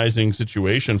dehumanizing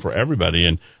situation for everybody,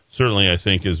 and certainly I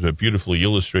think is beautifully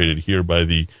illustrated here by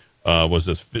the was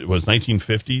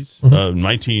 1950s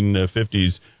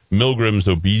 1950s Milgram's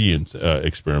obedience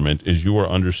experiment, is you are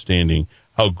understanding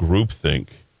how groupthink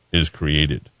is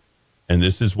created, and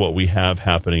this is what we have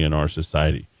happening in our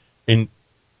society. And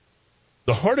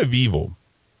the heart of evil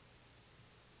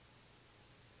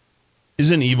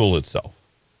isn't evil itself.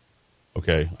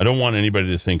 Okay, I don't want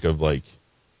anybody to think of like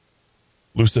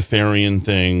Luciferian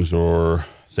things or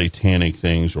satanic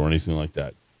things or anything like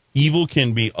that. Evil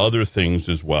can be other things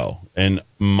as well. And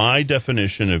my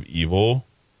definition of evil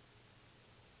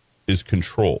is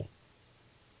control.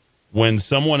 When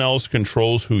someone else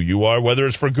controls who you are, whether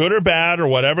it's for good or bad or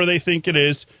whatever they think it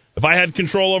is, if I had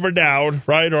control over Dowd,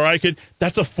 right, or I could,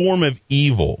 that's a form of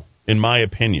evil, in my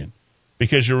opinion.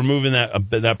 Because you're removing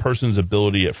that person's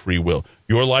ability at free will.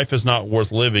 Your life is not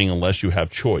worth living unless you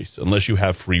have choice, unless you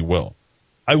have free will.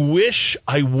 I wish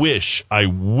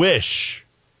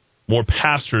more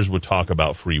pastors would talk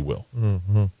about free will.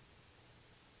 Mm-hmm.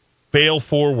 Fail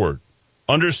forward.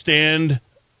 Understand,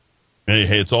 hey,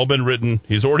 it's all been written.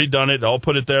 He's already done it. I'll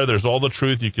put it there. There's all the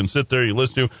truth. You can sit there, you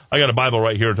listen to. I got a Bible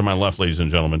right here to my left, ladies and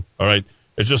gentlemen. All right?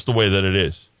 It's just the way that it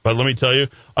is. But let me tell you,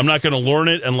 I'm not going to learn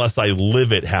it unless I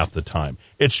live it half the time.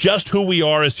 It's just who we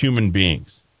are as human beings.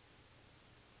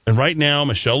 And right now,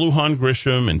 Michelle Lujan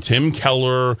Grisham and Tim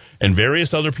Keller and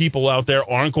various other people out there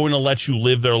aren't going to let you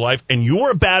live their life. And you're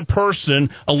a bad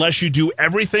person unless you do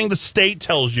everything the state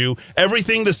tells you,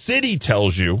 everything the city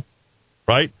tells you,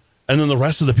 right? And then the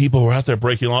rest of the people who are out there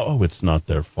breaking law, oh, it's not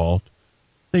their fault.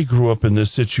 They grew up in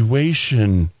this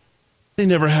situation. They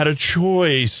never had a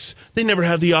choice. They never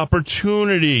had the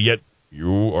opportunity. Yet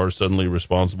you are suddenly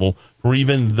responsible for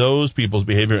even those people's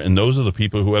behavior. And those are the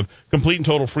people who have complete and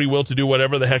total free will to do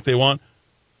whatever the heck they want.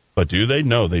 But do they?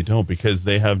 No, they don't, because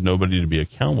they have nobody to be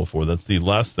accountable for. That's the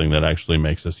last thing that actually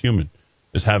makes us human,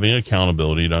 is having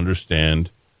accountability to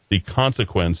understand the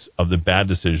consequence of the bad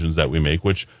decisions that we make,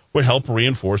 which would help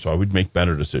reinforce why we'd make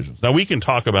better decisions. Now, we can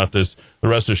talk about this the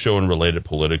rest of the show and relate it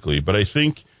politically, but I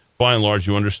think by and large,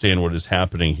 you understand what is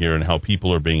happening here and how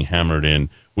people are being hammered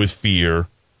in with fear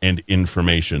and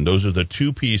information. Those are the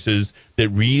two pieces that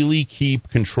really keep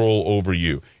control over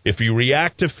you. If you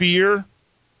react to fear,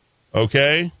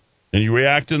 okay, and you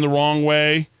react in the wrong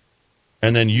way,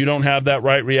 and then you don't have that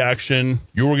right reaction,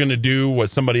 you're going to do what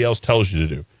somebody else tells you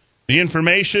to do. The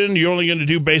information, you're only going to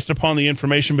do based upon the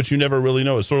information, but you never really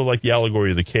know. It's sort of like the allegory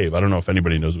of the cave. I don't know if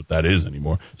anybody knows what that is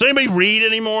anymore. Does anybody read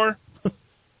anymore?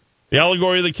 The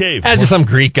allegory of the cave. That's just some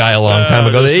Greek guy a long time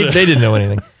ago. They didn't know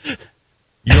anything.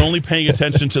 You're only paying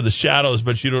attention to the shadows,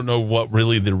 but you don't know what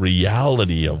really the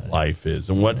reality of life is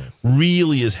and what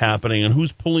really is happening and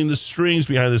who's pulling the strings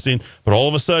behind the scene. But all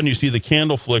of a sudden, you see the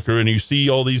candle flicker and you see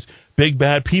all these big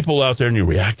bad people out there, and you're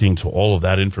reacting to all of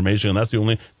that information. And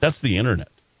that's the internet.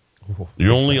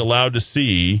 You're only allowed to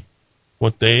see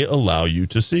what they allow you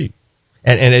to see.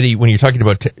 And Eddie, when you're talking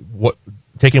about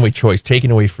taking away choice,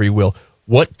 taking away free will,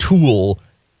 what tool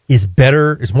is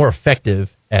more effective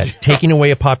at taking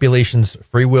away a population's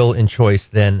free will and choice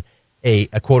than a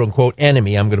quote-unquote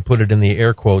enemy? I'm going to put it in the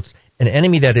air quotes. An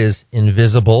enemy that is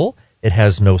invisible, it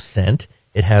has no scent,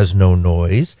 it has no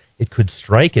noise, it could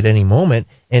strike at any moment,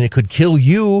 and it could kill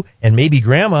you and maybe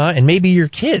grandma and maybe your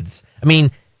kids. I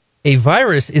mean, a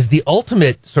virus is the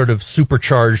ultimate sort of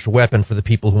supercharged weapon for the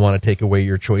people who want to take away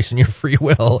your choice and your free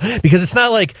will. Because it's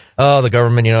not like, oh, the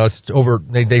government, it's over,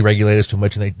 they regulate us too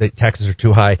much and the taxes are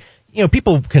too high.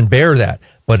 people can bear that.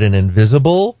 But an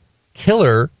invisible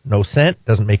killer, no scent,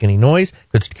 doesn't make any noise,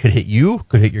 could hit you,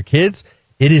 could hit your kids.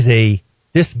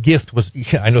 This gift was,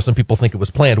 I know some people think it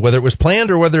was planned. Whether it was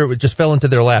planned or whether it just fell into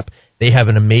their lap, they have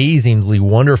an amazingly,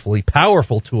 wonderfully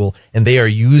powerful tool, and they are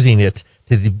using it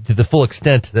to the full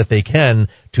extent that they can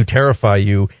to terrify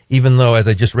you, even though, as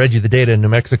I just read you the data in New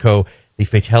Mexico, the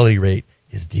fatality rate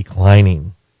is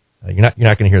declining. You're not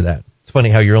going to hear that. It's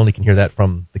funny how you only can hear that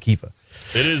from the Kiva.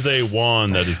 It is a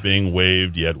wand that is being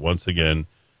waved yet once again.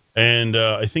 And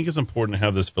I think it's important to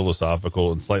have this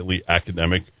philosophical and slightly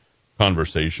academic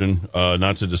conversation,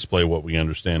 not to display what we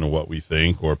understand and what we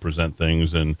think or present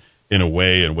things in a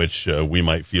way in which we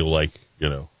might feel like,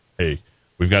 hey,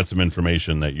 we've got some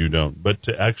information that you don't, but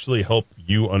to actually help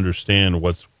you understand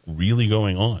what's really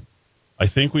going on. I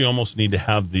think we almost need to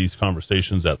have these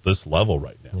conversations at this level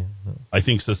right now. Yeah. I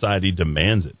think society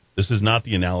demands it. This is not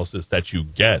the analysis that you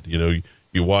get.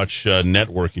 You watch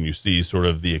Network and you see sort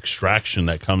of the extraction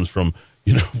that comes from,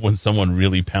 when someone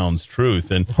really pounds truth.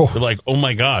 And you're like, oh,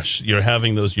 my gosh, you're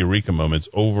having those eureka moments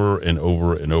over and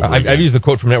over and over again. I've used the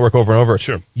quote from Network over and over.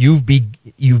 Sure.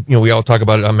 We all talk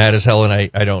about it. I'm mad as hell,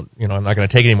 and I don't, I'm not going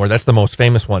to take it anymore. That's the most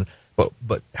famous one.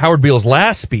 But Howard Beale's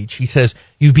last speech, he says,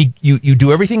 you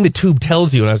do everything the tube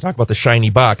tells you. And I was talking about the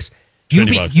shiny box.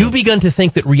 You've begun to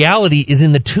think that reality is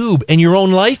in the tube, and your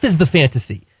own life is the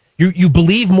fantasy. You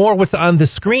believe more what's on the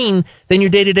screen than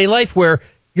your day-to-day life, where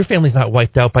your family's not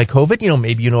wiped out by COVID.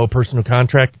 Maybe a person who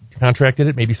contracted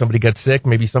it. Maybe somebody got sick.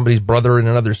 Maybe somebody's brother in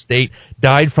another state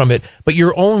died from it. But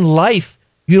your own life,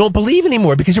 you don't believe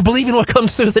anymore because you're believing what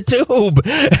comes through the tube.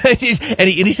 and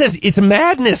he says, it's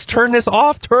madness. Turn this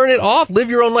off. Turn it off. Live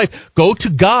your own life. Go to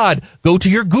God. Go to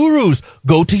your gurus.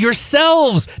 Go to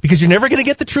yourselves, because you're never going to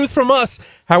get the truth from us.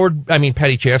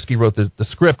 Patty Chayefsky wrote the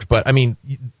script, but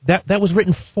that was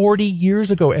written 40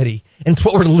 years ago, Eddie. And it's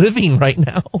what we're living right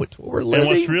now. It's what we're living.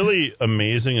 And what's really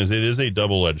amazing is it is a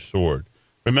double-edged sword.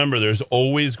 Remember, there's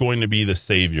always going to be the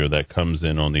savior that comes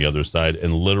in on the other side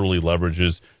and literally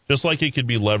leverages, just like it could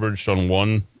be leveraged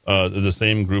on the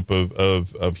same group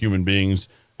of human beings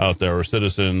out there, or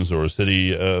citizens, or a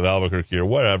city of Albuquerque, or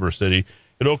whatever city.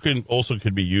 It also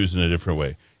could be used in a different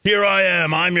way. Here I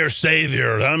am. I'm your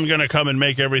savior. I'm going to come and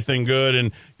make everything good.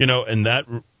 And, and that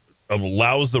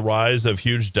allows the rise of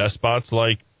huge despots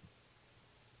like,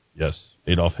 yes,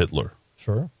 Adolf Hitler.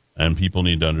 Sure. And people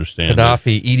need to understand.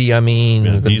 Gaddafi, Idi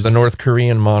Amin, the North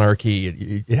Korean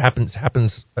monarchy. It happens.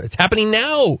 It's happening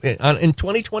now in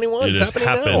 2021. It has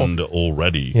happened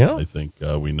already. Yeah. I think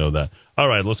we know that. All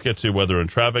right, let's get to weather and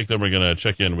traffic. Then we're going to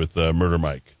check in with Murder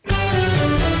Mike.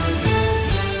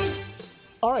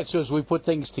 All right, so as we put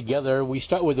things together, we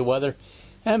start with the weather.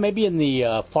 And maybe in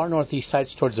the far northeast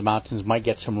sides towards the mountains, might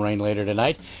get some rain later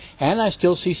tonight. And I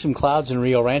still see some clouds in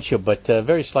Rio Rancho, but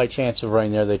very slight chance of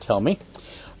rain there, they tell me.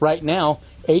 Right now,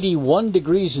 81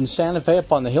 degrees in Santa Fe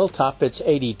up on the hilltop. It's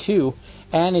 82,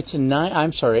 and it's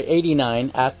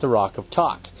 89 at the Rock of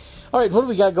Talk. All right, what do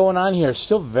we got going on here?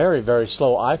 Still very, very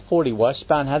slow. I-40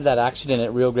 westbound had that accident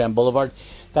at Rio Grande Boulevard.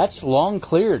 That's long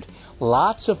cleared.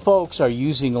 Lots of folks are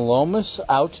using Lomas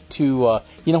out to,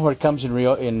 where it comes in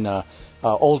Rio, in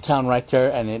Old Town right there,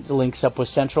 and it links up with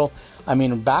Central.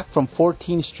 Back from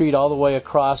 14th Street all the way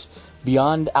across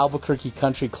beyond Albuquerque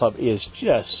Country Club is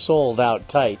just sold out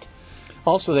tight.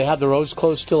 Also, they have the roads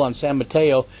closed still on San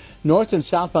Mateo. North and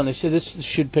southbound, they say this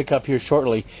should pick up here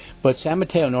shortly, but San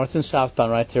Mateo, north and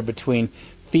southbound right there between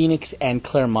Phoenix and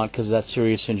Claremont because of that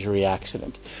serious injury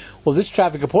accident. Well, this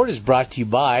traffic report is brought to you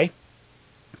by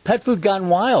Pet Food Gone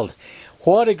Wild.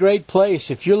 What a great place.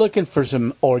 If you're looking for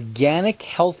some organic,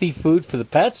 healthy food for the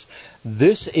pets,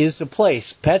 this is the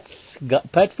place. Pet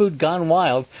Food Gone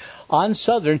Wild on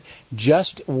Southern,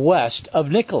 just west of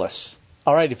Nicholas.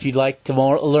 All right, if you'd like to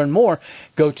learn more,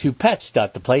 go to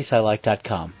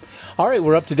pets.theplaceilike.com. All right,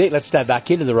 we're up to date. Let's dive back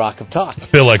into the Rock of Talk.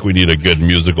 I feel like we need a good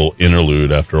musical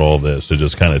interlude after all this to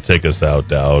just kind of take us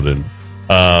out. And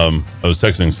I was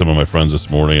texting some of my friends this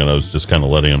morning, and I was just kind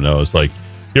of letting them know. It's like,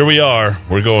 here we are.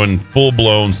 We're going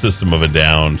full-blown System of a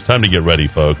Down. It's time to get ready,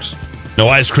 folks.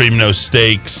 No ice cream, no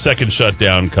steak. Second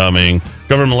shutdown coming.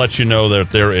 Government lets you know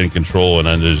that they're in control. And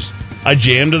I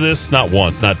jammed to this, not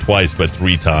once, not twice, but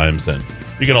 3 times. And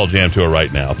you can all jam to it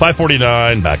right now.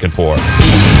 549, back and forth.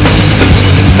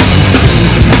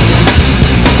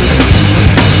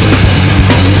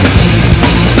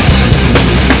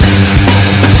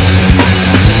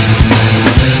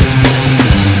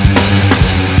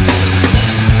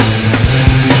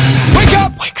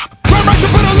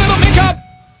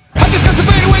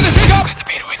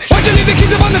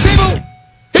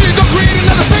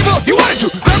 You wanted to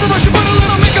grab a brush and put a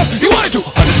little makeup. You wanted to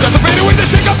understand the fade away the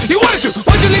shake up. You wanted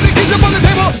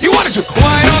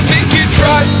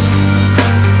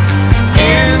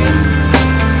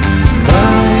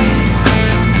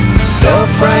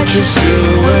self-righteous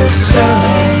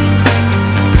suicide.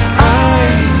 I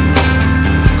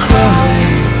cry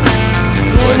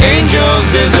when angels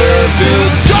deserve to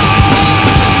die.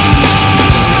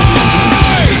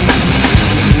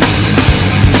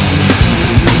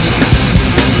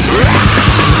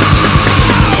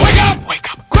 Wake up! Wake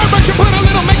up! Grab brush and put a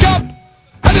little makeup.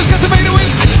 I just got the bait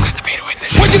away.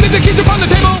 What you think the keys upon the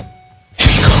table?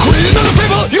 Quit another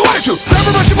people, you wanted to. Grab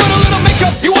a brush and put a little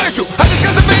makeup, you wanted to. I just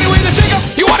got the fade away the shake up,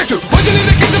 you wanted to. What you leave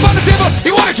the kids upon the table,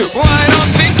 you wanted to. Well, I don't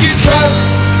think you trust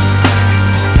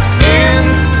in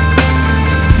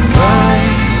my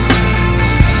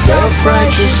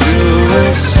self-righteous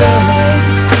suicide.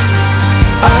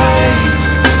 I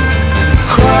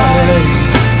cry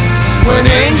when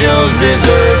angels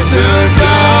deserve to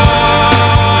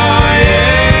die.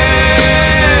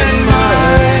 In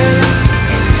my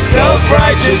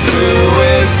self-righteous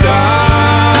suicide,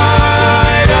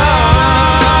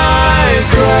 I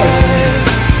cry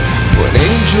when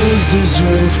angels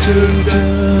deserve to die.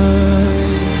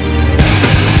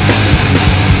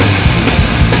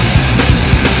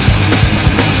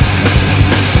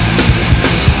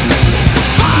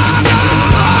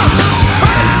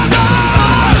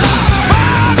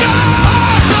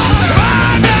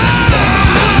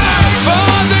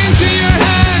 Father, into your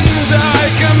hands I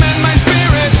commend my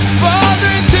spirit.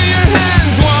 Father, into your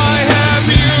hands, why have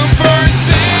you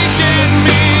forsaken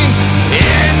me?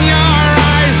 In your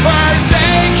eyes,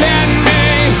 forsaken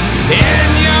me.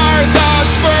 In your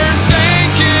thoughts,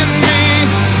 forsaken me.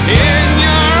 In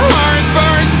your heart,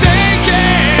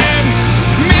 forsaken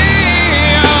me.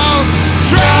 Oh,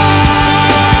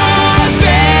 trust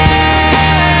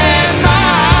in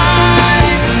my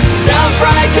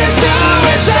self-righteous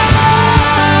suicide.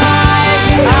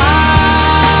 I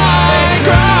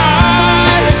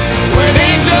cry when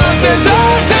angels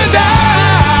deserve to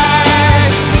die.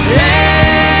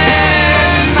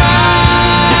 In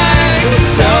my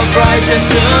self-righteous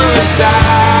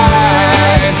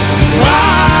suicide, I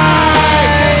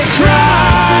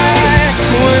cry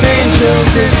when angels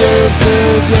deserve to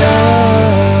die.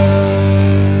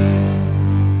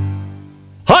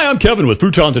 Hi, I'm Kevin with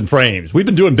Futons and Frames. We've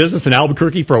been doing business in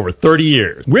Albuquerque for over 30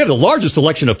 years. We have the largest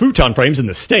selection of futon frames in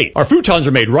the state. Our futons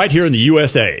are made right here in the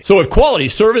USA. So if quality,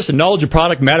 service, and knowledge of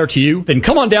product matter to you, then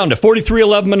come on down to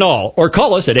 4311 Manal or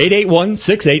call us at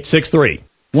 881-6863.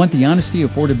 Want the honesty,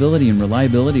 affordability, and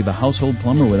reliability of a household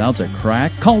plumber without the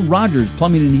crack? Call Rogers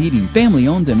Plumbing and Heating, family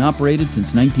owned and operated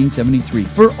since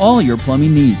 1973 for all your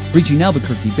plumbing needs. Reaching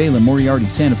Albuquerque, Balen,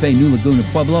 Moriarty, Santa Fe, New Laguna,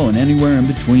 Pueblo, and anywhere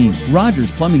in between. Rogers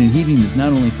Plumbing and Heating is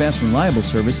not only fast and reliable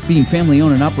service, being family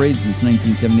owned and operated since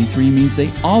 1973 means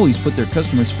they always put their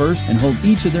customers first and hold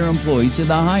each of their employees to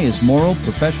the highest moral,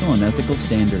 professional, and ethical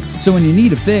standards. So when you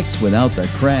need a fix without the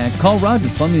crack, call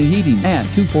Rogers Plumbing and Heating at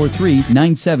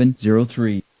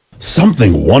 243-9703.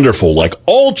 Something wonderful like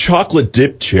all chocolate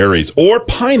dipped cherries or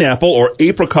pineapple or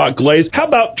apricot glaze. How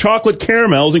about chocolate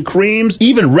caramels and creams,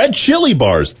 even red chili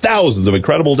bars? Thousands of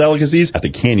incredible delicacies at the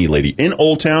Candy Lady in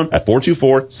Old Town at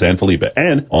 424 San Felipe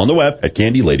and on the web at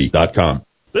candylady.com.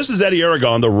 This is Eddie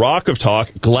Aragon, the Rock of Talk.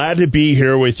 Glad to be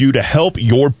here with you to help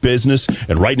your business.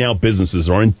 And right now, businesses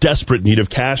are in desperate need of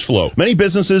cash flow. Many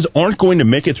businesses aren't going to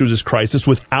make it through this crisis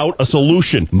without a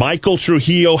solution. Michael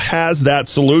Trujillo has that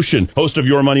solution. Host of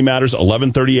Your Money Matters,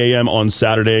 11:30 a.m. on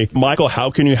Saturday. Michael,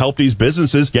 how can you help these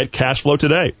businesses get cash flow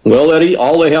today? Well, Eddie,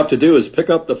 all they have to do is pick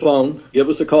up the phone, give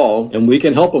us a call, and we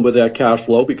can help them with that cash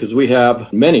flow because we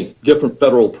have many different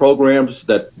federal programs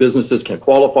that businesses can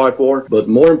qualify for. But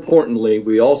more importantly,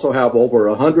 we also have over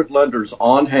 100 lenders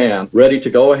on hand ready to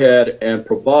go ahead and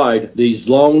provide these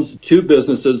loans to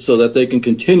businesses so that they can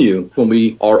continue when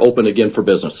we are open again for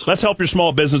business. Let's help your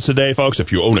small business today, folks.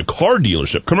 If you own a car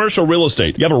dealership, commercial real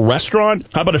estate, you have a restaurant,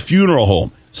 how about a funeral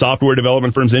home? Software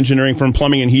development firms, engineering firm,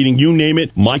 plumbing and heating, you name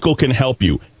it, Michael can help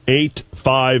you.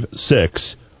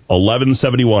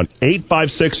 856-1171.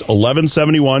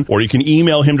 856-1171, or you can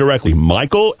email him directly,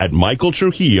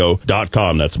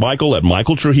 michael@michaeltrujillo.com. That's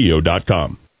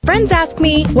michael@michaeltrujillo.com. Friends ask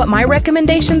me what my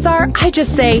recommendations are. I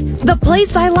just say,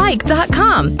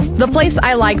 theplaceilike.com.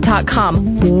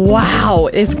 Theplaceilike.com. Wow,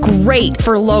 it's great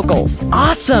for locals.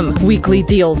 Awesome weekly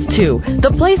deals, too.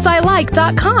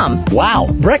 Theplaceilike.com. Wow,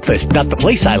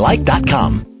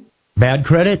 breakfast.theplaceilike.com. Bad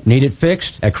credit? Need it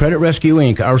fixed? At Credit Rescue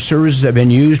Inc., our services have been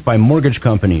used by mortgage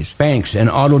companies, banks, and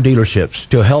auto dealerships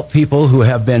to help people who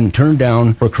have been turned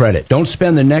down for credit. Don't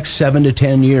spend the next 7 to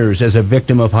 10 years as a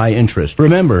victim of high interest.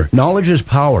 Remember, knowledge is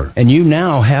power, and you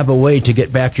now have a way to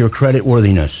get back your credit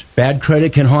worthiness. Bad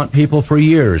credit can haunt people for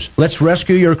years. Let's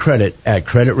rescue your credit at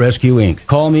Credit Rescue Inc.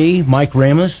 Call me, Mike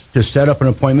Ramos, to set up an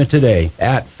appointment today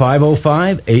at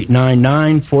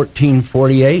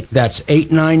 505-899-1448. That's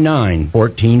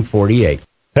 899-1448.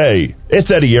 Hey,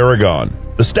 it's Eddie Aragon.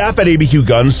 The staff at ABQ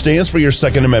Guns stands for your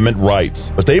Second Amendment rights,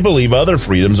 but they believe other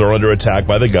freedoms are under attack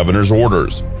by the governor's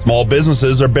orders. Small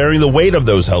businesses are bearing the weight of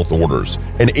those health orders,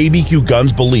 and ABQ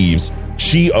Guns believes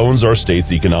she owns our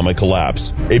state's economic collapse.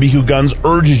 ABQ Guns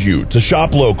urges you to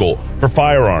shop local for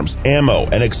firearms, ammo,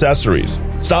 and accessories.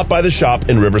 Stop by the shop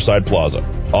in Riverside Plaza,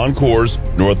 on Coors,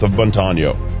 north of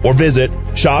Montano, or visit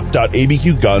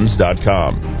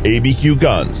shop.abqguns.com. ABQ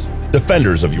Guns,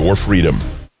 defenders of your freedom.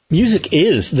 Music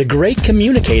is the great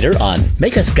communicator on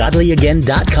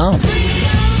MakeUsGodlyAgain.com.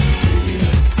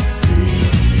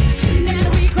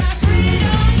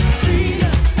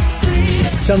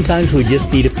 Sometimes we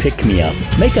just need a pick-me-up.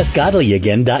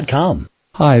 MakeUsGodlyAgain.com.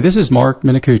 Hi, this is Mark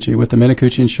Minicucci with the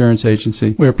Minicucci Insurance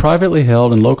Agency. We are privately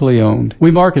held and locally owned. We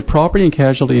market property and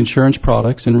casualty insurance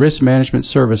products and risk management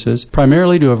services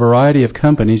primarily to a variety of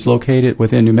companies located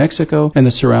within New Mexico and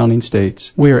the surrounding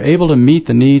states. We are able to meet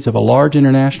the needs of a large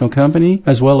international company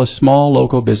as well as small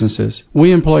local businesses.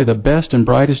 We employ the best and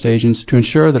brightest agents to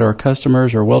ensure that our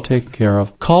customers are well taken care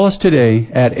of. Call us today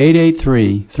at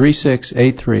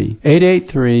 883-3683.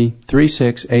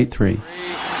 883-3683.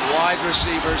 Wide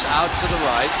receivers out to the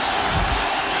right.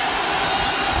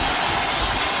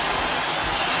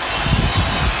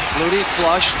 Flutie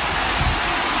flushed.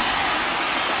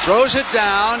 Throws it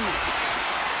down.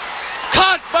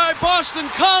 Caught by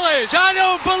Boston College. I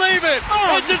don't believe it.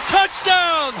 It's a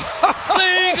touchdown. The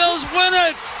Eagles win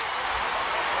it.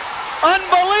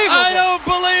 Unbelievable. I don't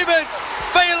believe it.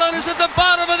 Phelan is at the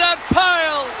bottom of that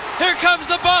pile. Here comes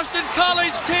the Boston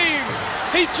College team.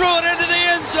 He threw it into the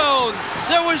end zone.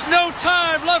 There was no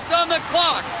time left on the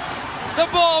clock. The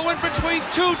ball went between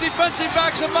two defensive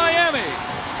backs of Miami.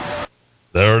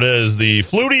 There it is, the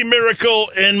Flutie Miracle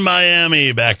in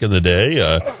Miami back in the day,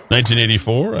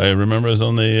 1984. I remember I was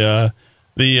on the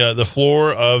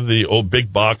floor of the old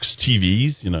big box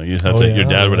TVs. You know, you have to, your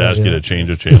dad would ask you to change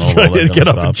a channel. And all that kind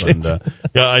of stuff.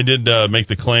 And I did make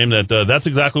the claim that that's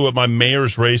exactly what my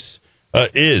mayor's race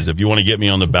is. If you want to get me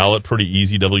on the ballot, pretty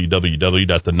easy,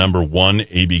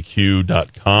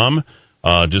 www.1abq.com.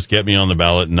 Just get me on the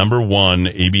ballot,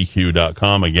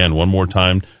 1abq.com. Again, one more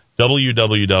time,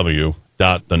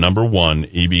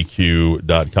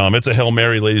 www.1abq.com. It's a Hail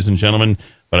Mary, ladies and gentlemen,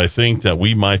 but I think that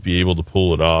we might be able to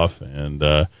pull it off. And,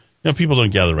 people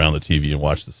don't gather around the TV and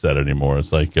watch the set anymore.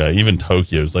 It's like, even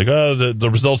Tokyo, it's like, the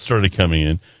results started coming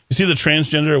in. You see the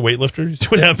transgender weightlifter? You see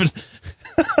what happened?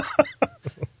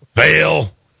 Fail.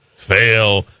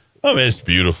 I mean, it's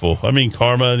beautiful. I mean,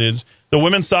 karma is... The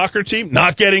women's soccer team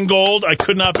not getting gold. I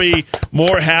could not be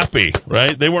more happy.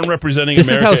 Right? They weren't representing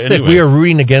America anyway. We are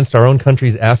rooting against our own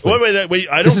country's athletes. Wait.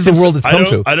 I don't. This is the world it's come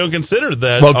to. I don't consider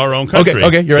that our own country.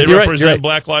 Okay. You're right. They represent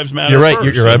Black Lives Matter. You're right.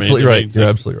 First. You're absolutely right. You're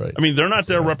absolutely right. I mean, they're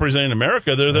not there representing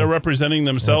America. They're there representing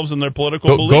themselves and their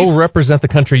political beliefs. Go represent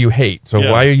the country you hate. So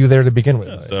why are you there to begin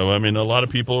with? So I mean, a lot of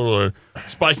people are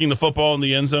spiking the football in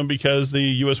the end zone because the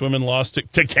U.S. women lost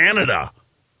to Canada.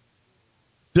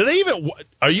 Do they even?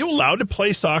 Are you allowed to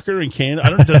play soccer in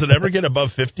Canada? Does it ever get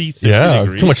above 50, 60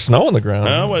 degrees? Too much snow on the ground.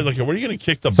 Where are you going to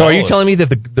kick the ball? So are you telling me that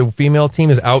the female team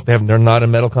is out? They're not a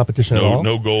medal competition at all?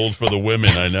 No gold for the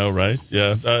women. I know, right?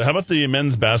 Yeah. How about the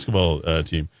men's basketball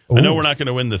team? Ooh. I know we're not going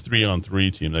to win the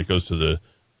 3-on-3 team. That goes to the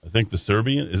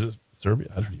Serbian. Is it Serbia?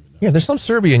 I don't even know. Yeah, there's some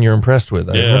Serbian you're impressed with.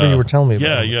 I remember you were telling me about.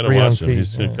 Yeah, you got to watch him.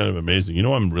 He's kind of amazing. You know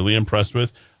what I'm really impressed with?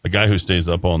 A guy who stays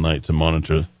up all night to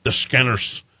monitor the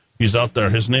scanners. He's out there.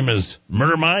 His name is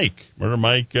Murder Mike. Murder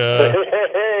Mike. Hey.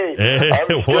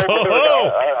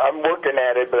 I'm working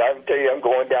at it, but I can tell you I'm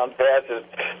going down fast.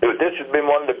 This has been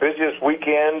one of the busiest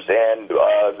weekends, and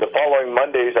the following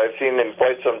Mondays I've seen in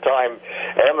quite some time.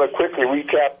 And I'm going to quickly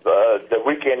recap the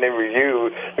weekend in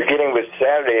review, beginning with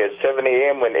Saturday at 7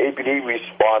 a.m. when APD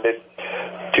responded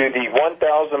to the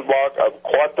 1,000 block of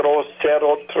Cuatro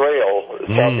Cerro Trail,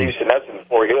 southeast, and that's in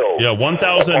Fort Hill. Yeah,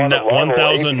 1009.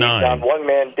 Found one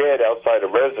man dead outside a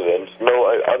residence. No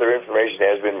other information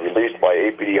has been released by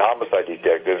APD homicide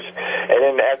detectives. And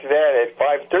then after that, at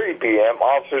 5:30 p.m.,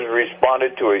 officers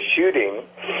responded to a shooting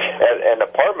at an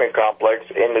apartment complex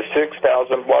in the 6,000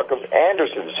 block of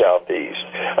Anderson, southeast.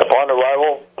 Upon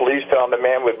arrival, police found a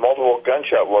man with multiple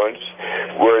gunshot wounds,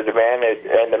 where the man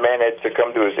had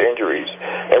succumbed to his injuries.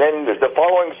 And then the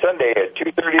following Sunday at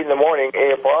 2:30 in the morning,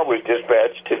 AFR was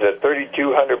dispatched to the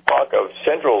 3,200 block of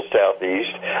Central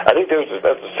Southeast. I think that's a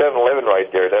 7-Eleven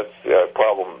right there. That's a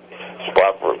problem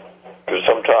spot for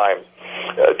some time.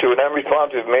 To an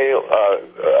unresponsive male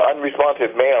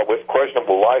with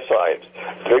questionable life signs.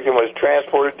 The victim was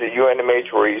transported to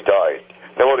UNMH where he died.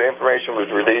 no other information was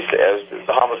released as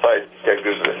the homicide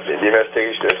detectives, the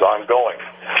investigation is ongoing.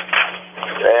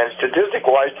 And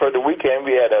statistic-wise, for the weekend,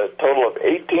 we had a total of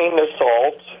 18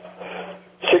 assaults,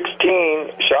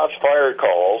 16 shots fired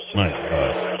calls,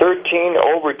 13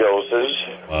 overdoses,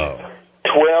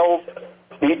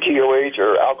 12 BTOH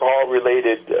or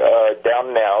alcohol-related down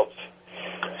and outs,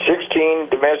 16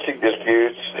 domestic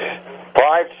disputes,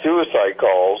 5 suicide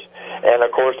calls, and,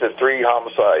 of course, the 3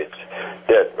 homicides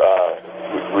that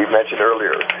we mentioned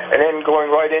earlier. And then going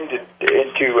right into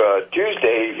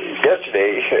Tuesday,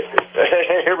 yesterday.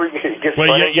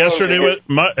 Yesterday was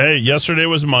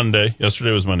Monday.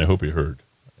 Yesterday was Monday. Hope you heard.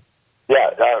 Yeah,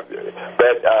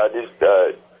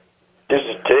 this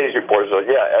is today's report. So,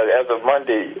 as of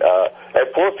Monday,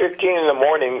 at 4:15 in the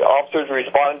morning, officers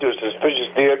responded to a suspicious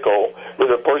vehicle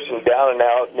with a person down and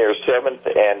out near 7th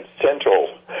and Central,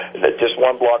 just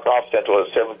one block off Central at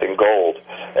 7th and Gold.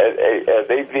 As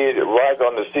they arrived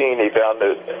on the scene, they found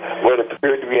what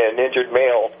appeared to be an injured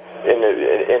male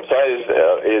inside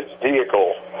his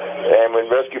vehicle. And when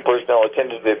rescue personnel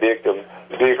attended to the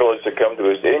vehicle had succumbed to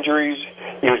his injuries.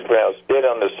 He was pronounced dead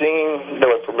on the scene.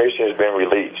 No information has been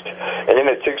released. And then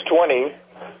at 6:20,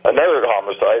 another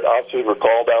homicide. Officers were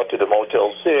called out to the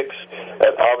Motel 6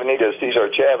 at Avenida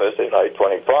Cesar Chavez at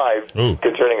I-25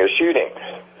 concerning a shooting.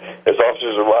 As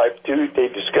officers arrived, they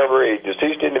discover a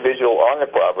deceased individual on the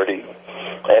property,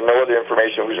 and no other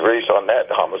information was released on that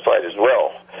homicide as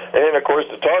well. And then, of course,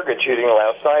 the Target shooting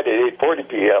last night at 8:40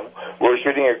 p.m., where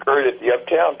shooting occurred at the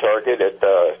Uptown Target at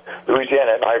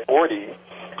Louisiana and I-40.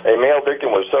 A male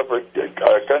victim was suffered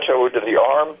a gunshot wound to the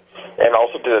arm and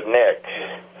also to the neck.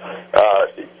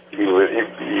 He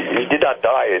did not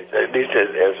die, at least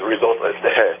as a result of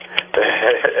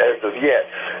as of yet.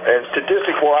 And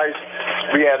statistic-wise,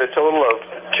 we had a total of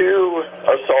 2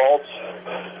 assaults,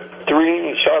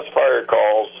 3 shots fired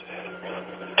calls,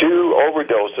 2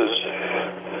 overdoses,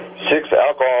 6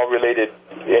 alcohol-related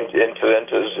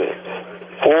incidences,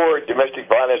 4 domestic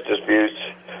violence disputes,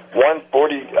 1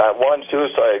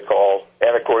 suicide call,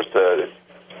 and of course the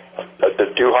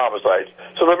 2 homicides.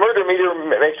 So the murder meter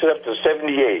makes it up to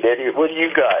 78. Eddie, what do you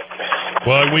got?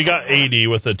 Well, we got 80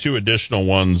 with the 2 additional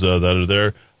ones that are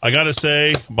there. I got to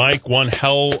say, Mike, one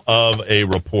hell of a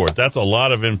report. That's a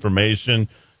lot of information.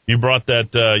 You brought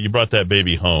that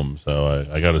baby home, so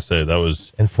I got to say that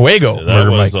was and fuego. That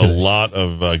was a lot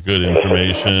of good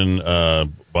information,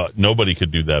 but nobody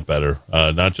could do that better.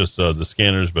 Not just the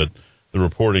scanners, but the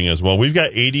reporting as well. We've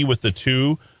got 80 with the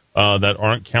 2 that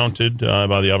aren't counted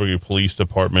by the Albuquerque Police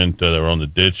Department that were on the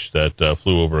ditch that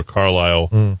flew over Carlisle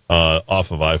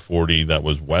off of I-40 that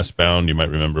was westbound. You might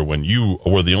remember when you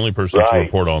were the only person to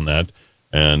report on that,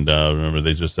 and remember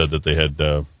they just said that they had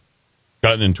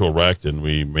gotten into a wreck, and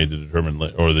we made the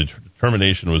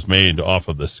determination was made off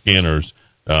of the scanners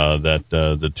that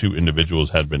the 2 individuals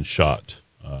had been shot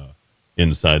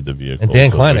inside the vehicle. And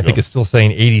Dan Klein, I think, is still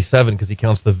saying 87 because he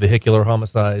counts the vehicular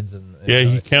homicides. And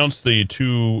he counts the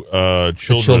 2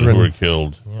 children who were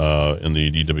killed in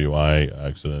the DWI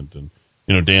accident. And,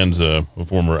 Dan's a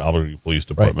former Albuquerque Police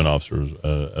Department officer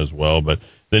as well. But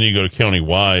then you go to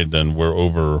countywide, then we're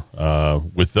over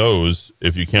with those,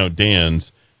 if you count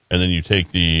Dan's, and then you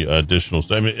take the additional.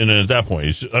 I mean, and at that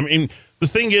point, the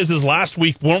thing is last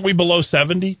week weren't we below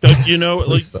 70?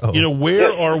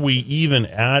 Where are we even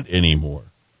at anymore?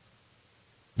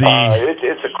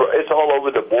 It's all over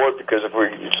the board because if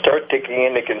we start taking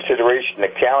into consideration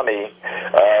the county,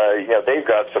 they've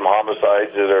got some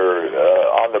homicides that are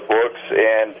on the books,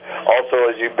 and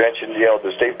also, as you mentioned,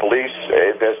 the state police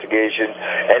investigation,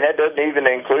 and that doesn't even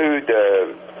include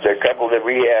the couple that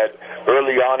we had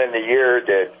early on in the year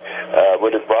that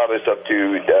would have brought us up to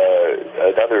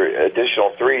another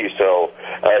additional 3. So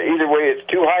either way, it's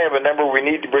too high of a number. We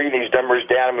need to bring these numbers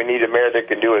down. We need a mayor that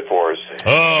can do it for us.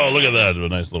 Oh, look at that. A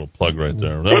nice little plug right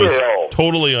there. That was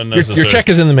totally unnecessary. Your check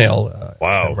is in the mail.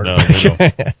 Wow. No.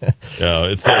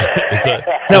 It's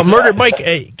now, Murder Mike,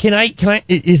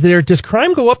 does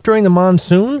crime go up during the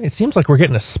monsoon? It seems like we're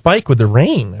getting a spike with the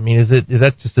rain. I mean, is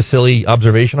that just a silly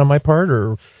observation on my part,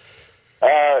 or?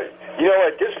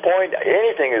 At this point,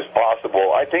 anything is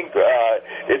possible. I think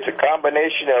it's a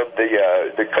combination of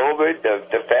the COVID,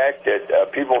 the fact that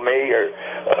people may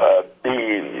be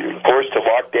forced to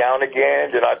lock down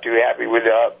again. They're not too happy with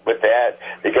that.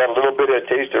 They got a little bit of a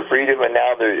taste of freedom, and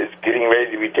now it's getting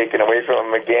ready to be taken away from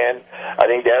them again. I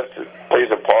think that plays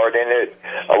a part in it.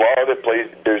 A lot of it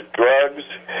there's drugs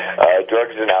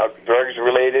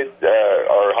related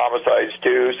are homicides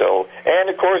too. So, and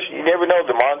of course, you never know,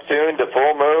 the monsoon, the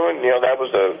full moon.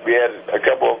 We had a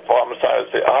couple of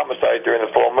homicides during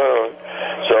the full moon.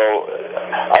 So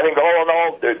I think all in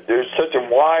all, there's such a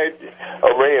wide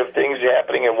array of things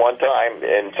happening at one time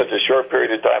in such a short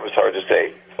period of time is hard to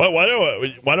say. Well, why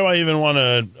do I even want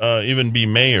to even be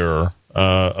mayor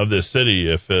of this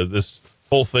city if this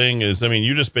whole thing is? I mean,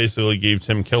 you just basically gave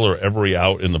Tim Keller every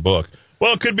out in the book.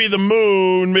 Well, it could be the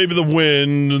moon, maybe the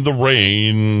wind, the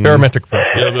rain. Barometric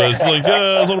pressure. Yeah, but it's like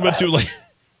a little bit too late.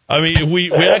 I mean,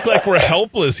 we act like we're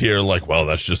helpless here. Like, well,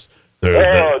 that's just the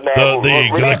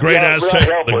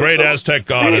great Aztec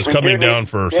god is coming down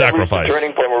for sacrifice. It's a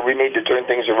turning point where we need to turn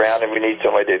things around, and we need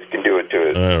somebody that can do it to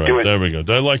it. All right, there we go.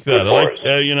 I like that. I like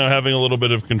having a little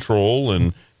bit of control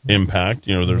and impact.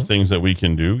 You know, there's things that we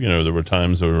can do. You know, there were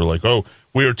times where we were like, oh,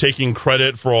 we are taking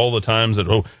credit for all the times that,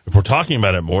 if we're talking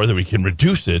about it more, then we can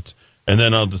reduce it. And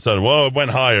then I'll decide, well, it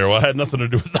went higher. Well, it had nothing to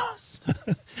do with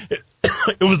us.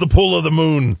 It was the pull of the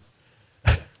moon.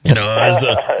 You know,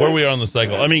 where we are on the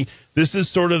cycle. I mean, this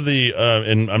is sort of the,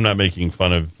 and I'm not making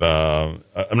fun of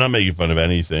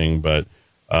anything, but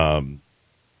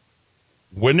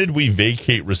when did we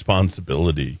vacate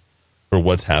responsibility for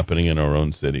what's happening in our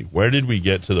own city? Where did we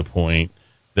get to the point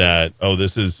that,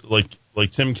 this is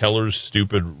like Tim Keller's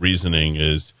stupid reasoning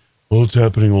is, well, it's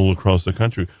happening all across the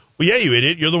country. Well, yeah, you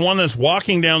idiot. You're the one that's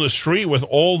walking down the street with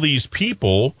all these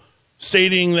people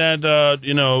stating that,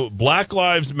 Black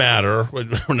Lives Matter,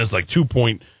 when it's like 2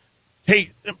 point.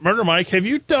 Hey, Murder Mike, have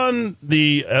you done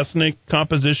the ethnic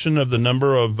composition of the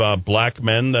number of black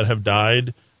men that have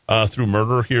died through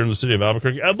murder here in the city of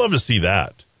Albuquerque? I'd love to see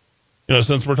that. You know,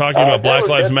 since we're talking about Black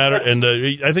Lives Matter, and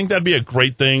I think that'd be a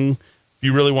great thing if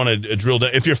you really want to drill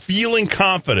down. If you're feeling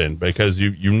confident because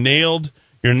you're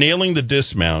nailing the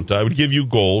dismount, I would give you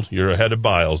gold. You're ahead of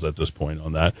Biles at this point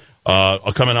on that.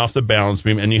 Coming off the balance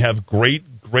beam, and you have great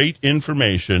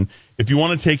information. If you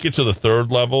want to take it to the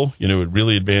third level,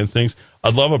 really advance things,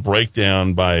 I'd love a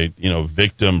breakdown by,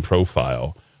 victim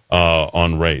profile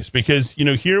on race. Because,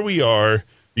 here we are.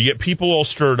 You get people all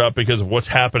stirred up because of what's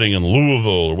happening in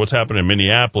Louisville or what's happening in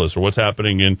Minneapolis or what's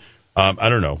happening in,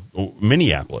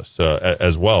 Minneapolis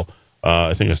as well.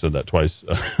 I think I said that twice.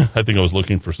 I think I was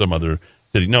looking for some other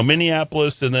city. No,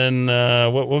 Minneapolis, and then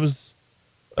what was...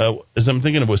 as I'm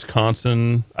thinking of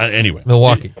Wisconsin. Anyway.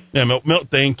 Milwaukee. Yeah,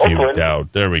 thank you, Dowd.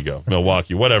 There we go.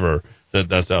 Milwaukee, whatever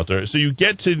that's out there. So you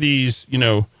get to these,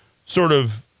 sort of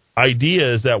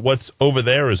ideas that what's over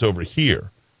there is over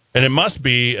here. And it must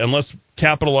be, and let's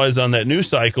capitalize on that news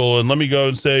cycle, and let me go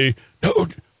and say, no,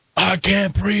 I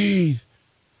can't breathe.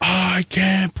 I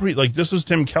can't breathe. Like, this was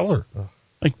Tim Keller.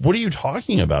 Like, what are you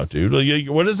talking about, dude? Like,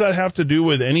 what does that have to do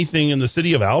with anything in the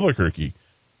city of Albuquerque?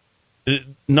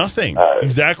 Nothing.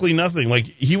 Exactly nothing. Like,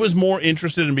 he was more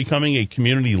interested in becoming a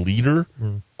community leader,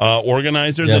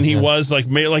 organizer, than he was like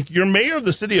mayor. Like, you're mayor of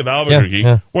the city of Albuquerque,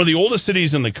 one of the oldest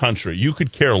cities in the country. You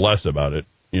could care less about it,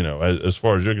 as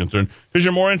far as you're concerned, because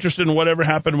you're more interested in whatever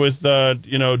happened with,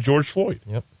 George Floyd.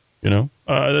 Yep.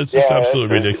 That's just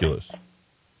absolutely ridiculous.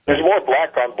 There's more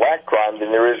black on black crime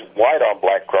than there is white on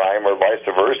black crime, or vice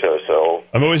versa. So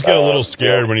I'm always get a little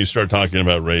scared when you start talking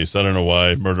about race. I don't know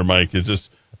why, Murder Mike. It just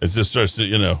starts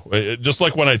to, just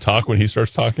like when I talk, when he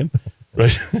starts talking,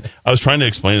 right? I was trying to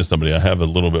explain to somebody I have a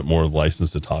little bit more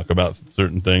license to talk about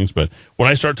certain things, but when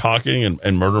I start talking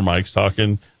and Murder Mike's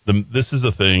talking, this is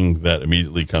the thing that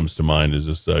immediately comes to mind is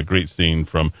this great scene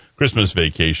from Christmas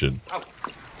Vacation. Oh,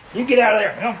 you get out of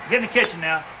there. No, get in the kitchen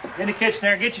now. Get in the kitchen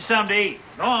there and get you something to eat.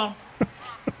 Go on.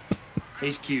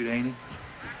 He's cute, ain't he?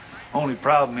 Only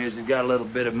problem is he's got a little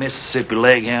bit of Mississippi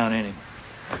leghound in him.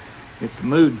 If the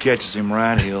mood catches him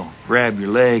right, he'll grab your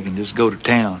leg and just go to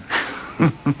town.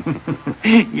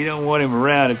 You don't want him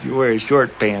around if you wear his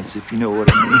short pants, if you know what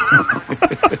I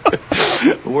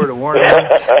mean. A word of warning,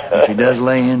 if he does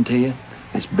lay into you,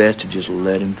 it's best to just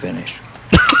let him finish.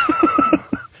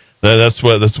 That's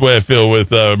the way I feel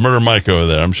with Murder Mike over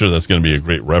there. I'm sure that's going to be a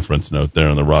great reference note there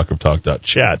on the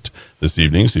rockoftalk.chat this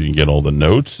evening, so you can get all the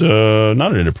notes.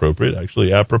 Not inappropriate,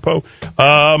 actually, apropos.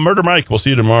 Murder Mike, we'll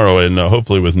see you tomorrow, and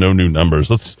hopefully with no new numbers.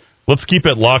 Let's keep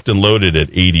it locked and loaded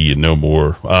at 80 and no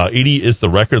more. 80 is the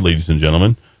record, ladies and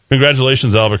gentlemen.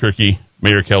 Congratulations, Albuquerque.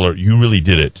 Mayor Keller, you really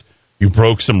did it. You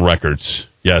broke some records.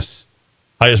 Yes.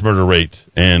 Highest murder rate,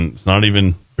 and it's not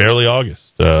even barely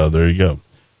August. There you go.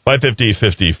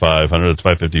 550-5500. It's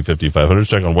 550-5500.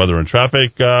 Check on weather and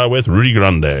traffic with Rudy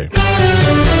Grande.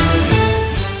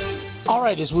 All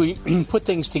right, as we put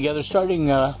things together, starting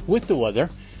with the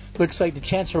weather, looks like the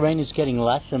chance of rain is getting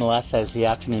less and less as the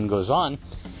afternoon goes on.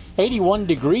 81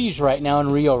 degrees right now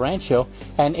in Rio Rancho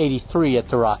and 83 at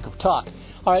the Rock of Talk.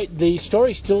 All right, the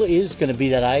story still is going to be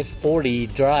that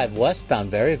I-40 drive westbound,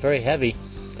 very, very heavy,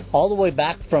 all the way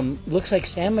back from, looks like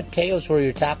San Mateo's where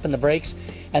you're tapping the brakes,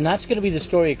 And that's going to be the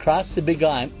story across the Big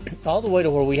I, all the way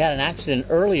to where we had an accident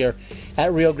earlier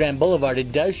at Rio Grande Boulevard.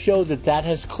 It does show that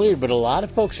has cleared, but a lot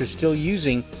of folks are still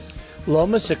using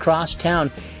Lomas across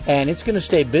town, and it's going to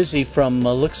stay busy from,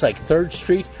 looks like 3rd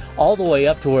Street, all the way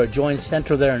up to where it joins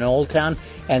Central there in Old Town,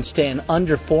 and staying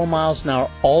under 4 miles an hour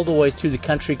all the way through the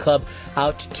Country Club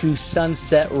out to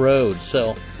Sunset Road.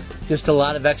 So just a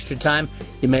lot of extra time.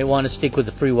 You may want to stick with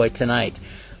the freeway tonight.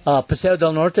 Paseo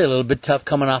del Norte, a little bit tough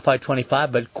coming off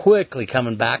I-25, but quickly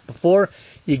coming back. Before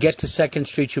you get to 2nd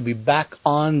Street, you'll be back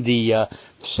on the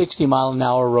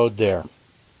 60-mile-an-hour road there.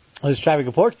 This traffic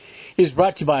report is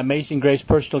brought to you by Amazing Grace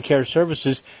Personal Care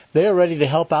Services. They are ready to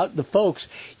help out the folks.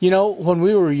 You know, when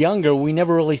we were younger, we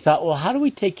never really thought, well, how do we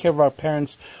take care of our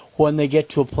parents when they get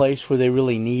to a place where they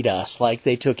really need us, like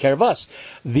they took care of us?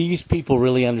 These people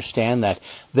really understand that.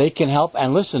 They can help.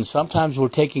 And listen, sometimes we're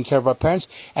taking care of our parents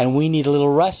and we need a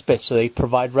little respite, so they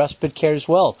provide respite care as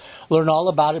well. Learn all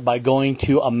about it by going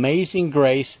to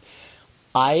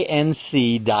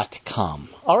AmazingGraceINC.com.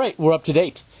 All right, we're up to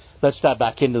date. Let's dive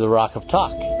back into the Rock of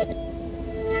Talk.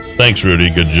 Thanks,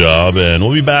 Rudy. Good job. And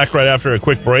we'll be back right after a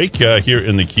quick break here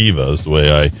in the Kiva. Is the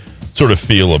way I sort of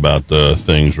feel about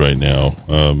things right now.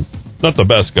 Not the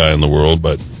best guy in the world,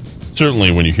 but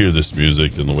certainly when you hear this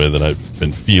music and the way that I've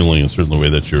been feeling, and certainly the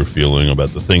way that you're feeling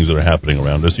about the things that are happening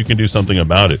around us, you can do something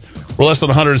about it. We're less than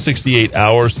 168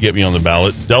 hours to get me on the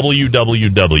ballot.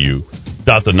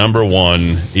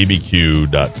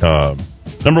 www.the1abq.com.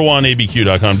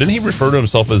 Number1abq.com. Didn't he refer to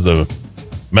himself as the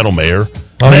Metal Mayor?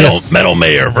 Metal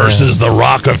Mayor versus the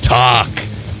Rock of Talk.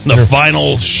 The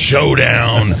final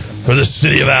showdown for the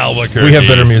city of Albuquerque. We have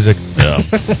better music. Yeah.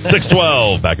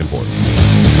 612, back and forth.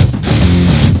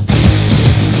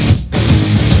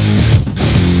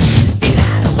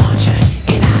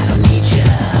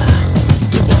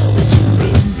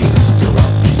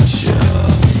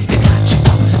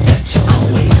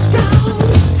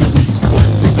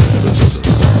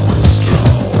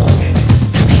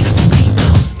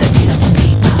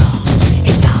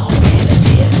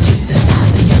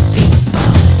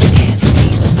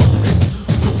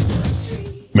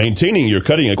 Maintaining your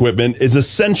cutting equipment is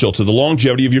essential to the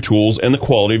longevity of your tools and the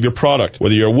quality of your product.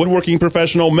 Whether you're a woodworking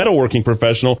professional, metalworking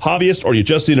professional, hobbyist, or you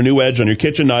just need a new edge on your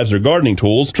kitchen knives or gardening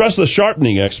tools, trust the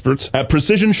sharpening experts at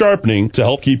Precision Sharpening to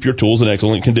help keep your tools in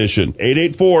excellent condition.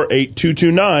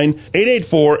 884-8229,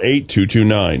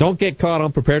 884-8229. Don't get caught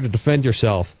unprepared to defend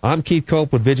yourself. I'm Keith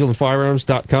Cope with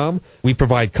VigilantFirearms.com. We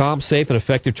provide calm, safe, and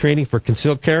effective training for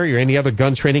concealed carry or any other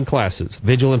gun training classes.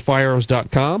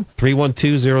 VigilantFirearms.com,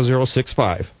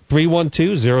 312-0065.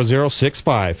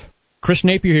 312-0065. Chris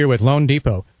Napier here with Loan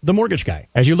Depot, the mortgage guy.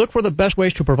 As you look for the best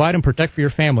ways to provide and protect for your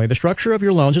family, the structure of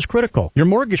your loans is critical. Your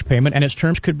mortgage payment and its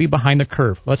terms could be behind the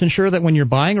curve. Let's ensure that when you're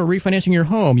buying or refinancing your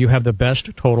home, you have the best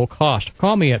total cost.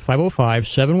 Call me at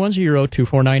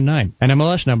 505-710-2499.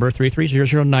 NMLS number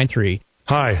 330093.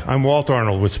 Hi, I'm Walt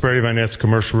Arnold with Sperry Van Ness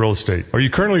Commercial Real Estate. Are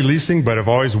you currently leasing but have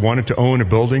always wanted to own a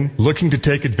building? Looking to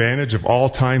take advantage of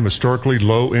all-time historically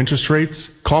low interest rates?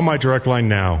 Call my direct line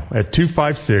now at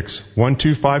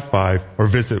 256-1255 or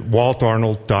visit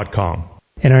waltarnold.com.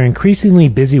 In our increasingly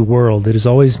busy world, it is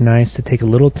always nice to take a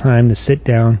little time to sit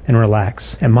down and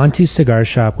relax. At Monty's Cigar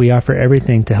Shop, we offer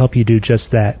everything to help you do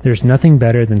just that. There's nothing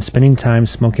better than spending time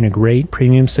smoking a great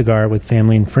premium cigar with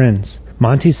family and friends.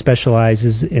 Monty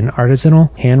specializes in artisanal,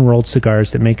 hand-rolled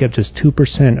cigars that make up just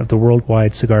 2% of the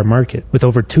worldwide cigar market. With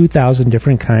over 2,000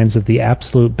 different kinds of the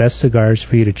absolute best cigars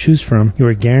for you to choose from, you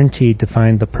are guaranteed to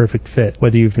find the perfect fit.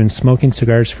 Whether you've been smoking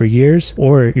cigars for years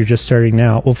or you're just starting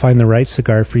out, we'll find the right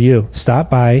cigar for you.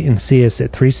 Stop by and see us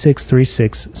at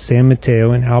 3636 San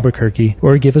Mateo in Albuquerque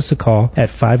or give us a call at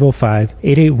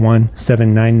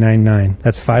 505-881-7999.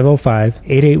 That's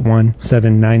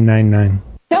 505-881-7999.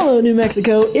 Hello, New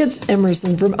Mexico. It's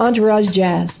Emerson from Entourage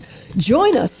Jazz.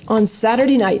 Join us on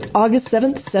Saturday night, August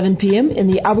 7th, 7 p.m. in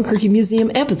the Albuquerque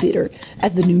Museum Amphitheater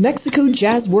as the New Mexico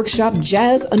Jazz Workshop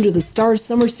Jazz Under the Stars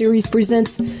Summer Series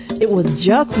presents It Was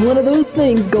Just One of Those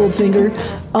Things, Goldfinger.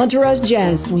 Entourage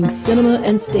Jazz swings cinema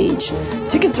and stage.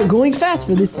 Tickets are going fast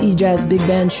for this E-Jazz Big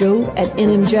Band show at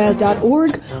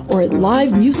nmjazz.org or at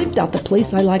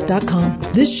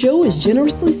livemusic.theplaceilike.com. This show is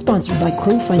generously sponsored by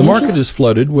Crow Financial. The market is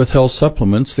flooded with health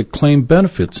supplements that claim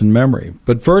benefits in memory,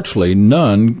 but virtually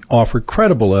none offer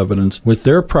credible evidence with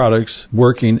their products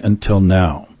working until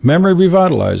now. Memory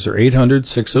Revitalizer,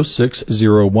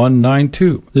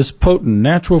 800-606-0192. This potent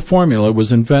natural formula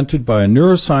was invented by a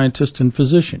neuroscientist and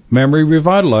physician. Memory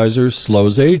Revitalizer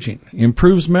slows aging,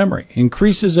 improves memory,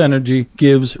 increases energy,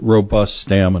 gives robust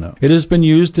stamina. It has been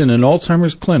used in an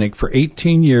Alzheimer's clinic for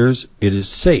 18 years. It is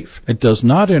safe. It does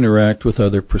not interact with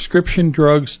other prescription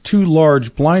drugs. 2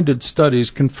 large blinded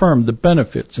studies confirm the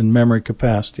benefits in memory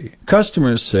capacity.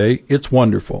 Customers say it's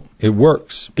wonderful. It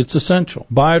works. It's essential.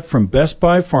 Buy it from Best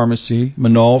Buy Pharmacy,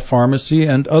 Manal Pharmacy,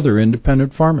 and other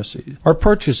independent pharmacies. Or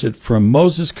purchase it from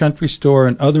Moses Country Store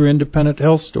and other independent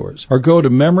health stores. Or go to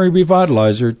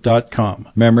MemoryRevitalizer.com.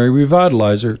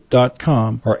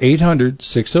 MemoryRevitalizer.com or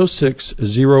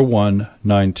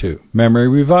 800-606-0192.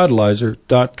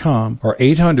 MemoryRevitalizer.com or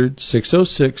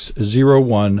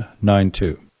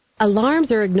 800-606-0192.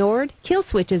 Alarms are ignored, kill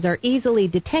switches are easily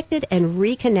detected and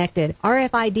reconnected.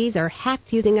 RFIDs are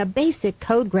hacked using a basic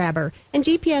code grabber. And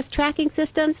GPS tracking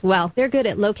systems, well, they're good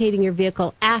at locating your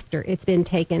vehicle after it's been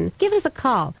taken. Give us a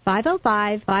call,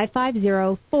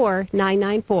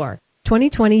 505-550-4994.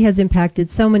 2020 has impacted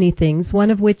so many things,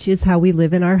 one of which is how we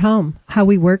live in our home, how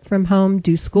we work from home,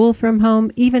 do school from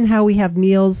home, even how we have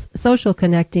meals, social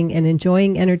connecting, and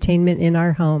enjoying entertainment in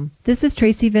our home. This is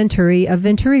Tracy Venturi of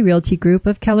Venturi Realty Group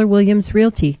of Keller Williams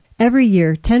Realty. Every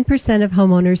year, 10% of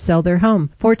homeowners sell their home.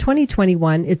 For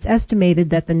 2021, it's estimated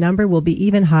that the number will be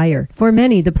even higher. For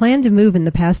many, the plan to move in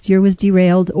the past year was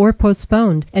derailed or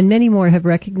postponed, and many more have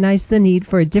recognized the need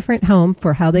for a different home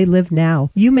for how they live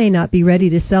now. You may not be ready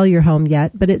to sell your home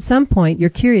yet, but at some point, you're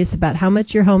curious about how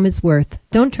much your home is worth.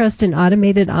 Don't trust an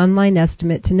automated online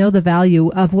estimate to know the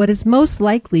value of what is most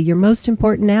likely your most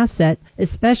important asset,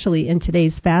 especially in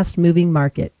today's fast-moving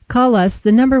market. Call us,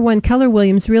 the #1 Keller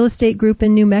Williams Real Estate Group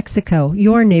in New Mexico,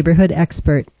 your neighborhood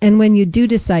expert. And when you do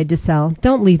decide to sell,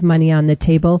 don't leave money on the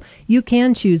table. You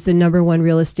can choose the #1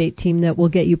 real estate team that will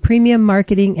get you premium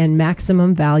marketing and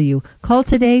maximum value. Call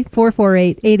today,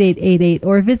 448-8888,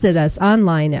 or visit us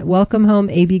online at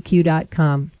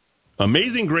welcomehomeabq.com.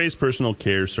 Amazing Grace Personal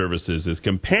Care Services is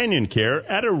companion care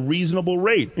at a reasonable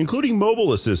rate, including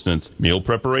mobile assistance, meal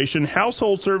preparation,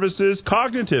 household services,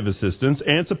 cognitive assistance,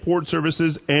 and support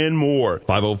services, and more.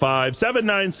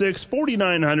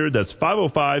 505-796-4900. That's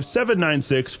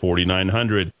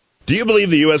 505-796-4900. Do you believe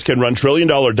the U.S. can run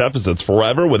trillion-dollar deficits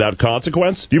forever without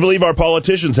consequence? Do you believe our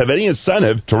politicians have any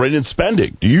incentive to rein in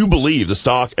spending? Do you believe the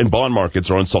stock and bond markets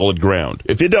are on solid ground?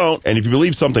 If you don't, and if you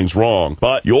believe something's wrong,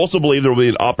 but you also believe there will be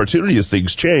an opportunity as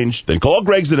things change, then call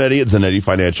Greg Zanetti at Zanetti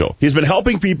Financial. He's been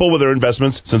helping people with their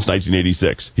investments since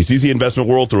 1986. He sees the investment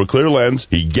world through a clear lens.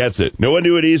 He gets it. No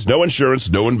annuities, no insurance,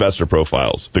 no investor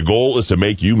profiles. The goal is to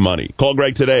make you money. Call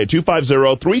Greg today at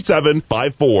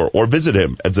 250-3754 or visit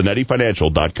him at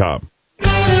ZanettiFinancial.com.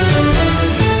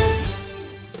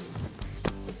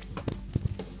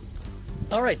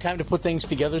 All right, time to put things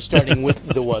together, starting with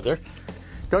the weather.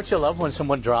 Don't you love when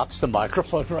someone drops the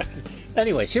microphone? Right.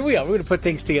 Anyways, here we are. We're going to put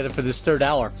things together for this third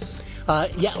hour.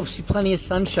 We see plenty of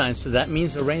sunshine, so that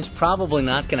means the rain's probably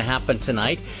not going to happen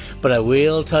tonight. But I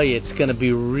will tell you, it's going to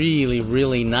be really,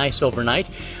 really nice overnight.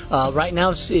 Right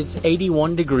now, it's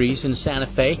 81 degrees in Santa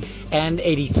Fe and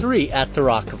 83 at the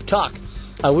Rock of Talk.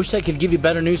 I wish I could give you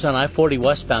better news on I-40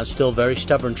 westbound. Still a very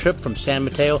stubborn trip from San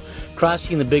Mateo,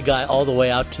 crossing the Big I all the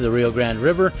way out to the Rio Grande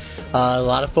River. A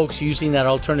lot of folks using that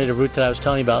alternative route that I was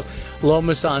telling you about.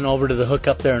 Lomas on over to the hook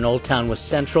up there in Old Town West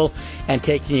Central and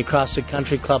taking you across the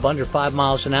country club under 5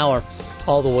 miles an hour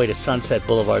all the way to Sunset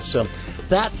Boulevard. So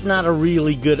that's not a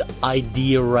really good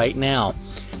idea right now.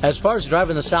 As far as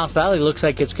driving the South Valley, looks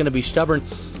like it's going to be stubborn.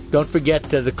 Don't forget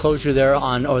the closure there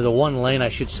or the one lane,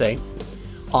 I should say,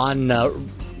 on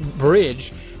Bridge.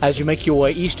 As you make your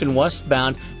way east and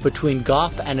westbound between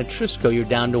Goff and Etrisco, you're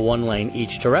down to one lane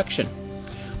each direction.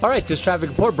 All right, this traffic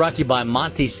report brought to you by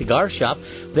Monty Cigar Shop.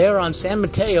 They are on San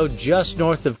Mateo, just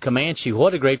north of Comanche.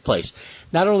 What a great place.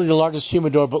 Not only the largest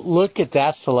humidor, but look at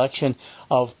that selection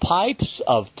of pipes,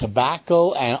 of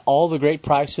tobacco, and all the great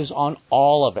prices on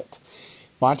all of it.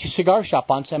 Monty Cigar Shop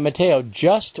on San Mateo,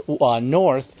 just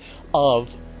north of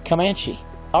Comanche.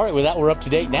 All right, with that, we're up to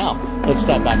date now. Let's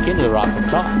dive back into the Rock of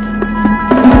Talk.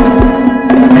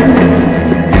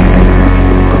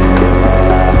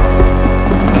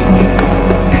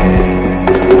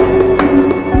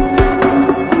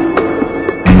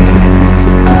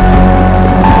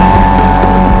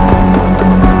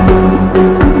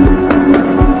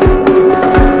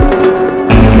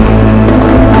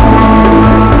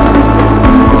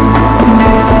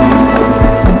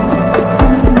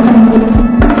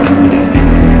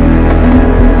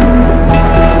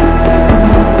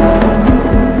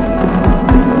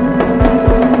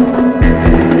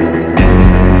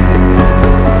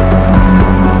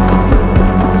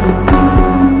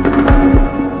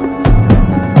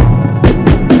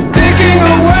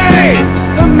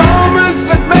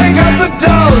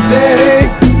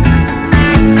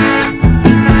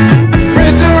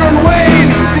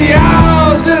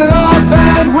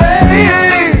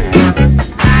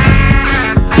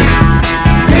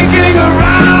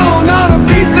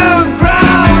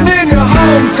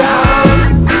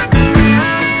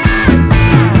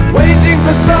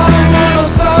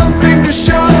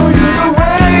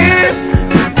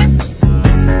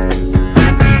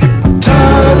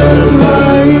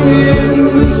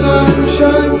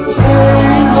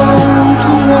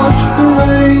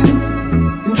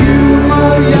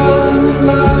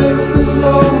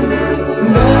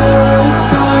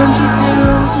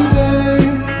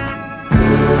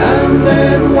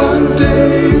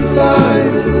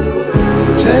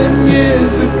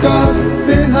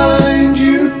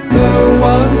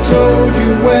 showed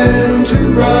you when to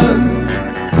run.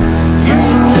 You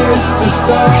missed the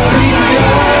starting gun.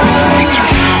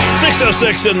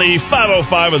 6:06 in the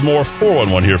 5:05 with more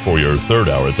 411 here for your third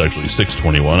hour. It's actually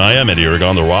 6:21. I am Eddie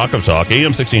Aragon, the Rock of Talk,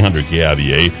 AM 1600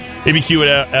 KIVA, ABQ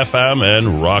at FM,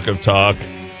 and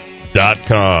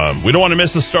rockoftalk.com. We don't want to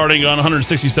miss the starting gun.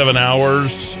 167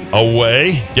 hours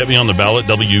away. Get me on the ballot.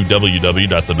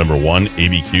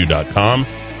 www.1abq.com.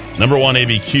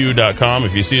 Number1abq.com.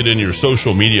 If you see it in your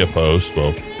social media posts,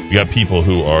 well, you got people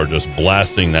who are just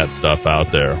blasting that stuff out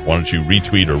there. Why don't you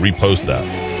retweet or repost that?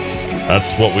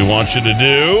 That's what we want you to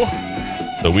do,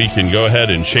 so we can go ahead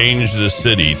and change the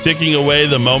city. Ticking away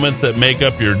the moments that make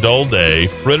up your dull day.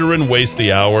 Fritter and waste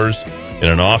the hours in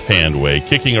an offhand way.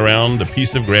 Kicking around a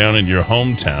piece of ground in your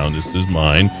hometown. This is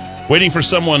mine. Waiting for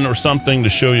someone or something to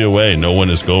show you a way. No one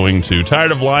is going to.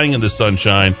 Tired of lying in the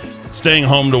sunshine. Staying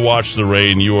home to watch the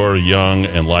rain. You are young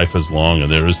and life is long,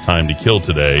 and there is time to kill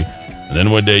today. And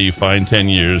then one day you find 10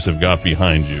 years have got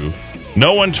behind you.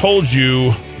 No one told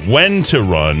you when to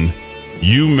run.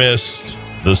 You missed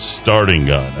the starting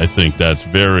gun. I think that's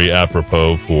very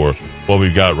apropos for what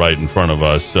we've got right in front of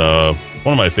us.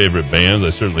 One of my favorite bands.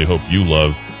 I certainly hope you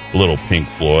love a little Pink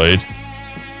Floyd.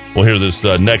 We'll hear this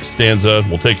next stanza.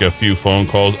 We'll take a few phone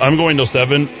calls. I'm going till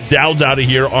 7. Dowd's out of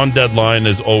here on deadline,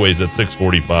 as always, at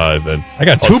 6:45. And I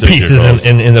got two pieces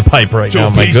in the pipe right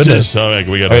now. My goodness. All right,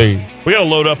 we got to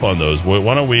load up on those.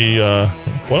 Why don't we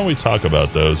talk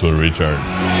about those when we return?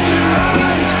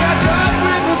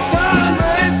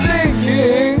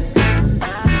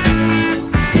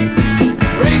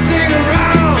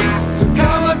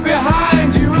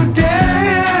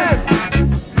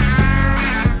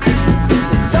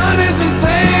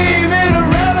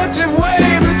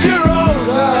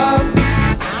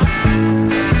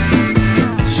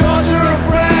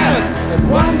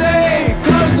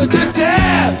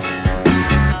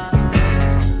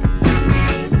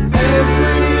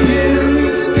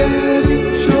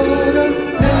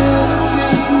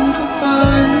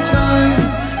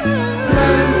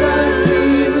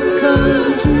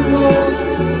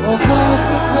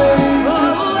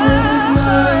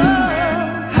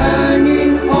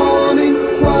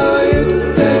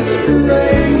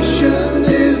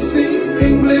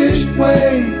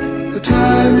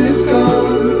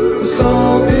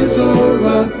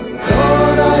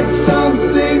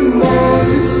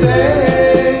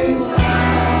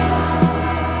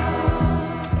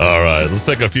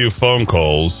 Take a few phone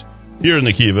calls here in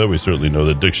the Kiva. We certainly know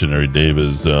that Dictionary Dave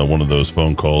is one of those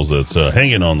phone calls that's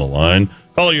hanging on the line.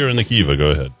 Caller, you're in the Kiva.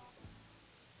 Go ahead.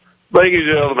 Thank you,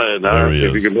 gentlemen.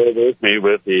 If you can bear with me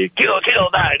with the kill,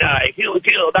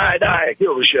 die,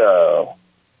 kill show.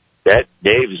 That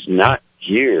Dave's not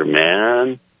here,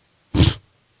 man.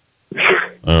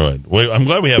 All right. Well, I'm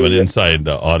glad we have an inside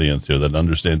audience here that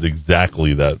understands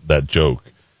exactly that joke.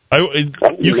 You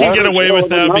can get away with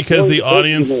that because the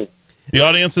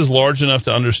audience is large enough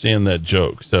to understand that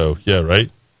joke. So yeah,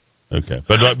 right. Okay,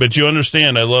 but you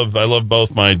understand. I love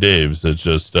both my Daves. It's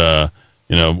just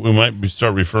we might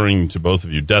start referring to both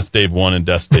of you, Death Dave 1 and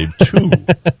Death Dave 2.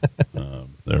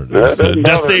 There it is.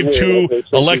 Death Dave 2,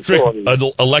 electric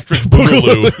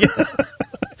boogaloo.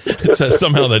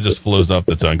 Somehow that just flows off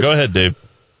the tongue. Go ahead, Dave.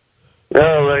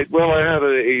 All right. Well, I had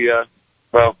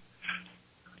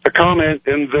a comment,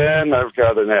 and then I've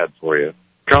got an ad for you.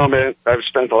 Comment, I've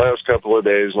spent the last couple of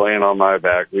days laying on my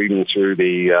back reading through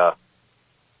the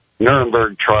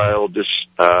Nuremberg trial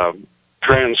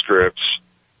transcripts,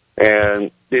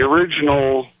 and the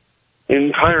original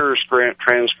entire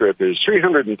transcript is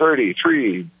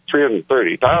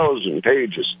 330,000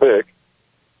 pages thick.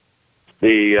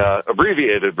 The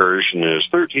abbreviated version is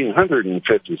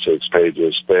 1,356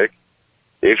 pages thick.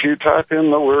 If you type in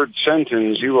the word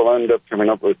sentence, you will end up coming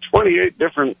up with 28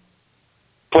 different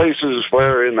places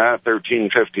where in that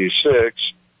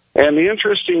 1356. And the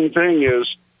interesting thing is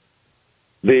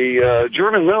the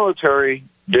German military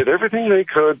did everything they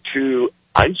could to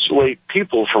isolate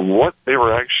people from what they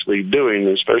were actually doing,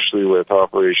 especially with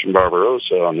Operation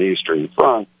Barbarossa on the Eastern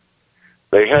Front.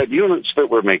 They had units that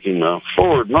were making a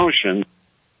forward motion,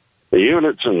 the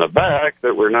units in the back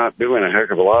that were not doing a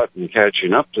heck of a lot and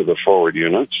catching up to the forward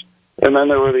units. And then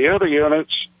there were the other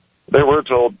units that were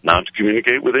told not to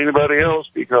communicate with anybody else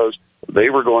because they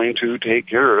were going to take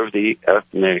care of the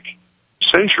ethnic,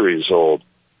 centuries-old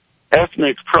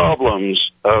ethnic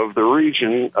problems of the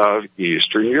region of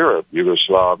Eastern Europe,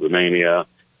 Yugoslavia, Romania,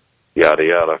 yada,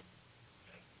 yada.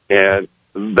 And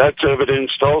that's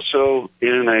evidenced also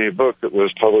in a book that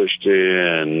was published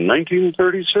in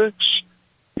 1936,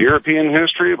 European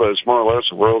history, but it's more or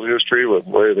less a world history with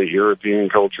the way the European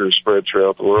culture spread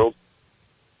throughout the world.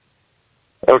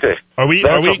 Okay.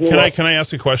 Can I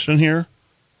ask a question here?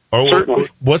 Certainly.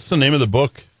 What's the name of the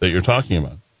book that you're talking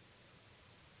about?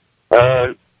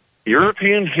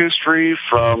 European history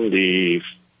from the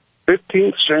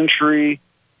 15th century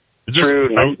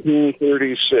through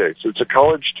 1936. It's a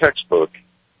college textbook.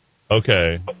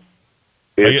 Okay.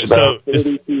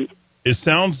 It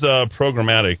sounds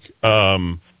programmatic.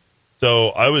 So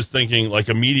I was thinking, like,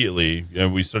 immediately,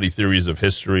 we study theories of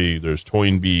history. There's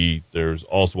Toynbee. There's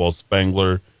Oswald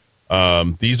Spengler.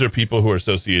 These are people who are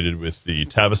associated with the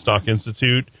Tavistock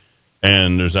Institute.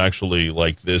 And there's actually,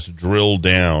 like, this drill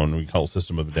down. We call it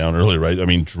System of a Down earlier, right? I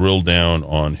mean, drill down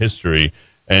on history.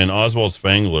 And Oswald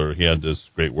Spengler, he had this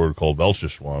great word called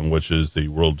Weltanschauung, which is the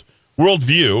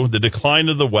worldview, the decline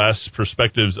of the West,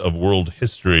 perspectives of world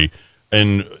history.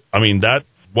 And, I mean, that,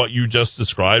 what you just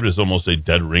described is almost a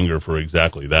dead ringer for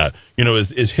exactly that.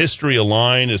 Is history a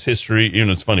line? Is history,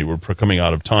 it's funny, we're coming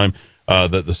out of time.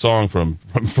 The song from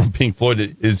Pink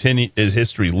Floyd, is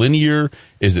history linear?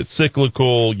 Is it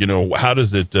cyclical? How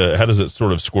does it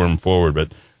sort of squirm forward?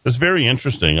 But it's very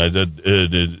interesting. I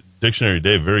did Dictionary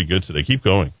Dave, very good today. Keep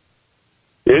going.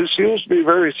 It seems to be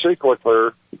very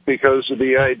cyclical because of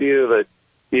the idea that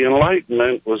the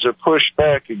Enlightenment was a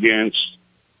pushback against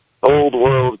old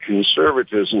world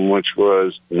conservatism, which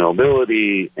was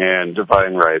nobility and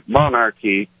divine right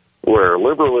monarchy, where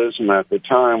liberalism at the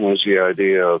time was the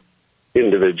idea of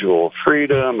individual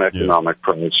freedom, economic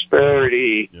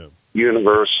prosperity,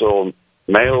 universal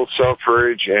male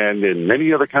suffrage, and in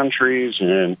many other countries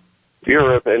in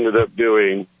Europe ended up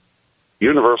doing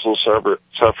universal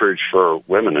suffrage for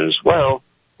women as well,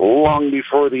 long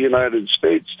before the United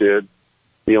States did.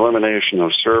 The elimination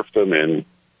of serfdom in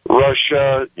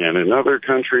Russia and in other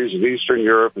countries of Eastern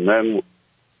Europe, and then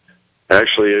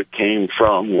actually it came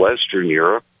from Western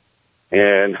Europe,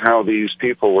 and how these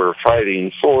people were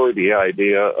fighting for the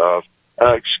idea of,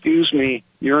 excuse me,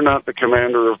 you're not the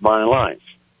commander of my life,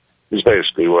 is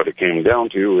basically what it came down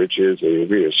to, which is a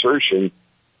reassertion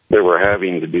that we're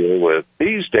having to deal with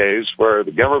these days, where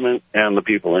the government and the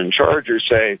people in charge are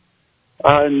saying,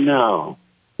 no,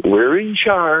 we're in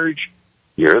charge,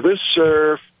 you're the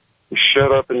serf,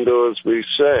 shut up and do as we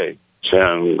say.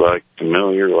 Sound like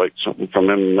familiar, like something from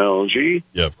MLG?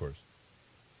 Yeah, of course.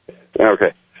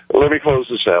 Okay. Well, let me close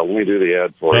this out. Let me do the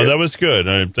ad for you. That was good.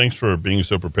 Thanks for being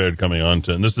so prepared coming on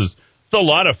to. And it's a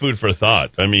lot of food for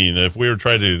thought. I mean, if we were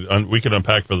trying to, we could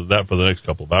unpack that for the next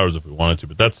couple of hours if we wanted to.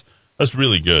 But that's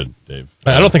really good, Dave.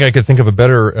 I don't think I could think of a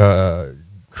better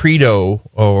credo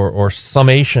or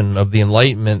summation of the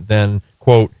Enlightenment than,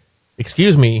 quote,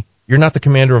 excuse me, you're not the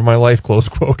commander of my life, close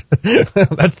quote.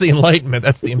 That's the Enlightenment.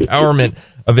 That's the empowerment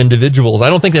of individuals. I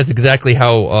don't think that's exactly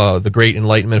how the great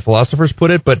Enlightenment philosophers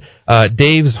put it, but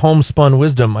Dave's homespun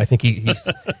wisdom, I think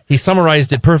he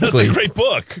summarized it perfectly. That's a great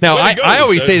book. Now, I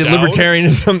always say that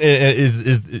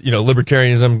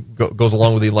libertarianism goes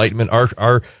along with the Enlightenment.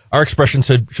 Our expression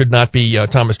should not be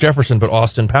Thomas Jefferson, but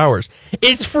Austin Powers.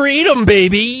 It's freedom,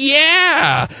 baby,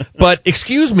 yeah! But,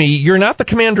 excuse me, you're not the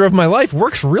commander of my life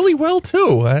works really well,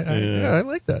 too. I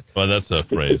like that. Well, that's a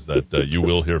phrase that you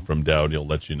will hear from Dowd. He'll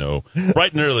let you know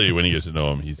right and early when you get to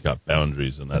know him. He's got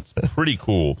boundaries, and that's pretty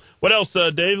cool. What else,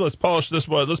 Dave? Let's polish this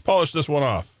one. Let's polish this one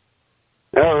off.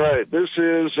 All right. This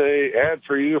is a ad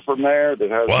for you from there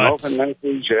that has an open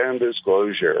message and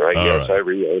disclosure. I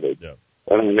rewrote it. Yeah.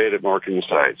 And I made it more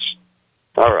concise.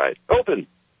 All right. Open.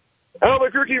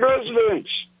 Albuquerque residents.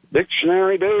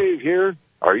 Dictionary Dave here.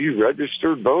 Are you a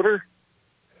registered voter?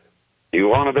 You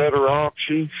want a better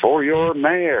option for your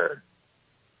mayor?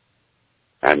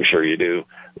 I'm sure you do.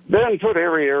 Then put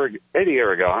Eddie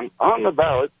Aragon on the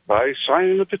ballot by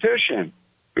signing the petition.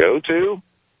 Go to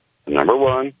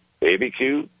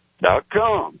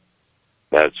ABQ.com.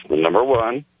 That's the number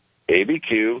one,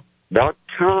 ABQ.com.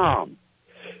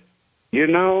 You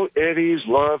know Eddie's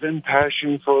love and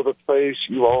passion for the place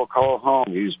you all call home.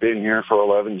 He's been here for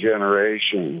 11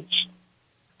 generations.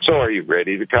 So are you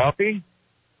ready to copy?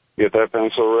 Get that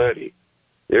pencil ready.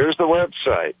 Here's the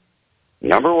website.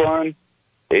 Number one,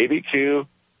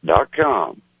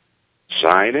 ABQ.com.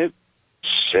 Sign it.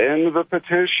 Send the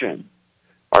petition.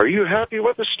 Are you happy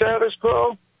with the status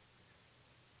quo?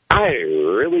 I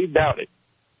really doubt it.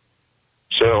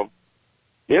 So,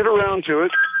 get around to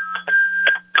it.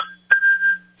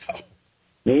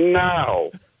 Now.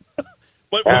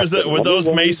 What was it? Were those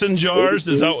mason jars?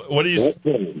 Is that what are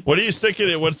you sticking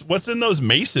in? What's in those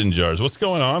mason jars? What's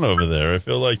going on over there? I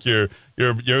feel like you're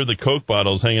the Coke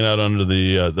bottles hanging out under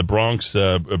the Bronx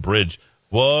bridge.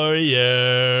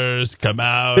 Warriors, come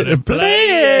out and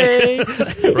play.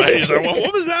 Right? Like,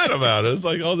 what was that about? It was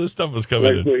like all this stuff was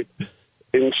coming in.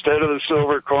 Instead of the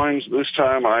silver coins, this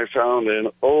time I found an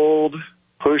old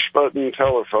push-button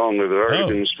telephone that had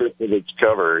already been stripped of its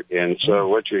cover. And so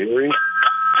what you're hearing?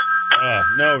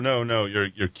 No.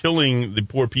 You're killing the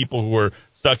poor people who are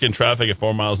stuck in traffic at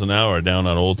 4 miles an hour down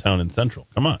on Old Town and Central.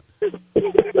 Come on. A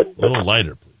little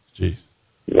lighter, please. Jeez.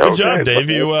 Good job, Dave.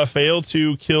 You failed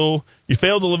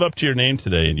to live up to your name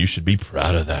today, and you should be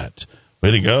proud of that.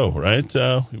 Way to go, right?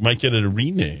 You might get a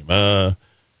rename.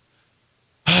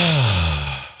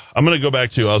 I'm going to go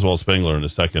back to Oswald Spengler in a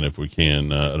second if we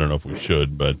can. I don't know if we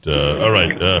should, but all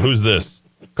right. Who's this?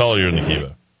 Caller, you're in the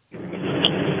Kiva.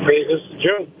 Hey, this is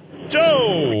Joe.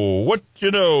 Joe! What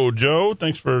you know, Joe?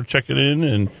 Thanks for checking in.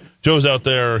 And Joe's out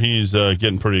there. He's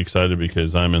getting pretty excited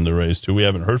because I'm in the race, too. We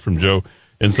haven't heard from Joe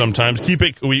in some time.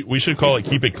 We should call it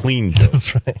Keep It Clean, Joe.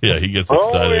 That's right. Yeah, he gets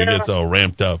excited. He gets all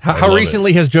ramped up. How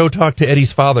recently has Joe talked to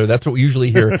Eddie's father? That's what we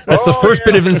usually hear. That's the first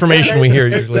bit of information we hear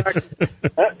usually.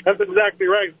 That's exactly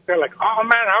right. They're like, oh,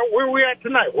 man, where are we at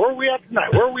tonight? Where are we at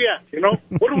tonight? Where are we at? You know,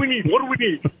 what do we need? What do we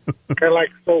need? Kind of like,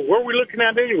 so where are we looking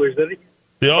at anyways, Eddie?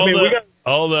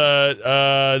 I'd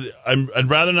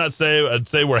rather not say. I'd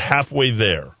say we're halfway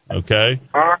there. Okay.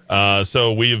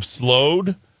 So we've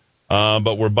slowed,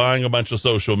 but we're buying a bunch of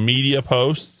social media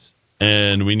posts,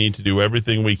 and we need to do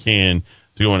everything we can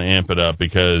to go and amp it up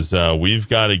because we've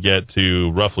got to get to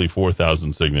roughly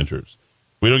 4,000 signatures.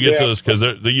 We don't get to those because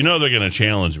they're going to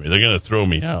challenge me. They're going to throw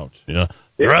me out. You know,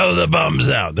 throw the bums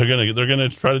out. They're going to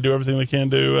try to do everything they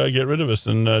can to get rid of us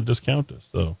and discount us.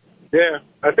 So. Yeah,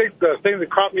 I think the thing that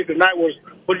caught me tonight was,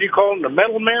 what do you call him, the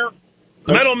metal mayor?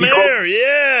 Metal mayor,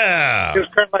 yeah.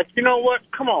 It's kind of like, you know what?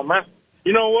 Come on, man.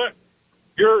 You know what?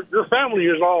 Your family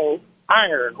is all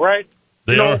iron, right?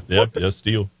 They are. Yep,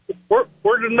 steel. Where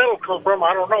did metal come from?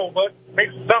 I don't know, but it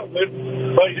makes it sound good.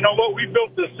 But you know what? We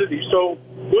built this city, so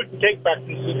we can take back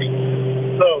the city.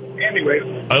 So, anyway.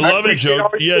 I love it, Joe.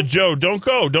 Yeah, Joe, don't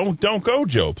go. Don't go,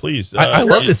 Joe, please. I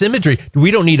love this imagery.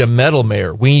 We don't need a metal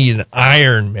mayor. We need an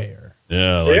iron mayor.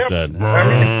 Yeah, like that.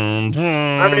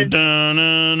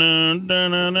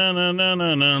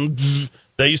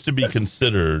 That used to be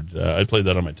considered. I played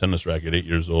that on my tennis racket, 8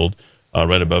 years old,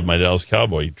 right above my Dallas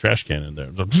Cowboy trash can in there.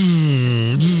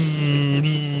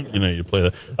 You know, you play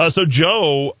that. So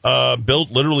Joe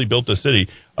literally built a city.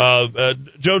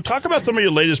 Joe, talk about some of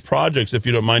your latest projects, if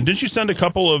you don't mind. Didn't you send a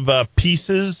couple of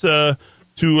pieces to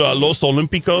Los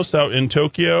Olímpicos out in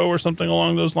Tokyo or something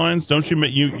along those lines? Don't you?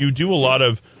 You do a lot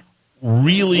of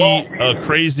really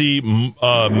crazy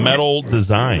metal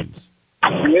designs.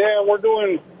 Yeah, we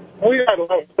got a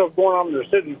lot of stuff going on in the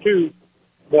city, too.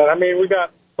 But, I mean, we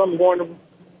got something going to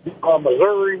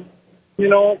Missouri, you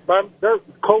know.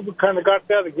 COVID kind of got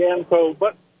that again, so,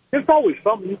 but it's always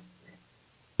something.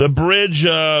 The bridge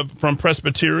from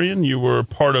Presbyterian, you were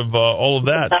part of all of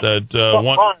that,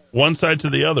 one side to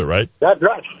the other, right? That's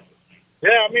right.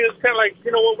 Yeah, I mean, it's kind of like,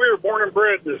 you know what, we were born and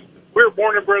bred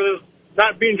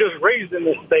not being just raised in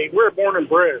this state. We were born and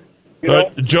bred.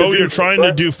 Joe, you're trying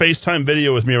to do FaceTime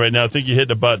video with me right now. I think you hit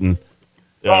the button.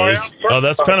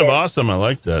 That's kind of awesome. I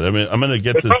like that. I mean, I'm going to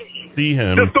get to see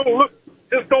him. Just don't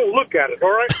look at it,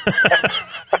 all right?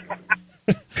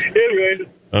 Anyways,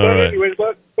 I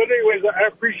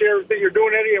appreciate everything you're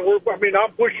doing, Eddie, and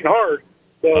I'm pushing hard.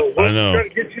 So I know. Trying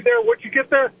to get you there. Once you get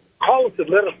there, call us and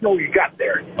let us know you got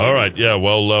there. All right. Yeah.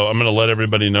 Well, I'm going to let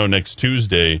everybody know next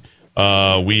Tuesday.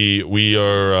 We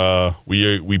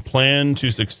plan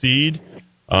to succeed,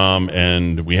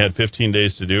 and we had 15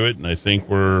 days to do it, and I think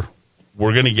we're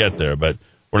going to get there, but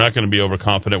we're not going to be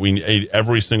overconfident. We need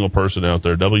every single person out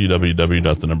there.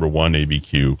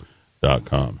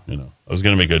 www.1abq.com. You know, I was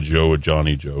going to make a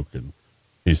Johnny joke, and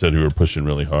he said we were pushing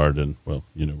really hard, and well,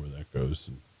 you know where that goes.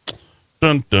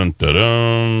 Dun dun dun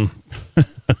dun.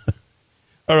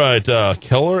 All right,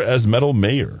 Keller as metal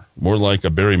mayor. More like a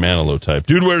Barry Manilow type.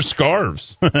 Dude wears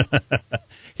scarves.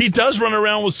 He does run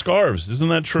around with scarves. Isn't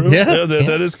that true? Yeah.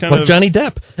 That is kind of Johnny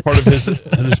Depp. Part of his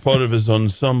part of his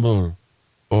ensemble.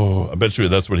 Oh, I bet you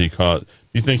that's what he caught. Do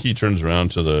you think he turns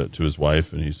around to his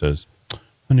wife and he says,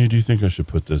 "Honey, do you think I should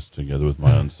put this together with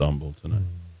my ensemble tonight?"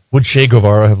 Would Che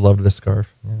Guevara have loved this scarf?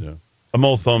 Yeah. I'm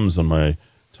all thumbs on my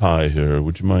tie here.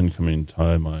 Would you mind coming and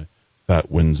tie my fat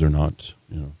Windsor knot?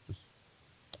 You know, just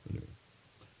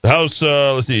the House,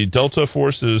 let's see, Delta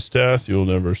Forces staff, you'll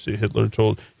never see. Hitler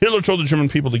told the German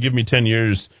people to give me 10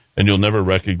 years and you'll never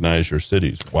recognize your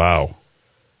cities. Wow.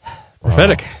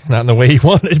 Prophetic. Not in the way he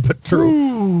wanted, but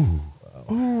true.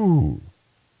 Ooh.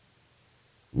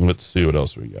 Let's see what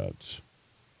else we got.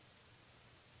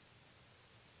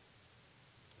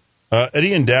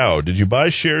 Eddie and Dow, did you buy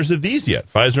shares of these yet?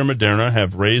 Pfizer and Moderna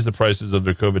have raised the prices of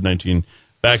their COVID-19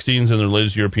 vaccines in their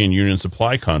latest European Union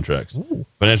supply contracts. Ooh.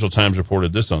 Financial Times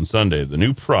reported this on Sunday. The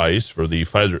new price for the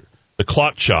Pfizer, the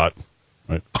clot shot,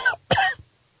 right,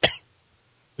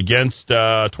 against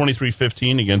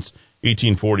 $23.15 against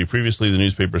 $18.40. Previously, the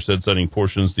newspaper said, citing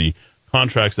portions the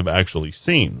contracts have actually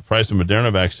seen. The price of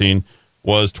Moderna vaccine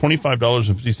was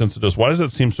 $25.50 a dose. Why does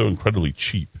that seem so incredibly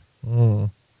cheap? Because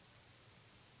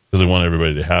they want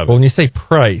everybody to have it. Well, when you say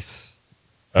price,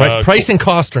 price and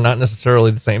cost are not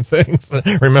necessarily the same things.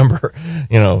 Remember,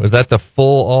 is that the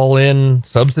full all-in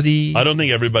subsidy? I don't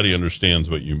think everybody understands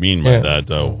what you mean by that,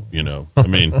 though. I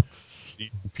mean,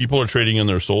 people are trading in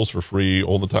their souls for free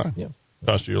all the time. Yeah.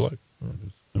 Cost of your life. I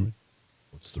mean,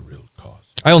 what's the real cost?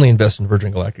 I only invest in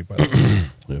Virgin Galactic, by the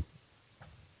way. Yeah.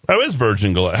 How is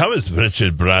Virgin Galactic? How is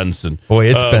Richard Branson?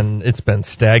 Boy, it's been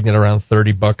stagnant around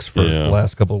 $30 for the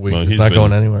last couple of weeks. Well, it's not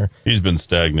going anywhere. He's been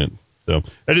stagnant. So,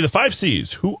 Eddie, the 5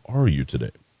 C's. Who are you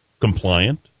today?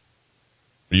 Compliant?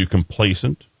 Are you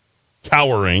complacent?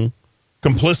 Cowering?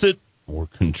 Complicit? Or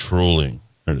controlling?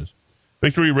 There it is.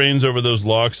 Victory reigns over those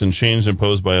locks and chains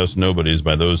imposed by us nobodies,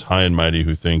 by those high and mighty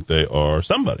who think they are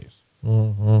somebodies.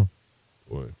 Mm-hmm.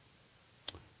 Boy.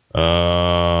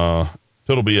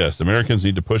 Total BS. Americans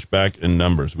need to push back in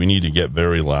numbers. We need to get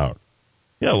very loud.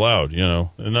 Yeah, loud,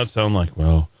 and not sound like,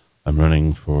 well, I'm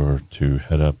running to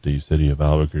head up the city of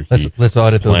Albuquerque. Let's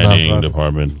audit those planning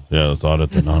department. Yeah, let's audit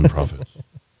the nonprofits.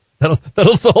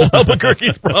 That'll solve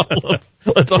Albuquerque's problems.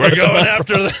 We're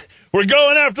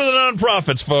going after the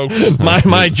nonprofits, folks.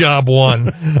 My job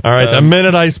won. All right, the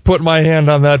minute I put my hand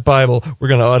on that Bible, we're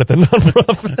going to audit the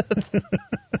nonprofits.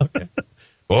 Okay.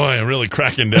 Boy, I'm really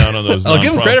cracking down on those. I'll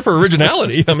give him credit for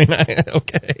originality. I mean,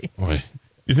 okay. Boy,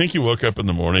 you think you woke up in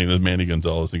the morning and Manny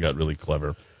Gonzalez and got really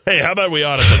clever? Hey, how about we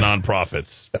audit the nonprofits?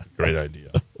 Great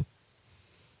idea.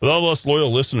 With all those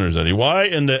loyal listeners, Eddie, why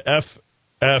in the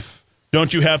FF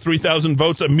don't you have 3,000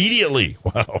 votes immediately?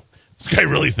 Wow. This guy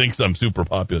really thinks I'm super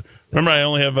popular. Remember, I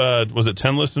only have, 10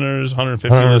 listeners,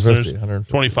 150 listeners? 150.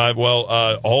 25. Well,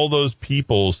 all those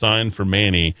people signed for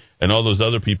Manny, and all those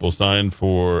other people signed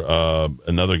for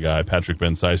another guy, Patrick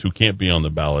Ben Sice, who can't be on the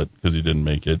ballot because he didn't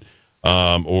make it.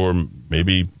 Or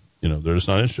maybe, they're just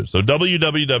not interested. So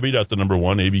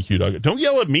www.1abq.com. Don't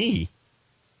yell at me.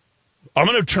 I'm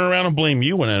going to turn around and blame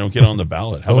you when I don't get on the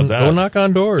ballot. How about that? Don't knock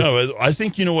on doors. No, I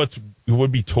think, it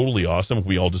would be totally awesome if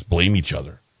we all just blame each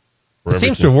other. It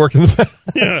seems to have worked in the past.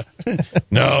 Yeah.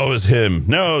 No, it was him.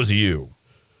 No, it was you.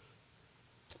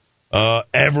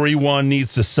 Everyone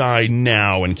needs to sign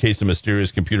now in case a mysterious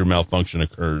computer malfunction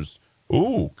occurs.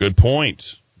 Ooh, good point.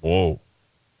 Whoa.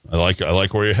 I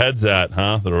like where your head's at,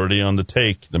 huh? They're already on the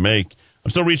make. I'm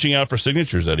still reaching out for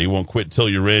signatures, Eddie. Won't quit till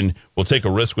you're in. We'll take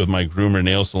a risk with my groomer,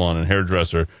 nail salon, and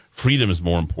hairdresser. Freedom is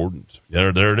more important. There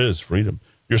it is, freedom.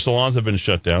 Your salons have been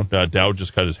shut down. Dowd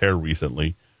just cut his hair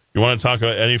recently. You want to talk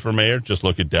about Eddie for mayor? Just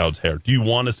look at Dowd's hair. Do you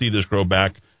want to see this grow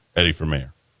back? Eddie for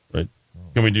mayor. Right?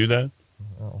 Can we do that?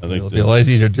 I think it'll be a lot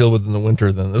easier to deal with in the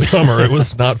winter than the summer. It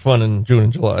was not fun in June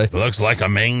and July. It looks like a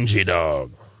mangy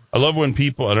dog. I love when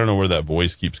people, I don't know where that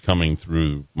voice keeps coming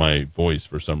through my voice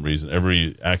for some reason.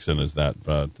 Every accent is that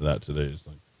today. It's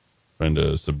like trying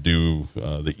to subdue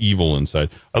the evil inside.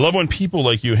 I love when people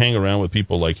like you hang around with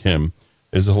people like him.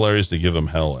 It's hilarious to give them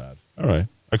hell at. All right.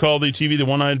 I call the TV the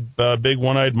big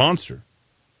one-eyed monster.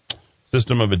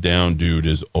 System of a Down dude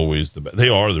is always the best. They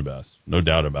are the best, no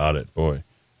doubt about it. Boy,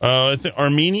 I think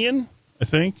Armenian. I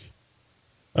think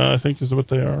is what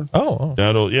they are. Oh. They're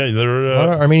a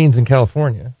lot of Armenians in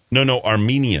California. No,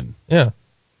 Armenian. Yeah.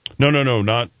 No,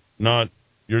 not.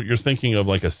 You're thinking of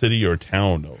like a city or a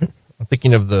town. No. I'm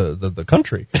thinking of the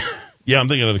country. Yeah, I'm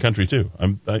thinking of the country too. I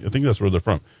think that's where they're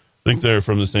from. I think they're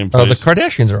from the same place. Oh, the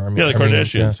Kardashians are Armenian. Yeah, the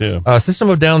Kardashians, yeah.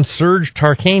 System of Down, Serge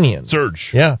Tarkanian.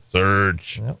 Serge. Yeah. Serge.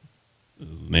 Yep.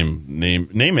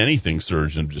 Name anything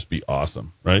Serge and just be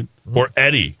awesome, right? Mm-hmm. Or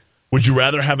Eddie. Would you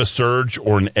rather have a Serge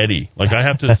or an Eddie? Like, I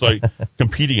have to,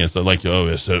 compete against it. Like,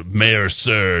 it's Mayor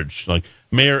Serge. Like,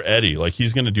 Mayor Eddie. Like,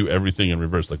 he's going to do everything in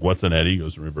reverse. Like, what's an Eddie?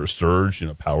 Goes in reverse. Serge,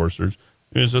 Power Surge.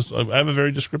 It's just, I have a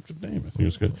very descriptive name. I think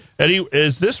it's good. Eddie,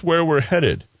 is this where we're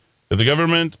headed? If the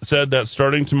government said that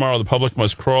starting tomorrow the public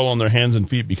must crawl on their hands and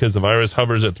feet because the virus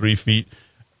hovers at 3 feet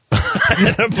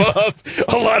and above,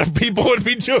 a lot of people would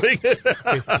be doing it.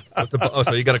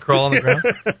 So you got to crawl on the ground?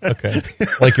 Okay.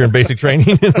 Like you're in basic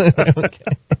training? Okay.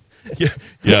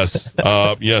 Yes,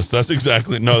 that's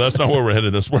exactly. No, that's not where we're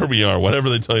headed. That's where we are, whatever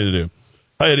they tell you to do.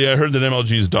 Hi, Eddie. I heard that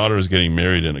MLG's daughter is getting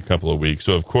married in a couple of weeks,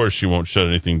 so of course she won't shut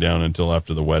anything down until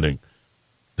after the wedding.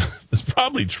 That's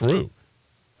probably true.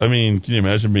 I mean, can you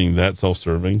imagine being that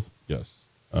self-serving? Yes.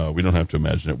 We don't have to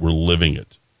imagine it. We're living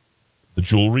it. The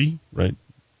jewelry, right?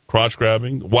 crotch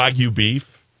grabbing, Wagyu beef.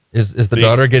 Is the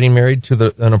daughter getting married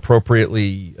to an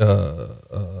appropriately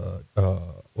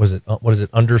what is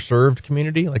it underserved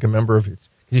community, like a member of its?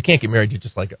 Because you can't get married to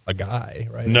just like a guy,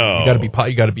 right? No, you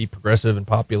got to be progressive and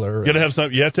popular. You have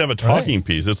to have a talking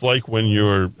piece. It's like when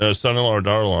your son-in-law or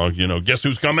daughter-in-law, guess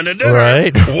who's coming to dinner?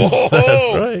 Right. Whoa,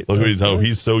 that's right. Look,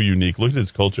 he's so unique. Look at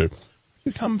his culture. Where do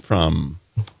you come from?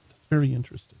 That's very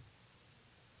interesting.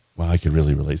 Well, I could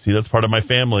really relate. See, that's part of my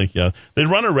family. Yeah, they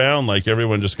run around like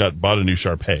everyone just bought a new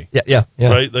Sharpay. Yeah.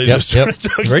 Right? They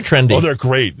Very trendy. Oh, they're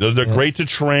great. They're great to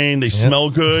train. They smell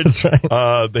good.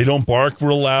 Right. They don't bark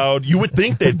real loud. You would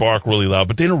think they'd bark really loud,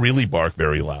 but they don't really bark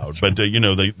very loud. But they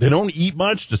don't eat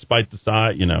much despite the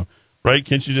size. Right?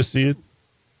 Can't you just see it?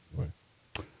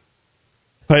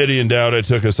 Hi, Eddie and Dowd. I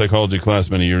took a psychology class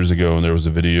many years ago, and there was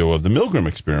a video of the Milgram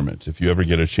experiment. If you ever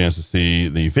get a chance to see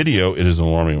the video, it is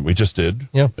alarming. We just did.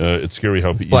 Yeah. It's scary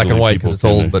how black and white because it's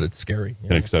old, but it's scary.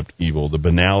 Can accept evil, the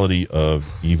banality of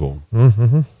evil. Mm-hmm.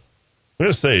 I'm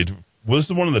going to say, this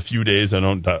is one of the few days I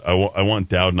want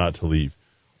Dowd not to leave.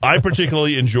 I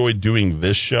particularly enjoyed doing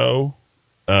this show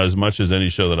as much as any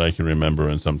show that I can remember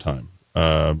in some time.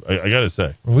 I got to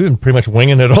say. We've been pretty much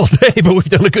winging it all day, but we've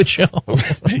done a good show.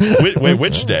 Wait,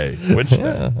 which day?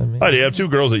 I have two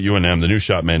girls at UNM. The new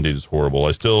shot mandate is horrible.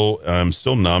 I'm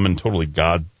still numb and totally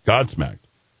godsmacked.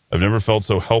 I've never felt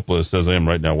so helpless as I am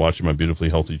right now watching my beautifully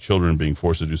healthy children being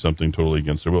forced to do something totally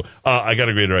against their will. I got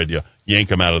a greater idea. Yank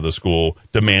them out of the school.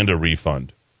 Demand a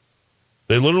refund.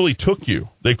 They literally took you.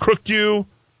 They crooked you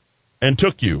and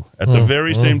took you at the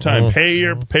very same time. Pay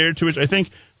your tuition. I think...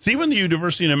 See, when the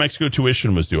University of New Mexico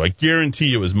tuition was due, I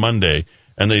guarantee it was Monday,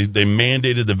 and they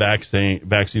mandated the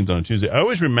vaccines on Tuesday. I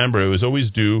always remember it was always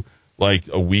due like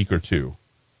a week or two.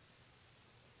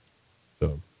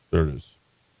 So, there it is.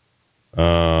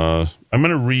 I'm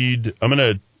going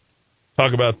to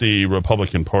talk about the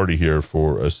Republican Party here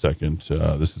for a second.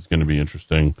 This is going to be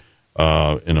interesting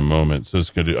in a moment. So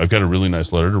I've got a really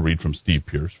nice letter to read from Steve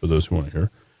Pierce for those who want to hear.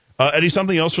 Eddie,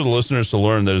 something else for the listeners to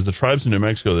learn, that is the tribes in New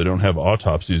Mexico, they don't have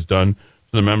autopsies done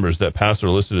to the members that passed or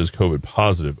listed as COVID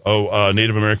positive.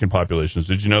 Native American populations.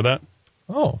 Did you know that?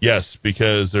 Oh. Yes,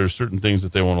 because there are certain things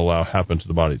that they won't allow happen to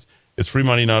the bodies. It's free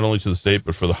money not only to the state,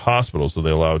 but for the hospitals, so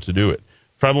they allow it to do it.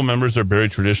 Tribal members are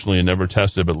buried traditionally and never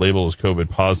tested, but labeled as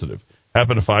COVID positive.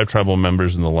 Happened to 5 tribal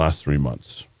members in the last 3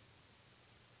 months.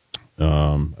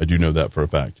 I do know that for a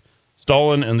fact.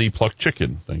 Stalin and the plucked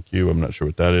chicken. Thank you. I'm not sure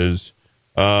what that is.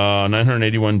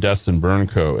 981 deaths in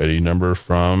Burnco. Eddie, number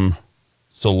from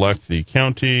Select the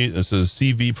County. This is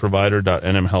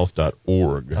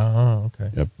cvprovider.nmhealth.org. Oh, okay.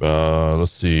 Yep.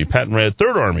 Let's see. Pat and Red,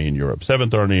 3rd Army in Europe,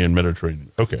 7th Army in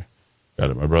Mediterranean. Okay. Got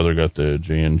it. My brother got the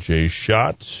J&J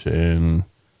shot and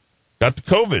got the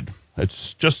COVID.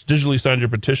 It's just digitally signed your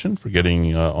petition for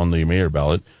getting on the mayor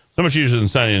ballot. So much easier than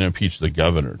signing and impeach the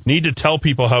governor. Need to tell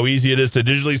people how easy it is to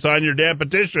digitally sign your damn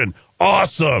petition.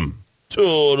 Awesome.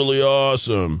 Totally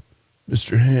awesome,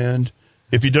 Mr. Hand.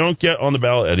 If you don't get on the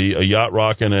ballot, Eddie, a yacht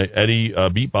rock and a Eddie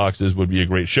beatboxes would be a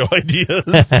great show idea.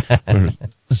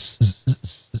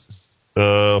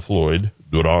 Floyd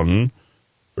Duran,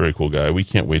 very cool guy. We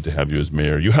can't wait to have you as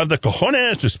mayor. You have the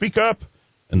cojones to speak up,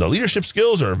 and the leadership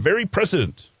skills are very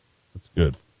present. That's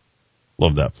good.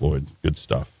 Love that, Floyd. Good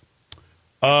stuff.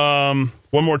 One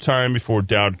more time before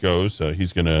Dowd goes.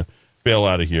 He's going to bail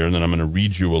out of here, and then I'm going to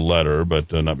read you a letter,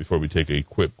 but not before we take a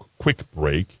quick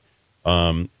break.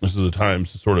 This is the time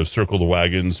to sort of circle the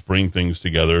wagons, bring things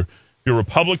together. If you're a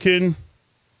Republican,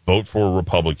 vote for a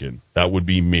Republican. That would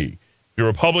be me. If you're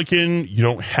a Republican, you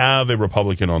don't have a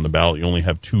Republican on the ballot. You only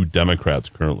have 2 Democrats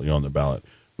currently on the ballot.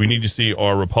 We need to see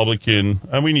our Republican,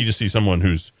 and we need to see someone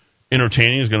who's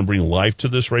entertaining, is going to bring life to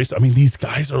this race. I mean, these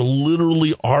guys are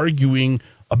literally arguing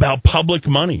about public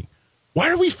money. Why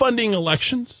are we funding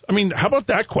elections? I mean, how about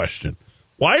that question?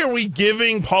 Why are we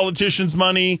giving politicians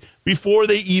money before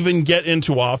they even get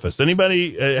into office?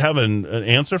 Anybody have an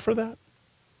answer for that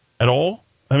at all?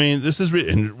 I mean, this is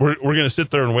and we're going to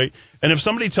sit there and wait. And if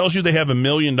somebody tells you they have $1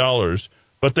 million,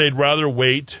 but they'd rather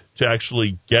wait to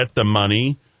actually get the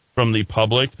money from the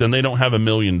public, then they don't have $1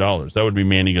 million. That would be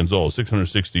Manny Gonzalez,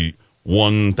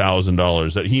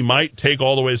 $661,000 that he might take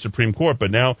all the way to Supreme Court,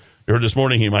 but now you heard this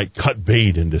morning he might cut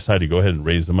bait and decide to go ahead and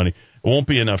raise the money. It won't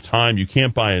be enough time. You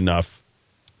can't buy enough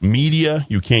media.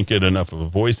 You can't get enough of a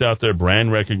voice out there,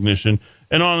 brand recognition.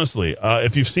 And honestly,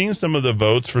 if you've seen some of the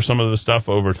votes for some of the stuff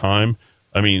over time,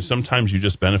 I mean, sometimes you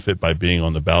just benefit by being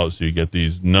on the ballot, so you get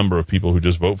these number of people who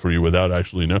just vote for you without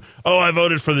actually knowing, oh, I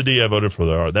voted for the D, I voted for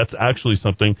the R. That's actually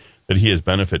something that he has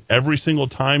benefit. Every single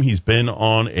time he's been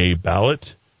on a ballot,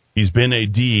 He's been a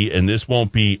D, and this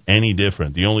won't be any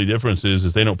different. The only difference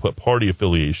is they don't put party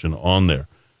affiliation on there.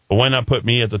 But why not put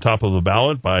me at the top of the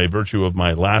ballot by virtue of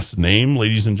my last name,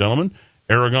 ladies and gentlemen?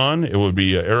 Aragon. It would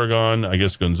be Aragon, I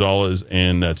guess, Gonzalez,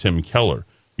 and Tim Keller.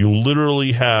 You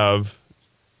literally have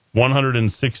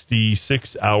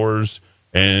 166 hours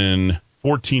and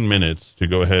 14 minutes to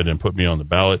go ahead and put me on the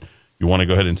ballot. You want to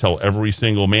go ahead and tell every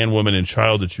single man, woman, and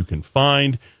child that you can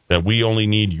find that we only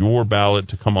need your ballot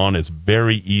to come on. It's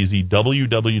very easy.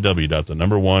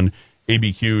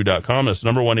 www.the1abq.com. That's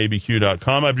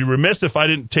number1abq.com. I'd be remiss if I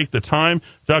didn't take the time to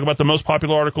talk about the most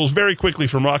popular articles very quickly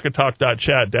from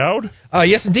rockettalk.chat. Dowd?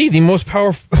 Yes, indeed. The most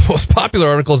popular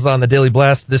articles on the Daily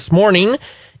Blast this morning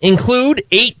include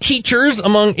 8 teachers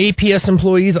among APS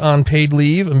employees on paid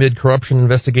leave amid corruption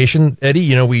investigation. Eddie,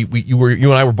 you know,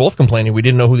 you and I were both complaining we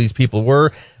didn't know who these people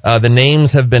were. The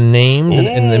names have been named,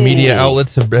 and the media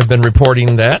outlets have been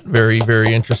reporting that. Very,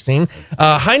 very interesting.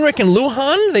 Heinrich and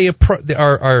Lujan,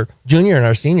 our junior and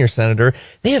our senior senator,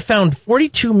 they have found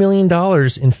 $42 million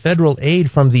in federal aid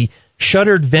from the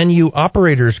Shuttered Venue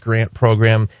Operators Grant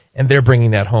Program, and they're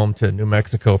bringing that home to New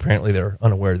Mexico. Apparently, they're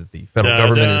unaware that the federal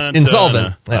government is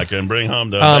insolvent. I can bring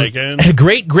home the bacon.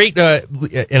 Great,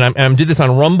 and I did this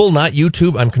on Rumble, not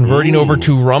YouTube. I'm converting over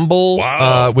to Rumble,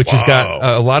 which has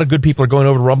got a lot of good people are going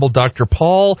over to Rumble. Dr.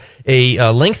 Paul,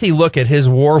 a lengthy look at his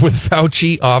war with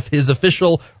Fauci off his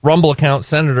official Rumble account,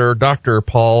 Senator Dr.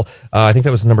 Paul. I think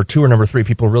that was number 2 or number 3.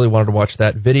 People really wanted to watch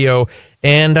that video.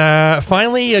 And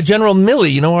finally, General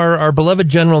Milley, you know, our beloved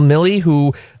General Milley,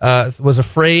 who was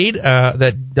afraid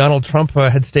that Donald Trump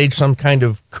had staged some kind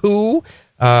of coup.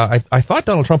 I thought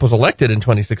Donald Trump was elected in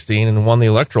 2016 and won the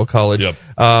Electoral College. Yep.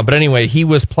 But anyway, he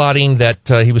was plotting that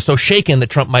he was so shaken that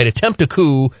Trump might attempt a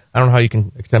coup. I don't know how you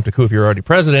can attempt a coup if you're already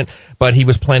president, but he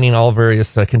was planning all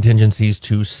various contingencies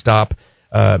to stop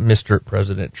Mr.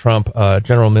 President Trump.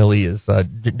 General Milley is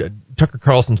Tucker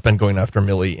Carlson's been going after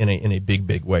Milley in a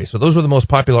big way. So those are the most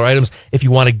popular items. If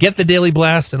you want to get the Daily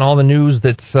Blast and all the news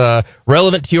that's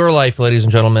relevant to your life, ladies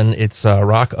and gentlemen, it's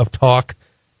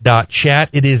rockoftalk.chat.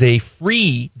 It is a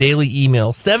free daily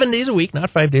email, 7 days a week, not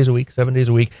 5 days a week, 7 days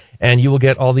a week, and you will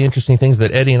get all the interesting things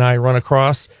that Eddie and I run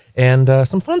across. And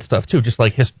some fun stuff, too, just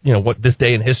like, what this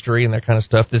day in history and that kind of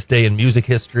stuff, this day in music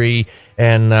history.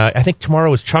 And I think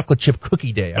tomorrow is Chocolate Chip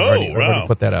Cookie Day. I've already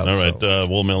put that out. All right.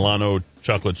 Will Milano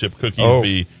chocolate chip cookies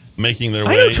be making their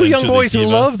way? I know 2 young boys who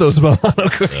love those Milano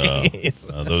cookies.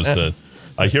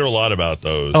 I hear a lot about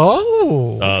those.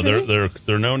 Oh.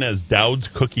 They're known as Dowd's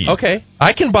cookies. Okay.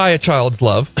 I can buy a child's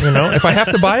love. If I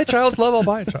have to buy a child's love, I'll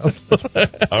buy a child's love.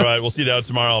 All right. We'll see Dowd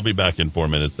tomorrow. I'll be back in 4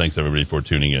 minutes. Thanks, everybody, for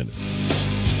tuning in.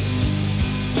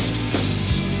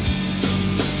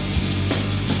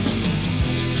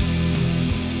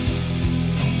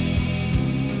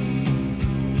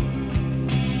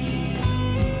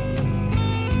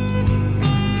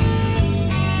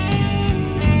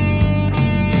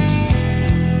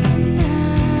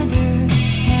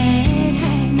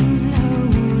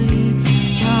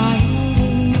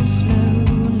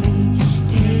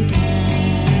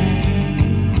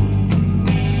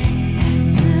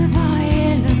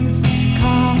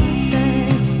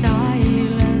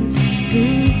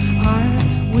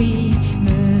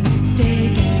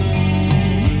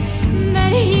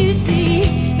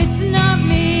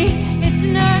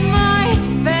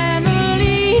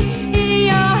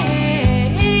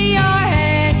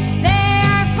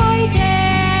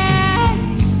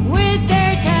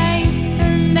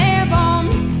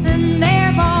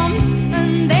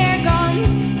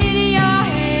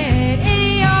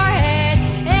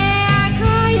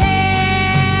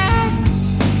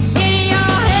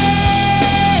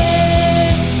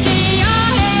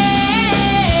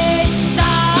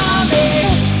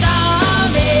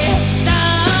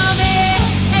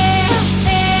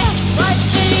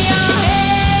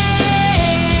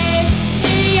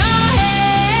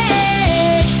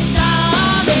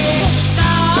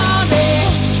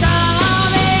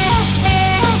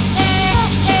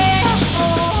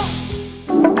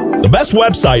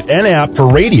 Website and app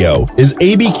for radio is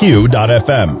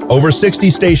abq.fm. Over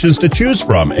 60 stations to choose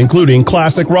from, including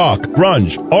classic rock,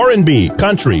 grunge, R&B,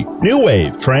 country, new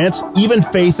wave, trance, even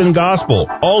faith and gospel,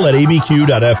 all at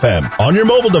abq.fm on your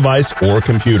mobile device or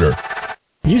computer.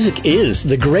 Music is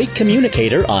the great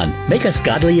communicator on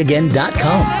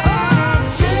makeusgodlyagain.com.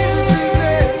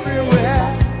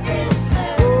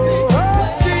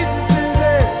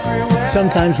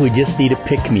 Sometimes we just need a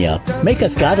pick-me-up.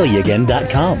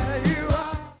 makeusgodlyagain.com.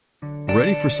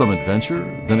 Ready for some adventure?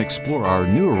 Then explore our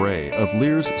new array of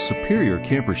Lear's superior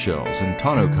camper shells and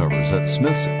tonneau covers at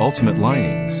Smith's Ultimate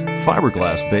Linings.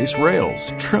 Fiberglass base rails,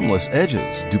 trimless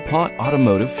edges, DuPont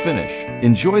automotive finish.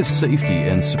 Enjoy the safety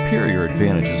and superior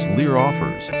advantages Lear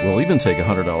offers. We'll even take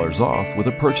 $100 off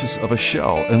with a purchase of a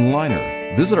shell and liner.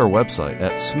 Visit our website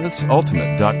at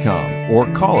smithsultimate.com or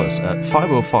call us at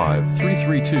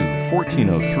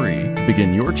 505-332-1403 to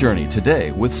begin your journey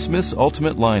today with Smith's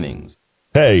Ultimate Linings.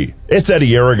 Hey, it's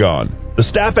Eddie Aragon. The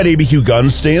staff at ABQ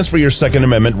Guns stands for your Second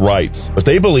Amendment rights, but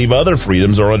they believe other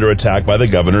freedoms are under attack by the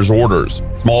governor's orders.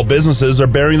 Small businesses are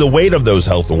bearing the weight of those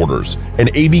health orders, and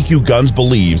ABQ Guns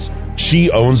believes she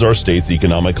owns our state's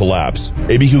economic collapse.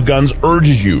 ABQ Guns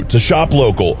urges you to shop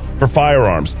local for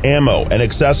firearms, ammo, and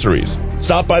accessories.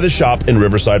 Stop by the shop in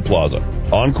Riverside Plaza,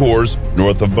 on Coors,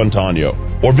 north of Montano,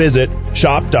 or visit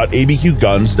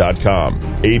shop.abqguns.com.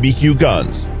 ABQ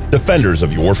Guns, defenders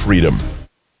of your freedom.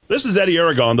 This is Eddie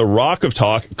Aragon, the Rock of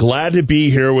Talk. Glad to be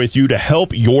here with you to help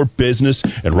your business.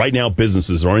 And right now,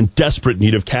 businesses are in desperate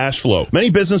need of cash flow.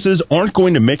 Many businesses aren't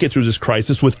going to make it through this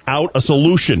crisis without a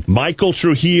solution. Michael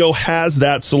Trujillo has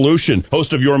that solution.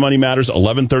 Host of Your Money Matters,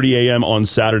 11:30 a.m. on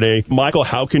Saturday. Michael,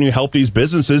 how can you help these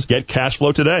businesses get cash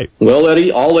flow today? Well,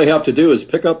 Eddie, all they have to do is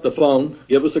pick up the phone,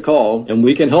 give us a call, and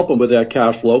we can help them with that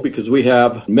cash flow because we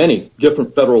have many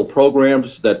different federal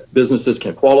programs that businesses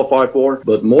can qualify for.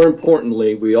 But more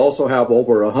importantly, we also have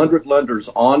over 100 lenders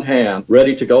on hand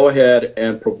ready to go ahead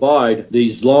and provide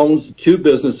these loans to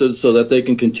businesses so that they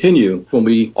can continue when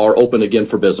we are open again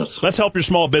for business. Let's help your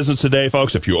small business today,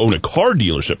 folks. If you own a car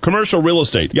dealership, commercial real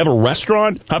estate, you have a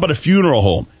restaurant, how about a funeral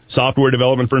home, software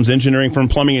development firms, engineering firm,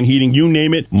 plumbing and heating, you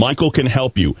name it, Michael can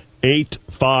help you.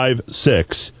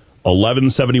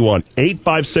 856-1171.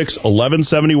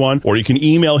 856-1171, or you can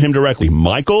email him directly,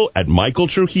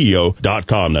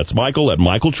 michael@michaeltrujillo.com. That's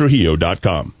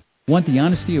michael@michaeltrujillo.com. Want the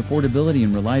honesty, affordability,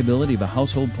 and reliability of a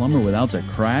household plumber without the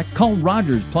crack? Call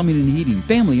Rogers Plumbing and Heating,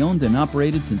 family owned and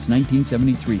operated since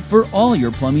 1973, for all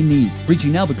your plumbing needs.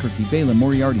 Reaching Albuquerque, Balen,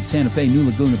 Moriarty, Santa Fe, New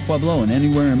Laguna, Pueblo, and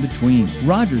anywhere in between.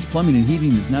 Rogers Plumbing and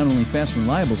Heating is not only fast and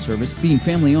reliable service, being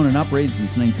family owned and operated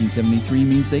since 1973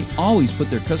 means they always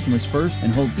put their customers first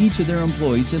and hold each of their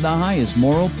employees to the highest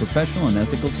moral, professional, and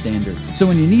ethical standards. So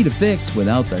when you need a fix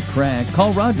without the crack,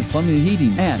 call Rogers Plumbing and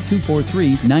Heating at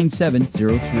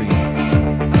 243-9703.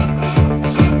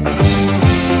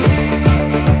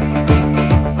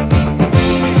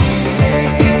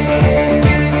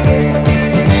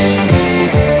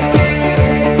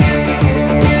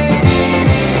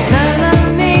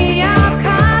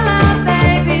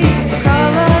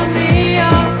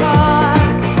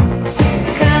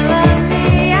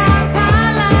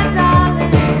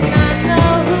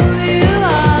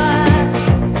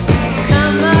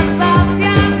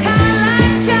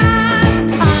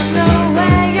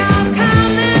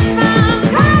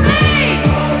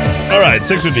 All right,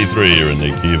 6:53 here in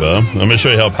the Kiva. I'm going to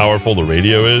show you how powerful the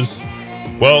radio is.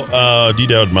 Well, D.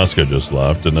 Dowd Muska just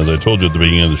left, and as I told you at the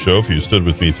beginning of the show, if you stood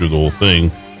with me through the whole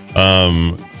thing,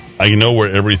 I know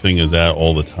where everything is at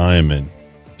all the time, and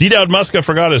D. Dowd Muska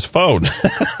forgot his phone.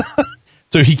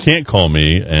 So he can't call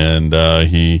me, and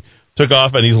he took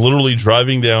off, and he's literally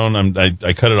driving down.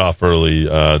 I cut it off early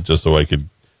just so I could,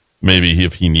 maybe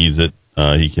if he needs it,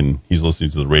 he's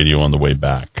listening to the radio on the way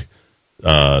back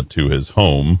to his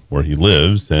home where he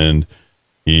lives, and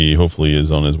he hopefully is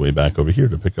on his way back over here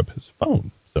to pick up his phone.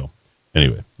 So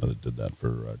anyway, I did that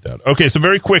for Dad. Okay, so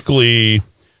very quickly,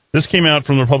 this came out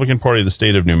from the Republican Party of the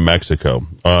state of New Mexico.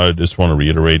 I just want to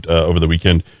reiterate, over the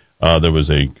weekend, there was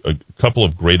a couple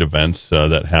of great events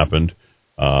that happened.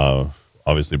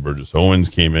 Obviously, Burgess Owens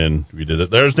came in. We did it.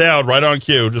 There's Dowd, right on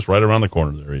cue, just right around the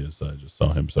corner. There he is. I just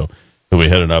saw him. So we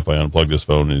headed up. I unplugged his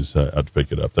phone, and he's out to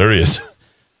pick it up. There he is.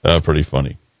 Pretty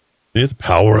funny. See, the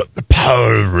power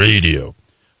of radio.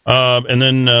 And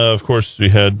then, of course, we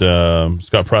had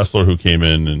Scott Pressler, who came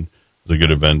in, and it was a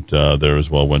good event there as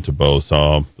well. Went to both,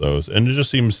 saw those. And it just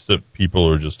seems that people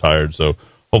are just tired, so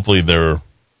hopefully they're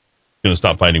going to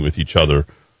stop fighting with each other.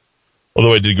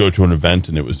 Although I did go to an event,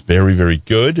 and it was very, very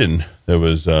good, and there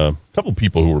was a couple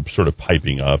people who were sort of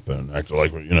piping up and acting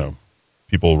like,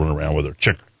 people run around with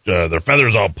their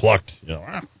feathers all plucked, get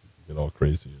all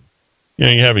crazy.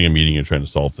 You're having a meeting and trying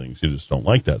to solve things. You just don't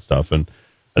like that stuff. And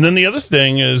then the other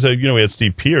thing is, we had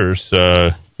Steve Pierce.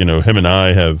 Him and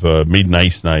I have made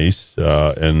nice.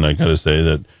 And I got to say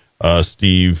that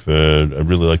Steve, I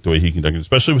really like the way he conducted,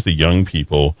 especially with the young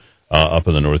people up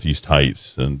in the Northeast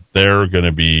Heights. And they're going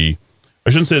to be, I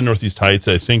shouldn't say the Northeast Heights.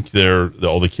 I think they're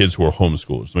all the kids who are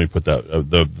homeschoolers. Let me put that.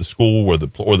 The school or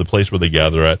the place where they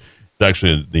gather at is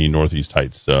actually the Northeast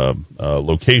Heights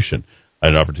location. I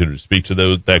had an opportunity to speak to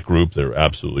that group. They're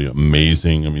absolutely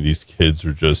amazing. I mean, these kids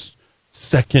are just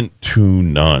second to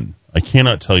none. I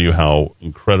cannot tell you how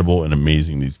incredible and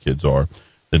amazing these kids are.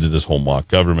 They did this whole mock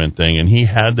government thing, and he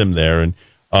had them there, and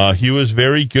he was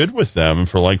very good with them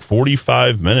for like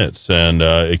 45 minutes, and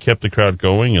it kept the crowd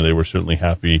going, and they were certainly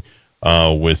happy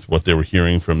with what they were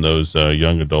hearing from those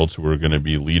young adults who were going to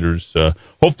be leaders,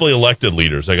 hopefully elected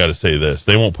leaders. I got to say this.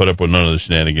 They won't put up with none of the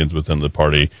shenanigans within the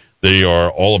party. They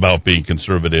are all about being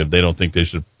conservative. They don't think they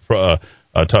should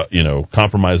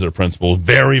compromise their principles.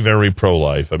 Very, very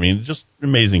pro-life. I mean, just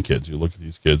amazing kids. You look at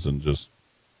these kids and just,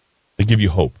 they give you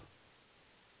hope.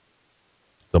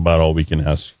 It's about all we can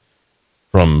ask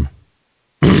from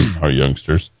our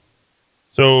youngsters.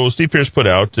 So Steve Pierce put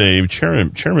out a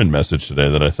chairman message today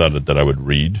that I thought that I would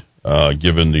read,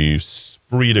 given the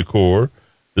esprit de corps,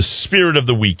 the spirit of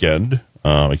the weekend.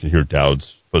 I can hear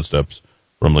Dowd's footsteps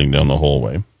rumbling down the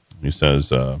hallway. He says,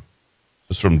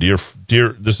 "This is from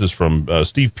This is from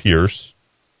Steve Pierce.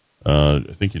 I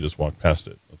think he just walked past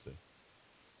it. Let's see.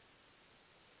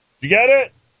 You got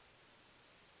it?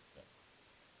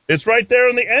 It's right there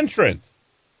in the entrance.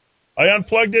 I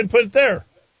unplugged it and put it there.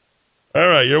 All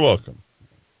right, you're welcome.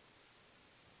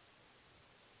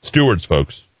 Stewards,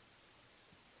 folks.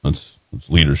 That's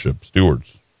leadership. Stewards.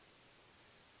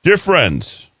 Dear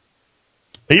friends,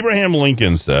 Abraham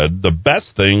Lincoln said, the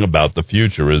best thing about the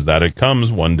future is that it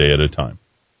comes one day at a time.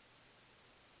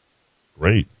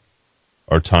 Great.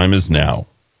 Our time is now.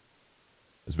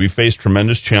 As we face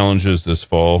tremendous challenges this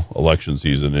fall election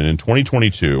season, and in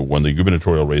 2022, when the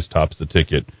gubernatorial race tops the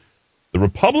ticket, the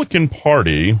Republican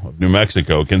Party of New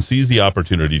Mexico can seize the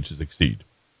opportunity to succeed.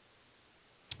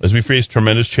 As we face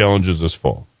tremendous challenges this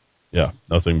fall. Yeah,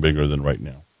 nothing bigger than right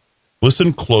now.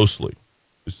 Listen closely.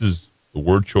 This is the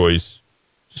word choice.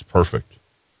 Just perfect.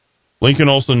 Lincoln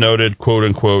also noted, quote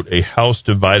unquote, a house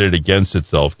divided against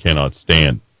itself cannot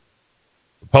stand.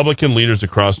 Republican leaders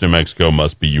across New Mexico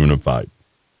must be unified.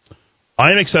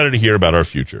 I am excited to hear about our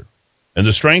future and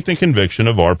the strength and conviction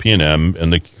of RP&M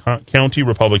and the county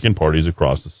Republican parties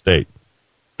across the state.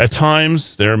 At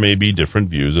times, there may be different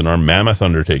views in our mammoth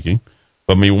undertaking,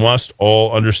 but we must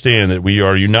all understand that we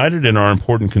are united in our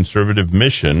important conservative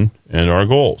mission and our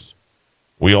goals.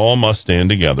 We all must stand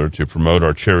together to promote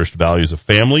our cherished values of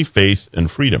family, faith,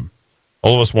 and freedom.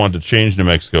 All of us want to change New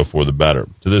Mexico for the better.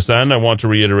 To this end, I want to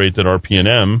reiterate that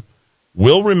RP&M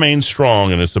will remain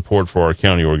strong in its support for our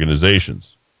county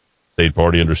organizations. The state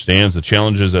party understands the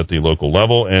challenges at the local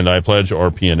level, and I pledge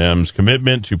RP&M's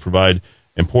commitment to provide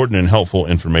important and helpful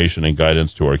information and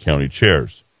guidance to our county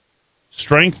chairs.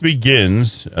 Strength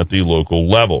begins at the local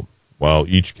level. While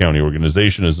each county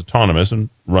organization is autonomous and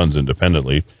runs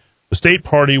independently, the state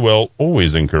party will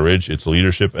always encourage its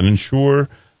leadership and ensure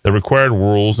that required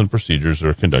rules and procedures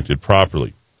are conducted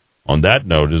properly. On that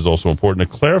note, it is also important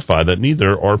to clarify that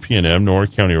neither RP&M nor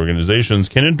county organizations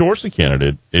can endorse a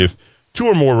candidate if two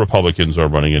or more Republicans are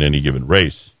running in any given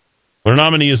race. When a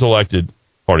nominee is elected,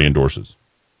 party endorses.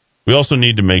 We also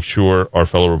need to make sure our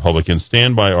fellow Republicans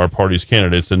stand by our party's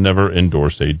candidates and never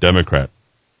endorse a Democrat.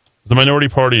 As the minority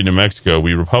party in New Mexico,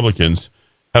 we Republicans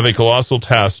have a colossal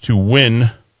task to win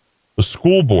the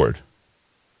school board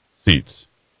seats.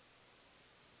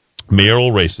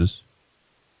 Mayoral races.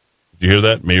 Did you hear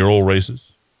that? Mayoral races.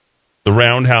 The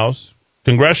roundhouse.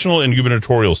 Congressional and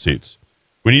gubernatorial seats.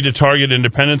 We need to target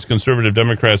independents, conservative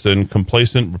Democrats, and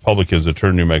complacent Republicans to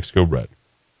turn New Mexico red.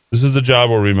 This is the job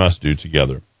where we must do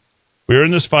together. We are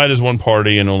in this fight as one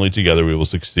party, and only together we will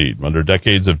succeed. Under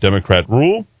decades of Democrat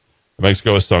rule, New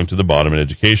Mexico has sunk to the bottom in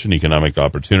education, economic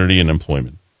opportunity, and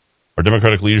employment. Our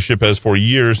Democratic leadership has for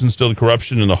years instilled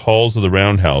corruption in the halls of the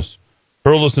roundhouse,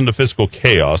 hurled us into fiscal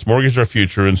chaos, mortgaged our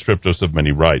future, and stripped us of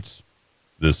many rights.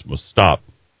 This must stop.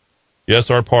 Yes,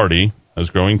 our party has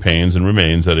growing pains and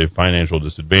remains at a financial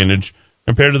disadvantage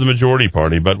compared to the majority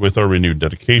party, but with our renewed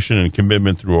dedication and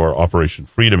commitment through our Operation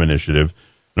Freedom initiative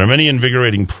and our many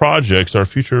invigorating projects, our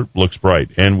future looks bright,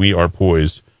 and we are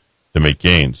poised to make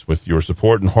gains. With your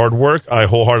support and hard work, I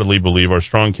wholeheartedly believe our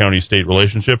strong county-state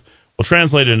relationship will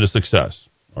translate into success.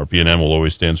 RP&M will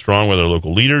always stand strong with our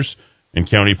local leaders and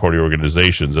county party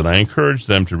organizations, and I encourage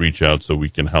them to reach out so we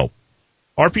can help.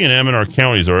 RP&M and our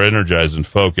counties are energized and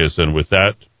focused, and with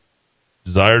that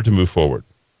desire to move forward,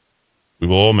 we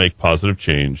will all make positive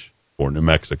change for New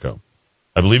Mexico.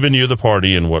 I believe in you, the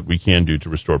party, and what we can do to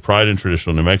restore pride and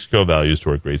traditional New Mexico values to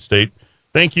our great state.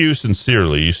 Thank you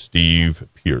sincerely, Steve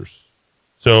Pierce.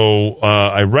 So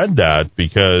I read that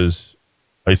because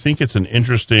I think it's an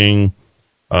interesting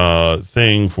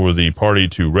thing for the party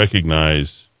to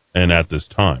recognize, and at this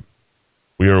time.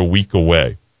 We are a week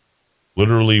away,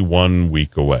 literally 1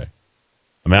 week away,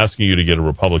 I'm asking you to get a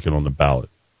Republican on the ballot.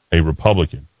 A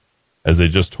Republican. As they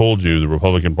just told you, the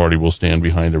Republican Party will stand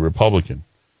behind a Republican.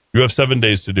 You have 7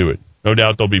 days to do it. No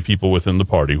doubt there'll be people within the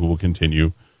party who will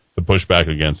continue to push back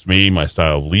against me, my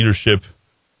style of leadership,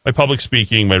 my public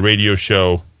speaking, my radio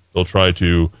show. They'll try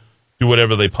to do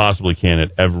whatever they possibly can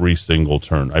at every single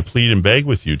turn. I plead and beg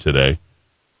with you today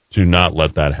to not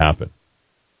let that happen,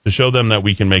 to show them that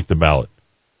we can make the ballot.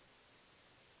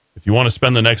 If you want to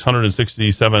spend the next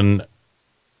 167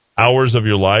 hours of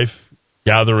your life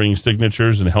gathering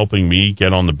signatures and helping me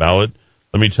get on the ballot,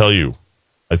 let me tell you,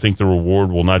 I think the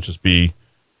reward will not just be,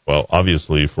 well,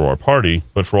 obviously for our party,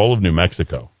 but for all of New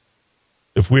Mexico.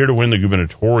 If we are to win the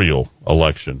gubernatorial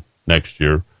election next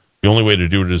year, the only way to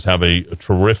do it is have a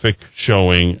terrific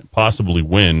showing, possibly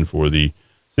win for the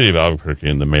city of Albuquerque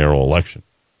in the mayoral election.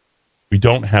 We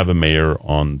don't have a mayor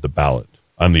on the ballot.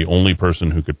 I'm the only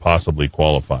person who could possibly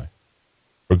qualify.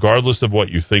 Regardless of what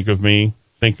you think of me,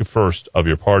 think first of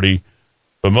your party,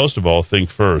 but most of all, think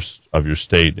first of your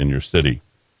state and your city.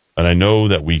 And I know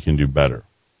that we can do better.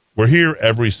 We're here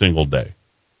every single day.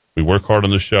 We work hard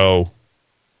on the show.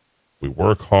 We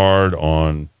work hard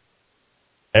on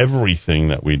everything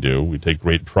that we do. We take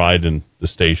great pride in the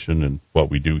station and what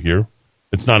we do here.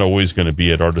 It's not always going to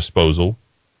be at our disposal.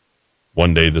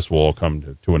 One day this will all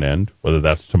come to an end, whether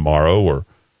that's tomorrow or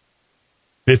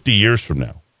 50 years from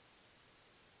now.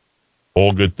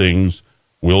 All good things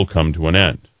will come to an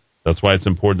end. That's why it's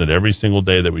important that every single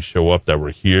day that we show up, that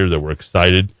we're here, that we're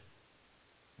excited,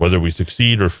 whether we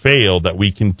succeed or fail, that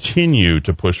we continue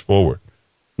to push forward.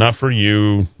 Not for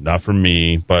you, not for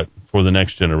me, but for the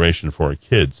next generation, for our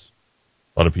kids.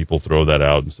 A lot of people throw that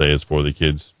out and say it's for the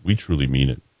kids. We truly mean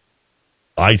it.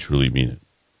 I truly mean it.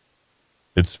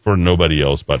 It's for nobody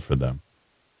else but for them.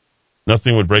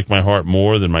 Nothing would break my heart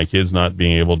more than my kids not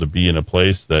being able to be in a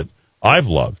place that I've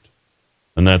loved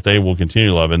and that they will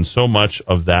continue to love. And so much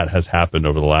of that has happened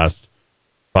over the last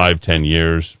 5-10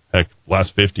 years, heck,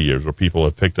 last 50 years, where people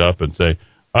have picked up and say,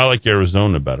 I like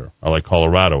Arizona better. I like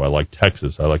Colorado. I like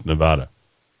Texas. I like Nevada.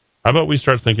 How about we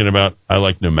start thinking about, I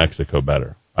like New Mexico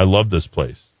better. I love this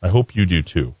place. I hope you do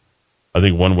too. I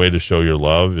think one way to show your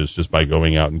love is just by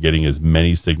going out and getting as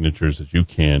many signatures as you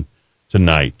can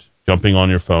tonight, jumping on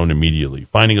your phone immediately,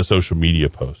 finding a social media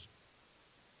post,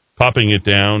 copying it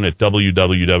down at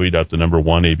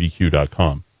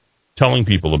www.1abq.com, telling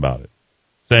people about it,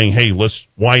 saying, hey,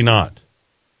 why not?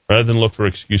 Rather than look for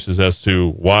excuses as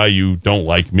to why you don't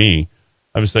like me,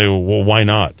 I would say, well, why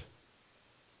not?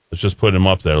 Let's just put him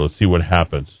up there. Let's see what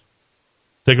happens.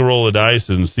 Take a roll of dice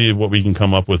and see what we can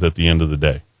come up with at the end of the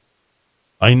day.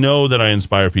 I know that I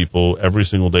inspire people every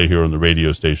single day here on the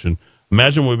radio station.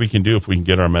 Imagine what we can do if we can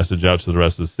get our message out to the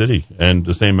rest of the city and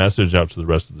the same message out to the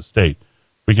rest of the state.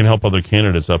 We can help other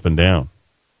candidates up and down.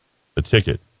 The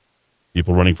ticket.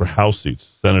 People running for House seats.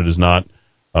 Senate is not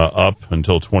up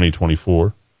until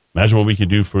 2024. Imagine what we could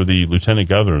do for the lieutenant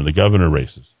governor and the governor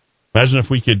races. Imagine if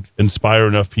we could inspire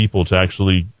enough people to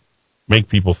actually make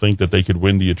people think that they could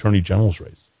win the attorney general's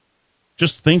race.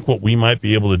 Just think what we might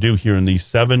be able to do here in these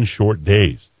 7 short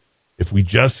days if we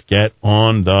just get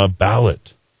on the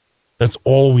ballot. That's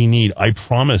all we need. I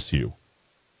promise you.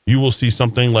 You will see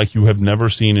something like you have never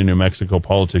seen in New Mexico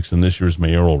politics in this year's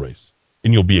mayoral race.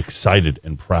 And you'll be excited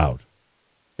and proud.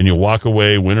 And you'll walk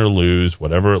away, win or lose,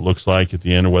 whatever it looks like at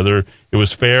the end, or whether it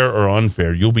was fair or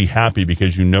unfair. You'll be happy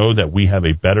because you know that we have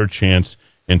a better chance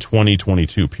in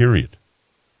 2022, period.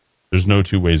 There's no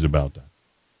two ways about that.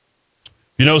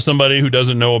 If you know somebody who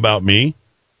doesn't know about me,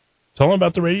 tell them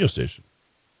about the radio station.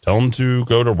 Tell them to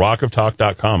go to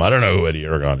rockoftalk.com. I don't know who Eddie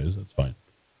Aragon is. That's fine.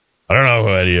 I don't know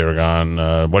who Eddie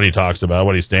Aragon, what he talks about,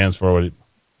 what he stands for.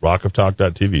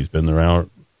 Rockoftalk.tv. He's been around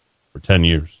for 10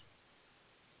 years.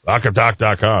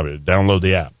 Rockoftalk.com. Download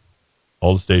the app.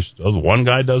 All the stations. Oh, one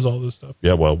guy does all this stuff?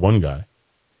 Yeah, well, one guy.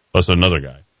 Plus another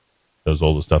guy does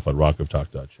all the stuff on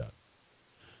rockoftalk.chat.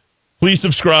 Please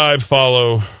subscribe,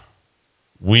 follow.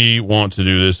 We want to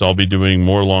do this. I'll be doing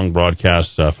more long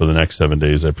broadcasts for the next 7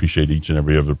 days. I appreciate each and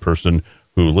every other person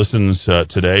who listens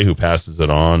today, who passes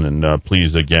it on. And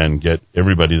please, again, get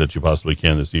everybody that you possibly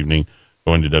can this evening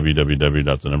going to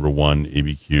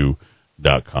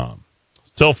www.1abq.com.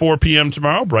 Till 4 p.m.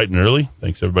 tomorrow, bright and early.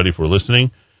 Thanks, everybody, for listening.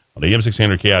 On AM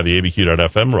 600K, the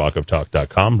ABQ.FM,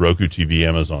 rockoftalk.com, Roku TV,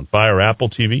 Amazon Fire, Apple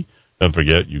TV. Don't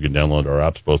forget, you can download our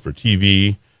apps both for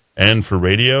TV and for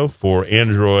radio, for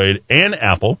Android and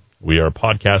Apple. We are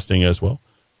podcasting as well.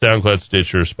 SoundCloud,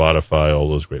 Stitcher, Spotify, all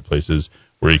those great places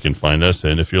where you can find us.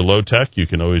 And if you're low tech, you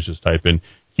can always just type in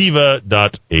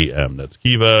kiva.am. That's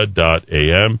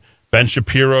kiva.am. Ben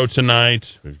Shapiro tonight.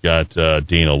 We've got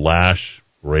Dana Lash,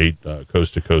 great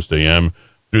Coast to Coast AM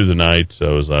through the night. I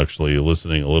was actually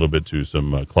listening a little bit to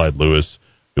some Clyde Lewis.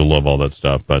 You'll love all that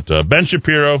stuff. But Ben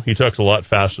Shapiro, he talks a lot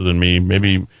faster than me.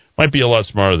 Maybe might be a lot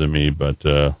smarter than me, but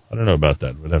I don't know about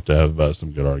that. We'd have to have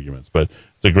some good arguments. But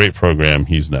it's a great program.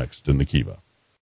 He's next in the Kiva.